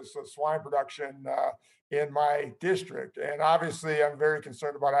largest swine production in my district. And obviously, I'm very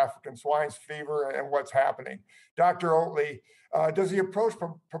concerned about African swine fever and what's happening. Dr. Oatley, does the approach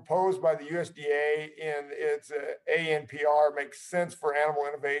proposed by the USDA in its ANPR make sense for animal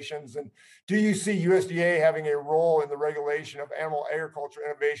innovations? And do you see USDA having a role in the regulation of animal agriculture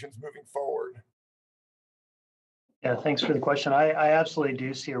innovations moving forward? Yeah, thanks for the question. I absolutely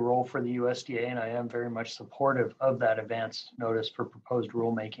do see a role for the USDA, and I am very much supportive of that advance notice for proposed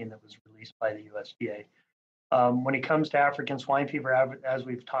rulemaking that was released by the USDA. When it comes to African swine fever, as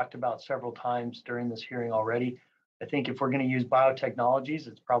we've talked about several times during this hearing already, I think if we're going to use biotechnologies,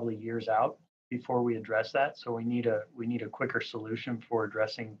 it's probably years out before we address that. So we need a quicker solution for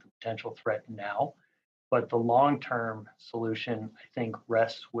addressing the potential threat now. But the long-term solution, I think,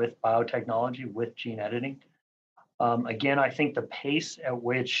 rests with biotechnology, with gene editing. Again, I think the pace at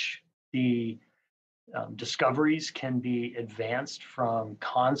which the discoveries can be advanced from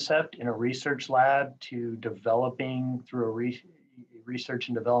concept in a research lab to developing through a research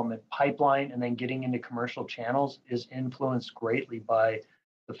and development pipeline and then getting into commercial channels is influenced greatly by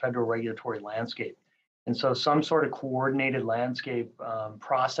the federal regulatory landscape. And so some sort of coordinated landscape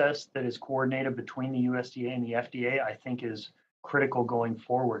process that is coordinated between the USDA and the FDA, I think is critical going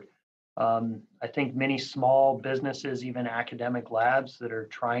forward. I think many small businesses, even academic labs that are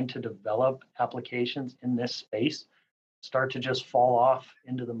trying to develop applications in this space, start to just fall off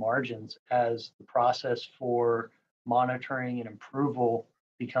into the margins as the process for monitoring and approval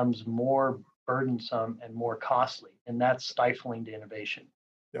becomes more burdensome and more costly, and that's stifling to innovation.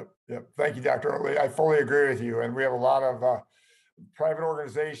 Yep. Thank you, Dr. Oatley. I fully agree with you. And we have a lot of private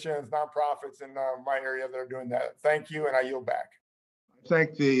organizations, nonprofits in my area that are doing that. Thank you, and I yield back.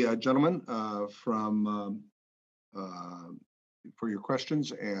 Thank the gentleman for your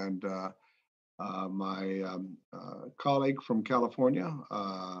questions, and my colleague from California,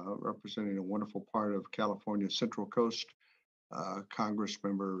 representing a wonderful part of California's Central Coast,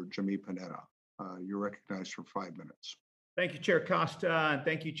 Congressmember Jimmy Panetta. You're recognized for 5 minutes. Thank you, Chair Costa, and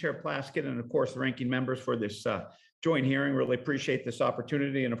thank you, Chair Plaskett, and of course, the ranking members for this joint hearing. Really appreciate this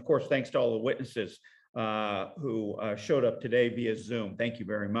opportunity. And of course, thanks to all the witnesses who showed up today via Zoom. Thank you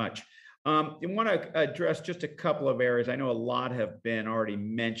very much. I want to address just a couple of areas. I know a lot have been already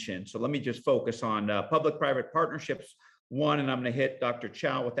mentioned, so let me just focus on public-private partnerships, one, and I'm going to hit Dr.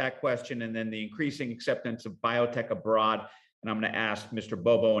 Chow with that question, and then the increasing acceptance of biotech abroad, and I'm going to ask Mr.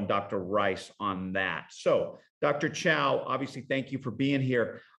 Bobo and Dr. Rice on that. So, Dr. Chow, obviously, thank you for being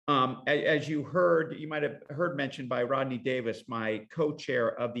here. As you heard, you might have heard mentioned by Rodney Davis, my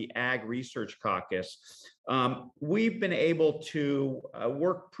co-chair of the Ag Research Caucus. We've been able to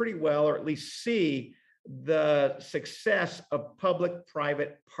work pretty well, or at least see the success of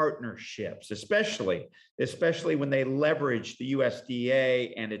public-private partnerships, especially when they leverage the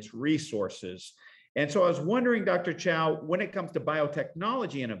USDA and its resources. And so I was wondering, Dr. Chow, when it comes to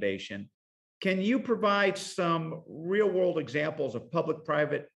biotechnology innovation, can you provide some real-world examples of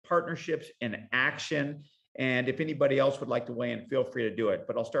public-private partnerships in action? And if anybody else would like to weigh in, feel free to do it.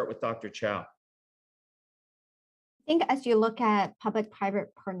 But I'll start with Dr. Chow. I think as you look at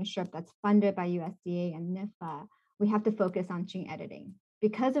public-private partnership that's funded by USDA and NIFA, we have to focus on gene editing.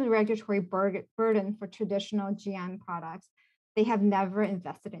 Because of the regulatory burden for traditional GM products, they have never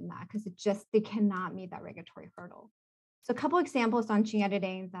invested in that because they cannot meet that regulatory hurdle. So a couple examples on gene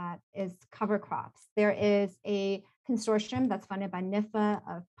editing that is cover crops. There is a consortium that's funded by NIFA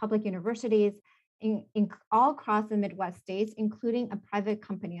of public universities in all across the Midwest states, including a private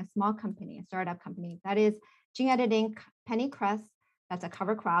company, a small company, a startup company that is gene editing pennycress, that's a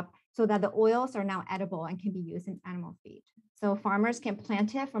cover crop, so that the oils are now edible and can be used in animal feed. So farmers can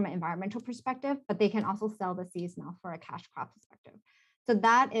plant it from an environmental perspective, but they can also sell the seeds now for a cash crop perspective. So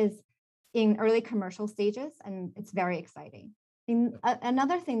that is in early commercial stages, and it's very exciting.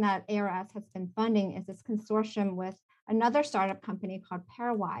 Another thing that ARS has been funding is this consortium with another startup company called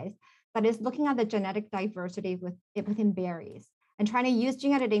Pairwise that is looking at the genetic diversity within berries and trying to use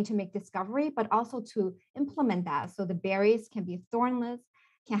gene editing to make discovery, but also to implement that so the berries can be thornless,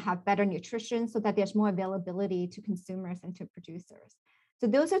 can have better nutrition so that there's more availability to consumers and to producers. So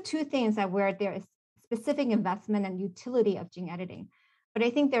those are two things that where there is specific investment and utility of gene editing. But I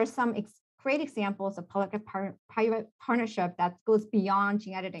think there are some great examples of public-private partnership that goes beyond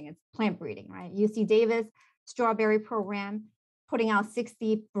gene editing. It's plant breeding, right? UC Davis strawberry program, putting out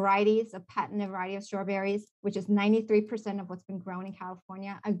 60 varieties, a patented variety of strawberries, which is 93% of what's been grown in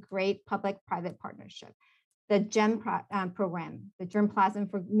California, a great public-private partnership. The GEM program, the germplasm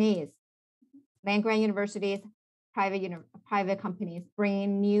for maize, land-grant universities, private companies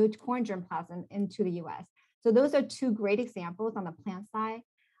bringing new corn germplasm into the US. So those are two great examples on the plant side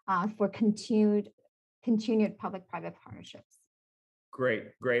for continued public-private partnerships. Great.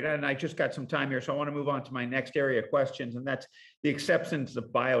 And I just got some time here, so I want to move on to my next area of questions, and that's the acceptance of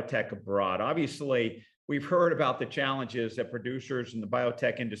biotech abroad. Obviously, we've heard about the challenges that producers in the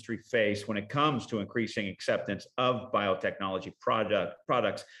biotech industry face when it comes to increasing acceptance of biotechnology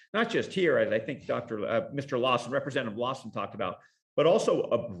products, not just here, as I think Mr. Lawson, Representative Lawson talked about, but also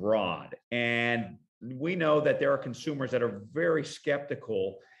abroad. And we know that there are consumers that are very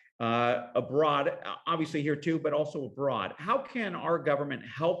skeptical abroad, obviously here too, but also abroad. How can our government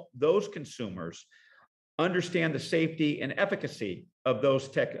help those consumers understand the safety and efficacy of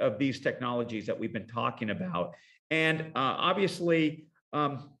these technologies that we've been talking about? And obviously,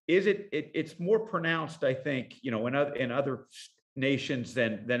 it's more pronounced, I think, in other nations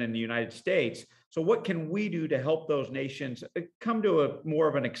than in the United States. So what can we do to help those nations come to more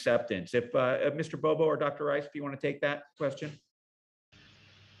of an acceptance? If Mr. Bobo or Dr. Rice, if you want to take that question.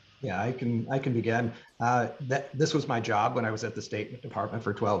 Yeah, I can begin. This was my job when I was at the State Department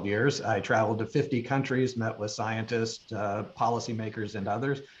for 12 years. I traveled to 50 countries, met with scientists, policymakers, and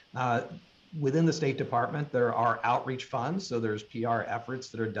others. Within the State Department, there are outreach funds. So there's PR efforts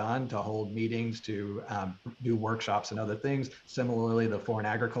that are done to hold meetings, to do workshops and other things. Similarly, the Foreign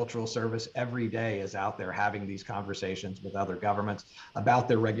Agricultural Service every day is out there having these conversations with other governments about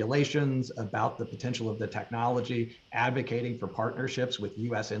their regulations, about the potential of the technology, advocating for partnerships with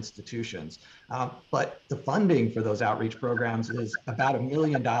US institutions. But the funding for those outreach programs is about $1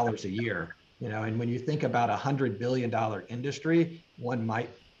 million a year. And when you think about $100 billion industry, one might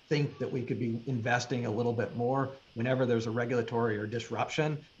think that we could be investing a little bit more. Whenever there's a regulatory or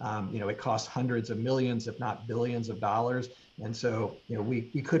disruption, it costs hundreds of millions, if not billions of dollars. And so, we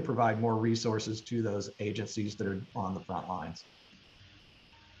could provide more resources to those agencies that are on the front lines.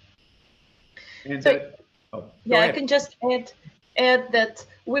 And, I can just add that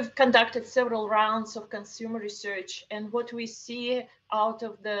we've conducted several rounds of consumer research, and what we see out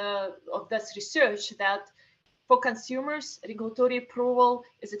of this research, that for consumers, regulatory approval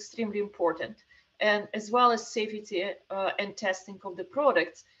is extremely important, and as well as safety and testing of the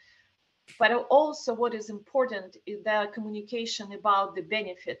products. But also what is important is the communication about the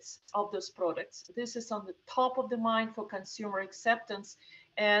benefits of those products. This is on the top of the mind for consumer acceptance.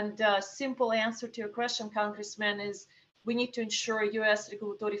 And a simple answer to your question, Congressman, is we need to ensure U.S.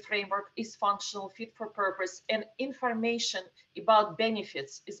 regulatory framework is functional, fit for purpose, and information about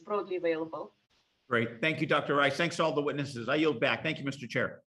benefits is broadly available. Great. Thank you, Dr. Rice. Thanks to all the witnesses. I yield back. Thank you, Mr.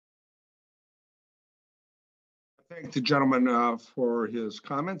 Chair. Thank the gentleman for his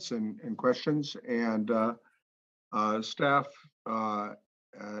comments and questions, and staff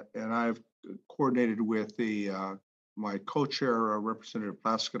and I've coordinated with my co-chair, Representative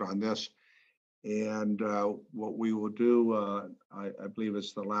Plaskett, on this. And what we will do, I believe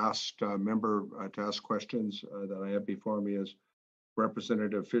is the last member to ask questions that I have before me is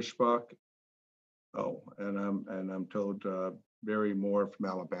Representative Fishbach. Oh, and I'm told Barry Moore from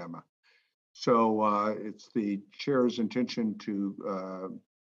Alabama. So it's the chair's intention to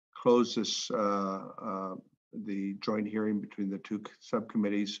close this the joint hearing between the two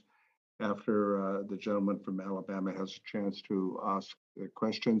subcommittees after the gentleman from Alabama has a chance to ask the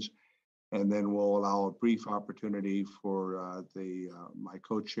questions, and then we'll allow a brief opportunity for my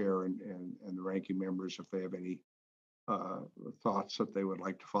co-chair and the ranking members if they have any thoughts that they would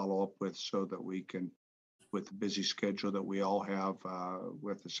like to follow up with, so that we can, with the busy schedule that we all have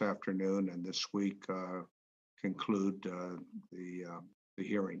with this afternoon and this week, conclude the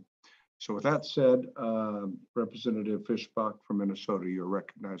hearing. So with that said, Representative Fishbach from Minnesota, you're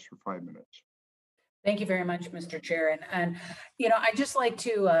recognized for 5 minutes. Thank you very much, Mr. Chair. And I'd just like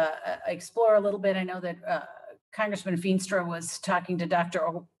to explore a little bit. I know that Congressman Feenstra was talking to Dr.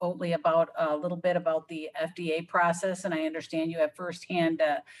 Oatley about a little bit about the FDA process, and I understand you have firsthand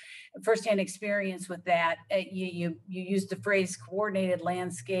experience with that. You used the phrase coordinated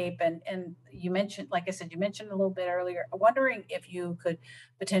landscape, and you mentioned, like I said, you mentioned a little bit earlier. I'm wondering if you could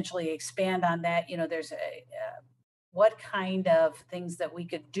potentially expand on that. There's what kind of things that we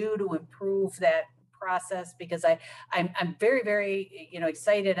could do to improve that process, because I'm very, very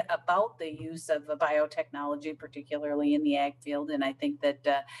excited about the use of biotechnology, particularly in the ag field, and I think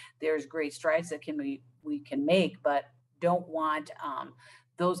that there's great strides that we can make, but don't want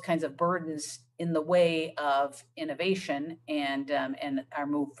those kinds of burdens in the way of innovation and our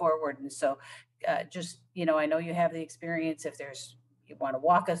move forward. And so, I know you have the experience. If you want to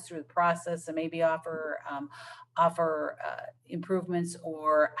walk us through the process and maybe offer improvements,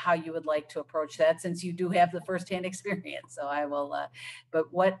 or how you would like to approach that, since you do have the firsthand experience. So I will,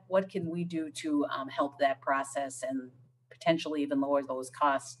 but what can we do to help that process and potentially even lower those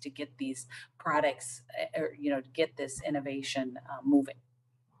costs to get these products, to get this innovation moving?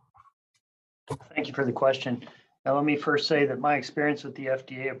 Thank you for the question. Now, let me first say that my experience with the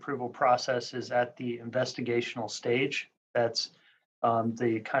FDA approval process is at the investigational stage. That's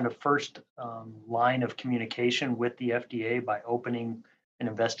the kind of first line of communication with the FDA by opening an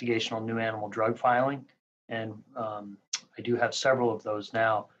investigational new animal drug filing. And I do have several of those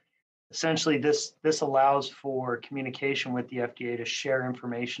now. Essentially, this allows for communication with the FDA to share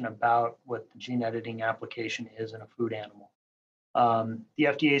information about what the gene editing application is in a food animal. The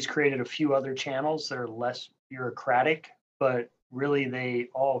FDA has created a few other channels that are less bureaucratic, but really they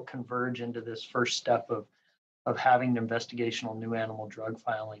all converge into this first step of having an investigational new animal drug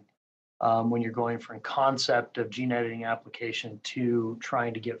filing, when you're going from concept of gene editing application to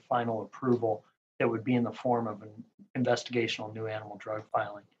trying to get final approval that would be in the form of an investigational new animal drug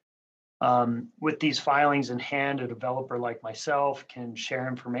filing. With these filings in hand, a developer like myself can share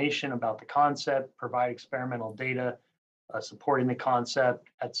information about the concept, provide experimental data supporting the concept.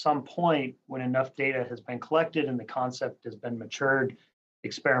 At some point, when enough data has been collected and the concept has been matured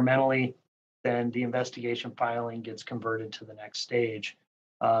experimentally, then the investigation filing gets converted to the next stage.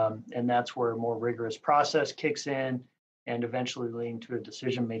 And that's where a more rigorous process kicks in and eventually leading to a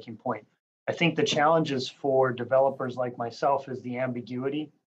decision-making point. I think the challenges for developers like myself is the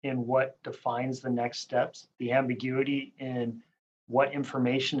ambiguity in what defines the next steps, the ambiguity in what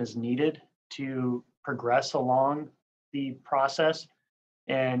information is needed to progress along the process.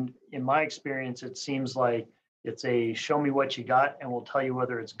 And in my experience, it seems like it's a show me what you got and we'll tell you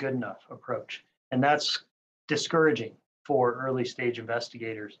whether it's good enough approach. And that's discouraging for early stage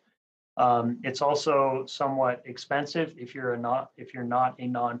investigators. It's also somewhat expensive if you're not a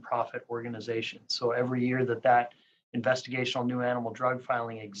nonprofit organization. So every year that investigational new animal drug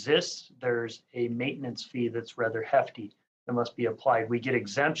filing exists, there's a maintenance fee that's rather hefty that must be applied. We get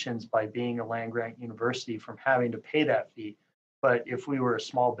exemptions by being a land grant university from having to pay that fee. But if we were a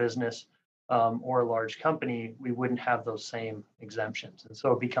small business or a large company, we wouldn't have those same exemptions. And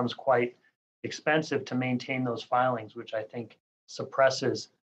so it becomes quite expensive to maintain those filings, which I think suppresses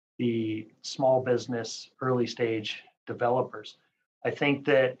the small business early stage developers. I think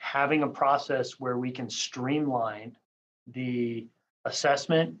that having a process where we can streamline the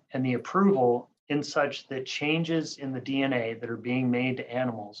assessment and the approval in such that changes in the DNA that are being made to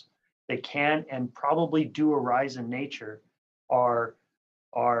animals that can and probably do arise in nature are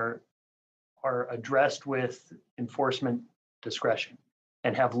addressed with enforcement discretion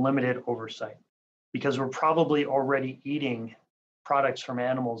and have limited oversight, because we're probably already eating products from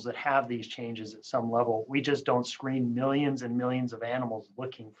animals that have these changes at some level. We just don't screen millions and millions of animals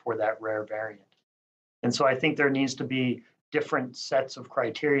looking for that rare variant. And so I think there needs to be different sets of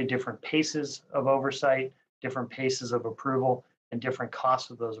criteria, different paces of oversight, different paces of approval, and different costs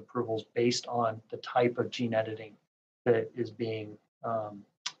of those approvals based on the type of gene editing that is being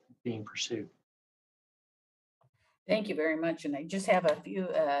pursued. Thank you very much. And I just have a few,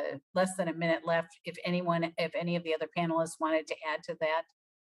 less than a minute left. If any of the other panelists wanted to add to that.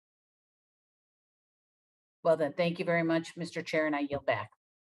 Well then, thank you very much, Mr. Chair, and I yield back.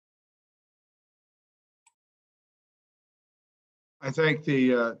 I thank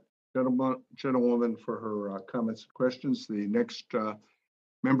the gentlewoman for her comments and questions. The next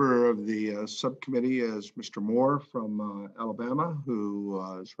member of the subcommittee is Mr. Moore from Alabama,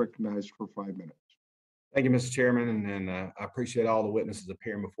 who is recognized for 5 minutes. Thank you, Mr. Chairman, and I appreciate all the witnesses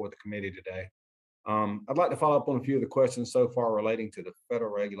appearing before the committee today. I'd like to follow up on a few of the questions so far relating to the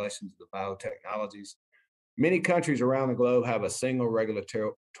federal regulations of the biotechnologies. Many countries around the globe have a single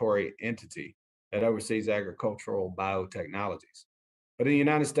regulatory entity that oversees agricultural biotechnologies. But in the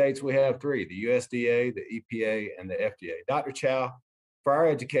United States, we have three: the USDA, the EPA, and the FDA. Dr. Chow, for our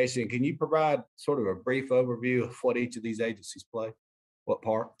education, can you provide sort of a brief overview of what each of these agencies play? What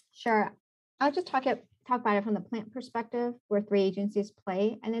part? Sure. I'll just talk about it from the plant perspective, where three agencies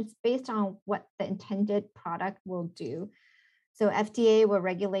play, and it's based on what the intended product will do. So FDA will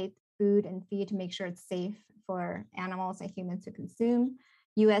regulate food and feed to make sure it's safe for animals and humans to consume.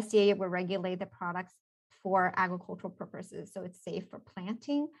 USDA will regulate the products for agricultural purposes, so it's safe for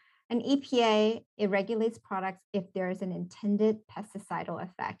planting. And EPA, it regulates products if there is an intended pesticidal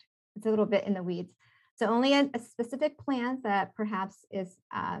effect. It's a little bit in the weeds. So only a specific plant that perhaps is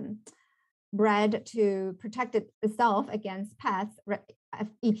bred to protect itself against pests,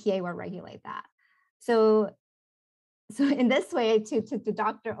 EPA will regulate that. So in this way, to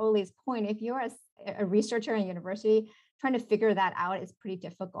Dr. Oli's point, if you're a researcher in university, trying to figure that out is pretty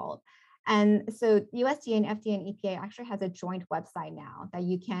difficult. And so USDA and FDA and EPA actually has a joint website now that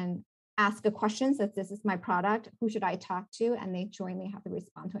you can ask a question, says, this is my product, who should I talk to? And they jointly have to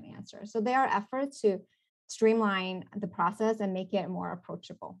respond to an answer. So there are efforts to streamline the process and make it more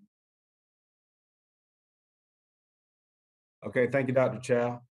approachable. Okay, thank you, Dr.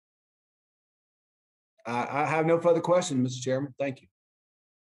 Chow. I have no further questions, Mr. Chairman. Thank you.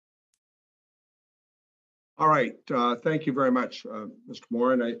 All right, thank you very much, Mr.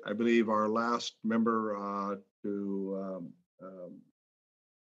 Moore. And I believe our last member to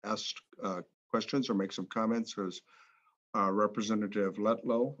ask questions or make some comments is Representative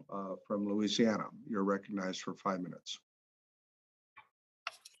Letlow from Louisiana. You're recognized for 5 minutes.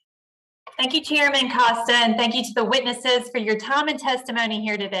 Thank you, Chairman Costa, and thank you to the witnesses for your time and testimony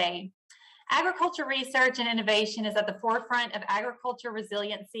here today. Agriculture research and innovation is at the forefront of agriculture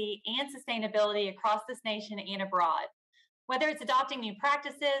resiliency and sustainability across this nation and abroad. Whether it's adopting new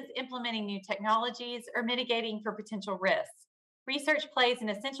practices, implementing new technologies, or mitigating for potential risks, research plays an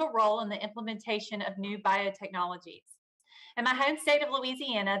essential role in the implementation of new biotechnologies. In my home state of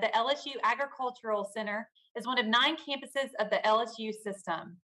Louisiana, the LSU Agricultural Center is one of 9 campuses of the LSU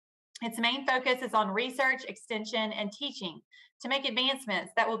system. Its main focus is on research, extension, and teaching to make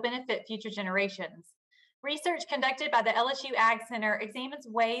advancements that will benefit future generations. Research conducted by the LSU Ag Center examines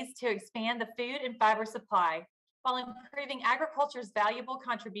ways to expand the food and fiber supply while improving agriculture's valuable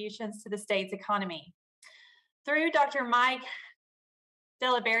contributions to the state's economy. Through Dr. Mike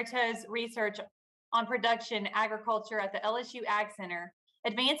Deliberto's research on production agriculture at the LSU Ag Center,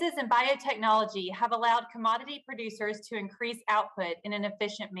 advances in biotechnology have allowed commodity producers to increase output in an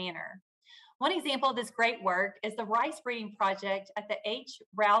efficient manner. One example of this great work is the rice breeding project at the H.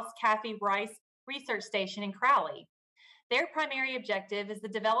 Rouse Caffey Rice Research Station in Crowley. Their primary objective is the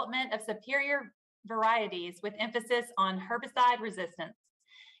development of superior varieties with emphasis on herbicide resistance.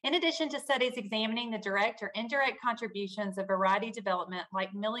 In addition to studies examining the direct or indirect contributions of variety development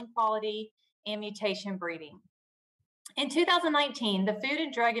like milling quality and mutation breeding. In 2019, the Food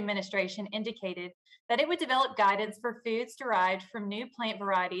and Drug Administration indicated that it would develop guidance for foods derived from new plant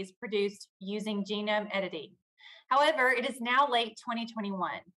varieties produced using genome editing. However, it is now late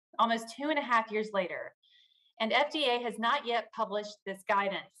 2021, almost 2.5 years later, and FDA has not yet published this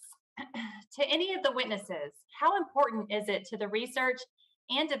guidance. To any of the witnesses, how important is it to the research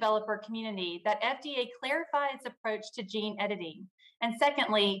and developer community that FDA clarify its approach to gene editing? And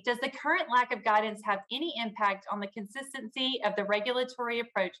secondly, does the current lack of guidance have any impact on the consistency of the regulatory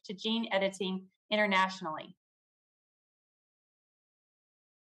approach to gene editing internationally?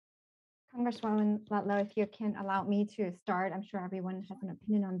 Congresswoman Ludlow, if you can allow me to start, I'm sure everyone has an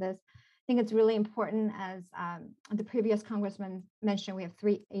opinion on this. I think it's really important, as the previous congressman mentioned, we have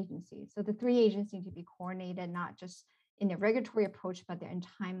 3 agencies. So the 3 agencies need to be coordinated, not just in their regulatory approach, but their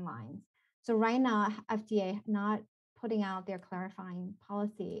timelines. So right now, FDA not putting out their clarifying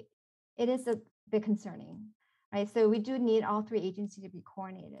policy, it is a bit concerning, right? So we do need all 3 agencies to be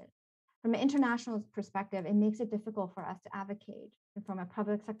coordinated. From an international perspective, it makes it difficult for us to advocate from a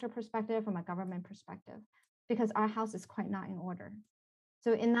public sector perspective, from a government perspective, because our house is quite not in order.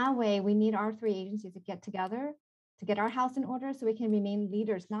 So in that way, we need our 3 agencies to get together to get our house in order so we can remain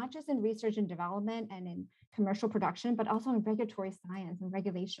leaders, not just in research and development and in commercial production, but also in regulatory science and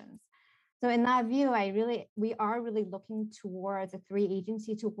regulations. So in that view, we are really looking towards the 3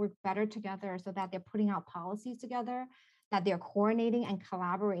 agencies to work better together so that they're putting out policies together, that they're coordinating and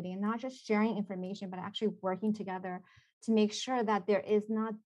collaborating, and not just sharing information, but actually working together to make sure that there is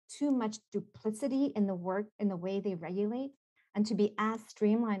not too much duplicity in the work, in the way they regulate, and to be as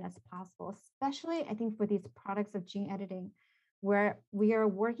streamlined as possible, especially I think for these products of gene editing, where we are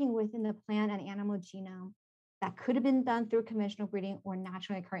working within the plant and animal genome that could have been done through conventional breeding or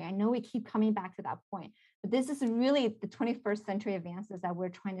naturally occurring. I know we keep coming back to that point, but this is really the 21st century advances that we're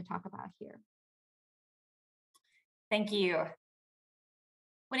trying to talk about here. Thank you.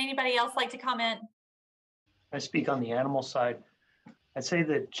 Would anybody else like to comment? I speak on the animal side. I'd say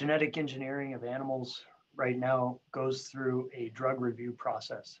that genetic engineering of animals right now goes through a drug review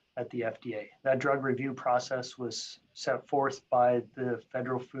process at the FDA. That drug review process was set forth by the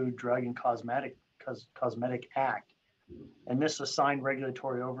Federal Food, Drug, and Cosmetic Act. And this assigned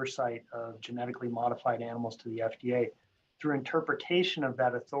regulatory oversight of genetically modified animals to the FDA. Through interpretation of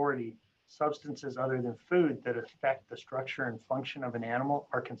that authority, substances other than food that affect the structure and function of an animal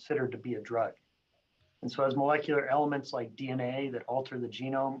are considered to be a drug. And so as molecular elements like DNA that alter the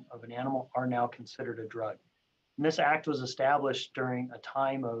genome of an animal are now considered a drug. And this act was established during a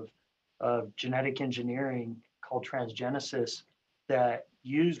time of genetic engineering called transgenesis that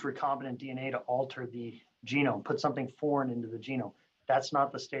used recombinant DNA to alter the genome, put something foreign into the genome. That's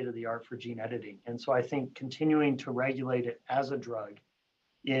not the state of the art for gene editing. And so I think continuing to regulate it as a drug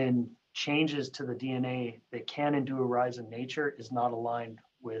in changes to the DNA that can and do arise in nature is not aligned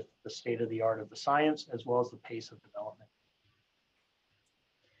with the state of the art of the science, as well as the pace of development.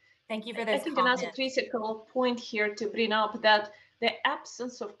 Thank you for I those think comments. another critical point here to bring up that the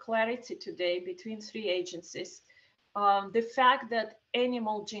absence of clarity today between 3 agencies, the fact that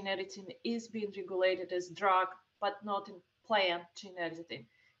animal gene editing is being regulated as drug, but not in plant gene editing,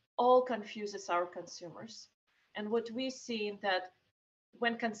 all confuses our consumers. And what we see in that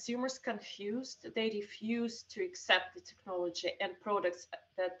when consumers confused, they refuse to accept the technology and products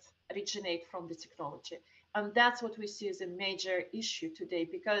that originate from the technology. And that's what we see as a major issue today,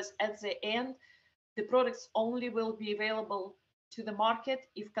 because at the end, the products only will be available to the market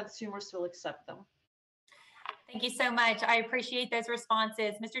if consumers will accept them. Thank you so much. I appreciate those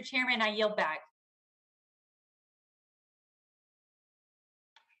responses. Mr. Chairman, I yield back.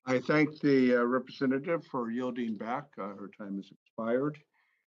 I thank the representative for yielding back. Her time has expired.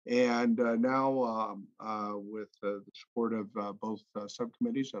 And now, with the support of both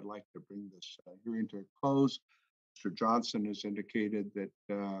subcommittees, I'd like to bring this hearing to a close. Mr. Johnson has indicated that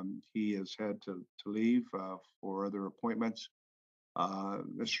he has had to leave for other appointments.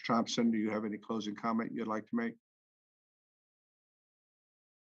 Mr. Thompson, do you have any closing comment you'd like to make?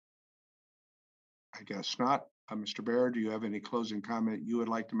 I guess not. Mr. Baird, do you have any closing comment you would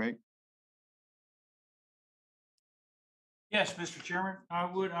like to make? Yes, Mr. Chairman, I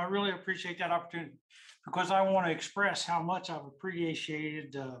would. I really appreciate that opportunity because I want to express how much I've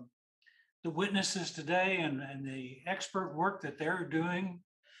appreciated the witnesses today and the expert work that they're doing,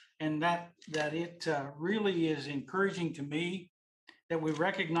 and that it really is encouraging to me that we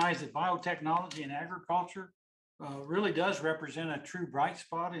recognize that biotechnology and agriculture really does represent a true bright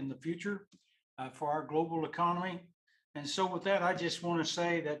spot in the future for our global economy. And so with that, I just want to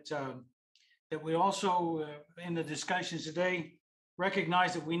say that that we also, in the discussions today,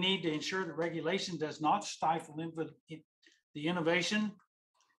 recognize that we need to ensure that regulation does not stifle the innovation,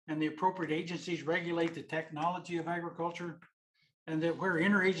 and the appropriate agencies regulate the technology of agriculture, and that where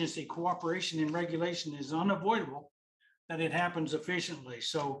interagency cooperation and regulation is unavoidable, that it happens efficiently.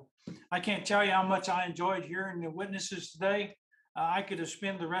 So I can't tell you how much I enjoyed hearing the witnesses today. I could have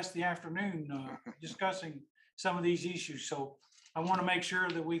spent the rest of the afternoon discussing some of these issues. So I want to make sure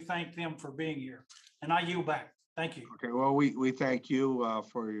that we thank them for being here, and I yield back. Thank you. Okay, well, we thank you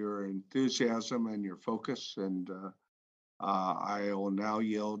for your enthusiasm and your focus, and I will now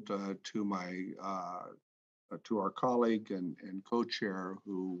yield to my to our colleague and co-chair,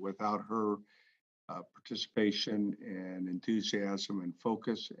 who, without her participation and enthusiasm and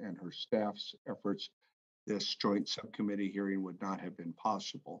focus and her staff's efforts, this joint subcommittee hearing would not have been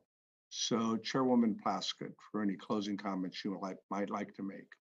possible. So, Chairwoman Plaskett, for any closing comments you might like to make.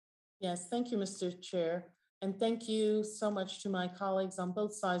 Yes, thank you, Mr. Chair. And thank you so much to my colleagues on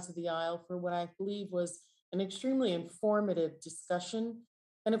both sides of the aisle for what I believe was an extremely informative discussion.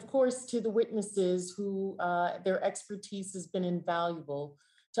 And of course, to the witnesses who their expertise has been invaluable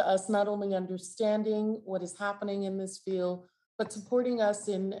to us, not only understanding what is happening in this field, but supporting us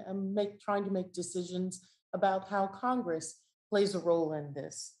in trying to make decisions about how Congress plays a role in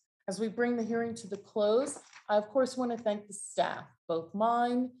this. As we bring the hearing to the close, I of course want to thank the staff, both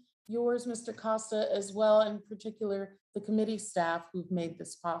mine, yours, Mr. Costa, as well, in particular, the committee staff who've made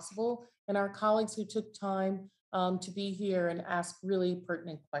this possible, and our colleagues who took time to be here and ask really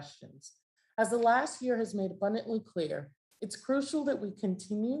pertinent questions. As the last year has made abundantly clear, it's crucial that we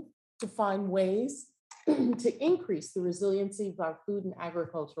continue to find ways to increase the resiliency of our food and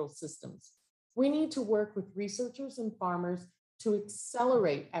agricultural systems. We need to work with researchers and farmers to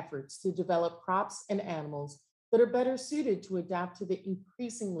accelerate efforts to develop crops and animals that are better suited to adapt to the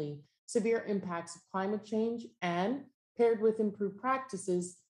increasingly severe impacts of climate change and, paired with improved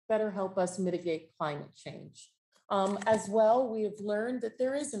practices, better help us mitigate climate change. As well, we have learned that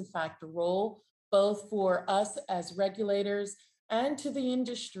there is in fact a role both for us as regulators and to the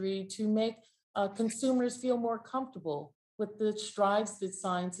industry to make consumers feel more comfortable with the strides that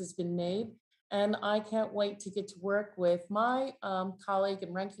science has been made. And I can't wait to get to work with my colleague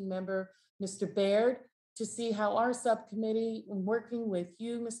and ranking member, Mr. Baird, to see how our subcommittee, working with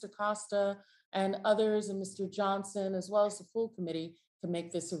you, Mr. Costa, and others, and Mr. Johnson, as well as the full committee, can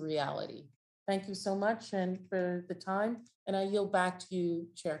make this a reality. Thank you so much and for the time, and I yield back to you,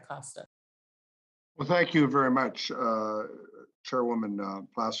 Chair Costa. Well, thank you very much, Chairwoman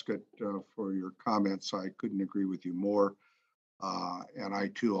Plaskett, for your comments. I couldn't agree with you more. And I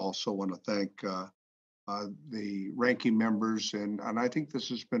too also want to thank the ranking members, and I think this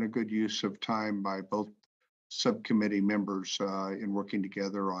has been a good use of time by both subcommittee members in working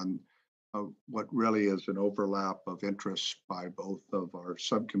together on what really is an overlap of interests by both of our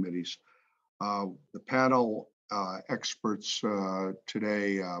subcommittees. The panel experts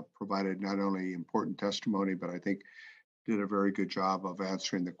today provided not only important testimony, but I think did a very good job of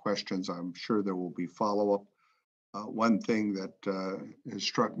answering the questions. I'm sure there will be follow-up. One thing that has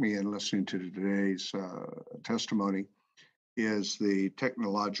struck me in listening to today's testimony is the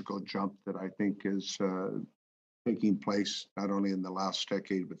technological jump that I think is taking place not only in the last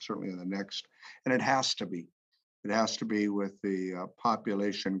decade, but certainly in the next. And it has to be. It has to be with the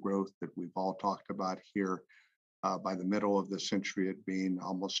population growth that we've all talked about here. By the middle of the century, it being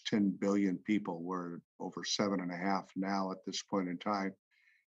almost 10 billion people. We're over 7.5 now at this point in time.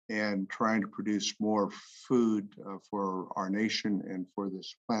 And trying to produce more food for our nation and for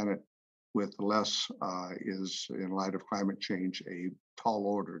this planet with less is, in light of climate change, a tall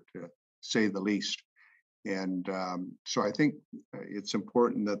order, to say the least. And so I think it's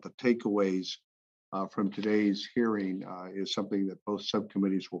important that the takeaways from today's hearing is something that both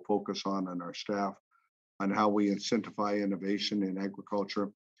subcommittees will focus on, and our staff, on how we incentivize innovation in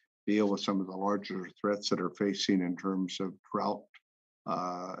agriculture, deal with some of the larger threats that are facing in terms of drought,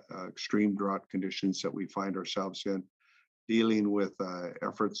 extreme drought conditions that we find ourselves in, dealing with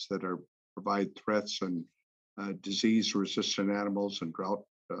efforts that provide threats and disease-resistant animals and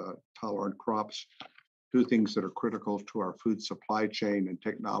drought-tolerant crops. Two things that are critical to our food supply chain, and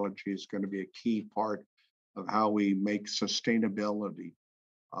technology is going to be a key part of how we make sustainability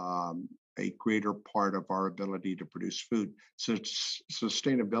a greater part of our ability to produce food. So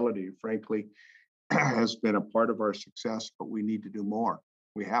sustainability, frankly, has been a part of our success, but we need to do more.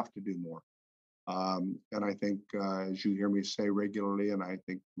 We have to do more. And I think, as you hear me say regularly, and I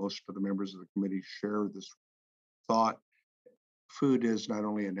think most of the members of the committee share this thought, food is not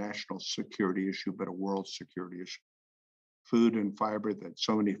only a national security issue, but a world security issue. Food and fiber that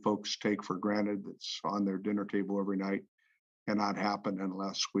so many folks take for granted, that's on their dinner table every night, cannot happen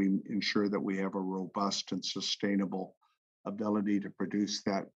unless we ensure that we have a robust and sustainable ability to produce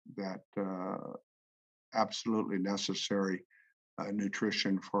that absolutely necessary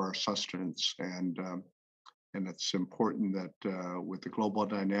nutrition for our sustenance. And it's important that with the global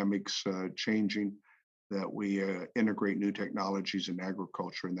dynamics changing, that we integrate new technologies in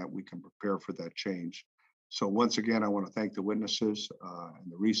agriculture and that we can prepare for that change. So once again, I want to thank the witnesses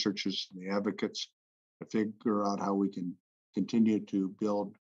and the researchers and the advocates to figure out how we can continue to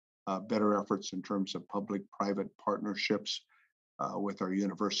build better efforts in terms of public-private partnerships with our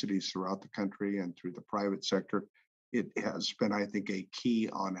universities throughout the country and through the private sector. It has been, I think, a key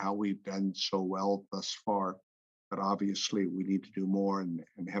on how we've done so well thus far, but obviously we need to do more and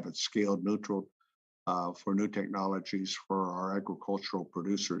have it scaled neutral for new technologies for our agricultural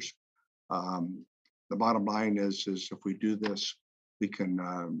producers. The bottom line is if we do this, we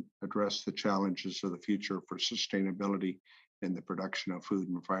can address the challenges of the future for sustainability in the production of food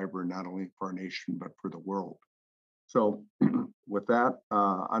and fiber, not only for our nation, but for the world. So with that,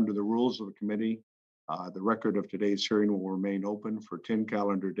 under the rules of the committee, the record of today's hearing will remain open for 10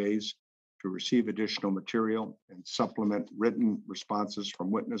 calendar days to receive additional material and supplement written responses from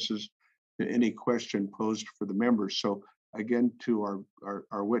witnesses to any question posed for the members. So again, to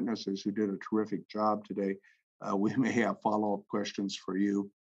our witnesses who did a terrific job today, we may have follow-up questions for you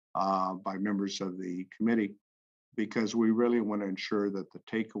by members of the committee, because we really want to ensure that the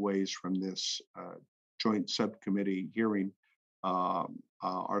takeaways from this joint subcommittee hearing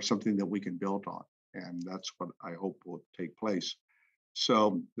are something that we can build on. And that's what I hope will take place.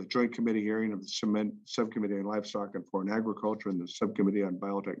 So the joint committee hearing of the subcommittee on livestock and foreign agriculture and the subcommittee on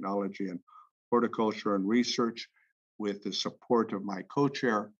biotechnology and horticulture and research, with the support of my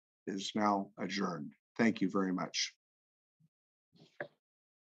co-chair, is now adjourned. Thank you very much.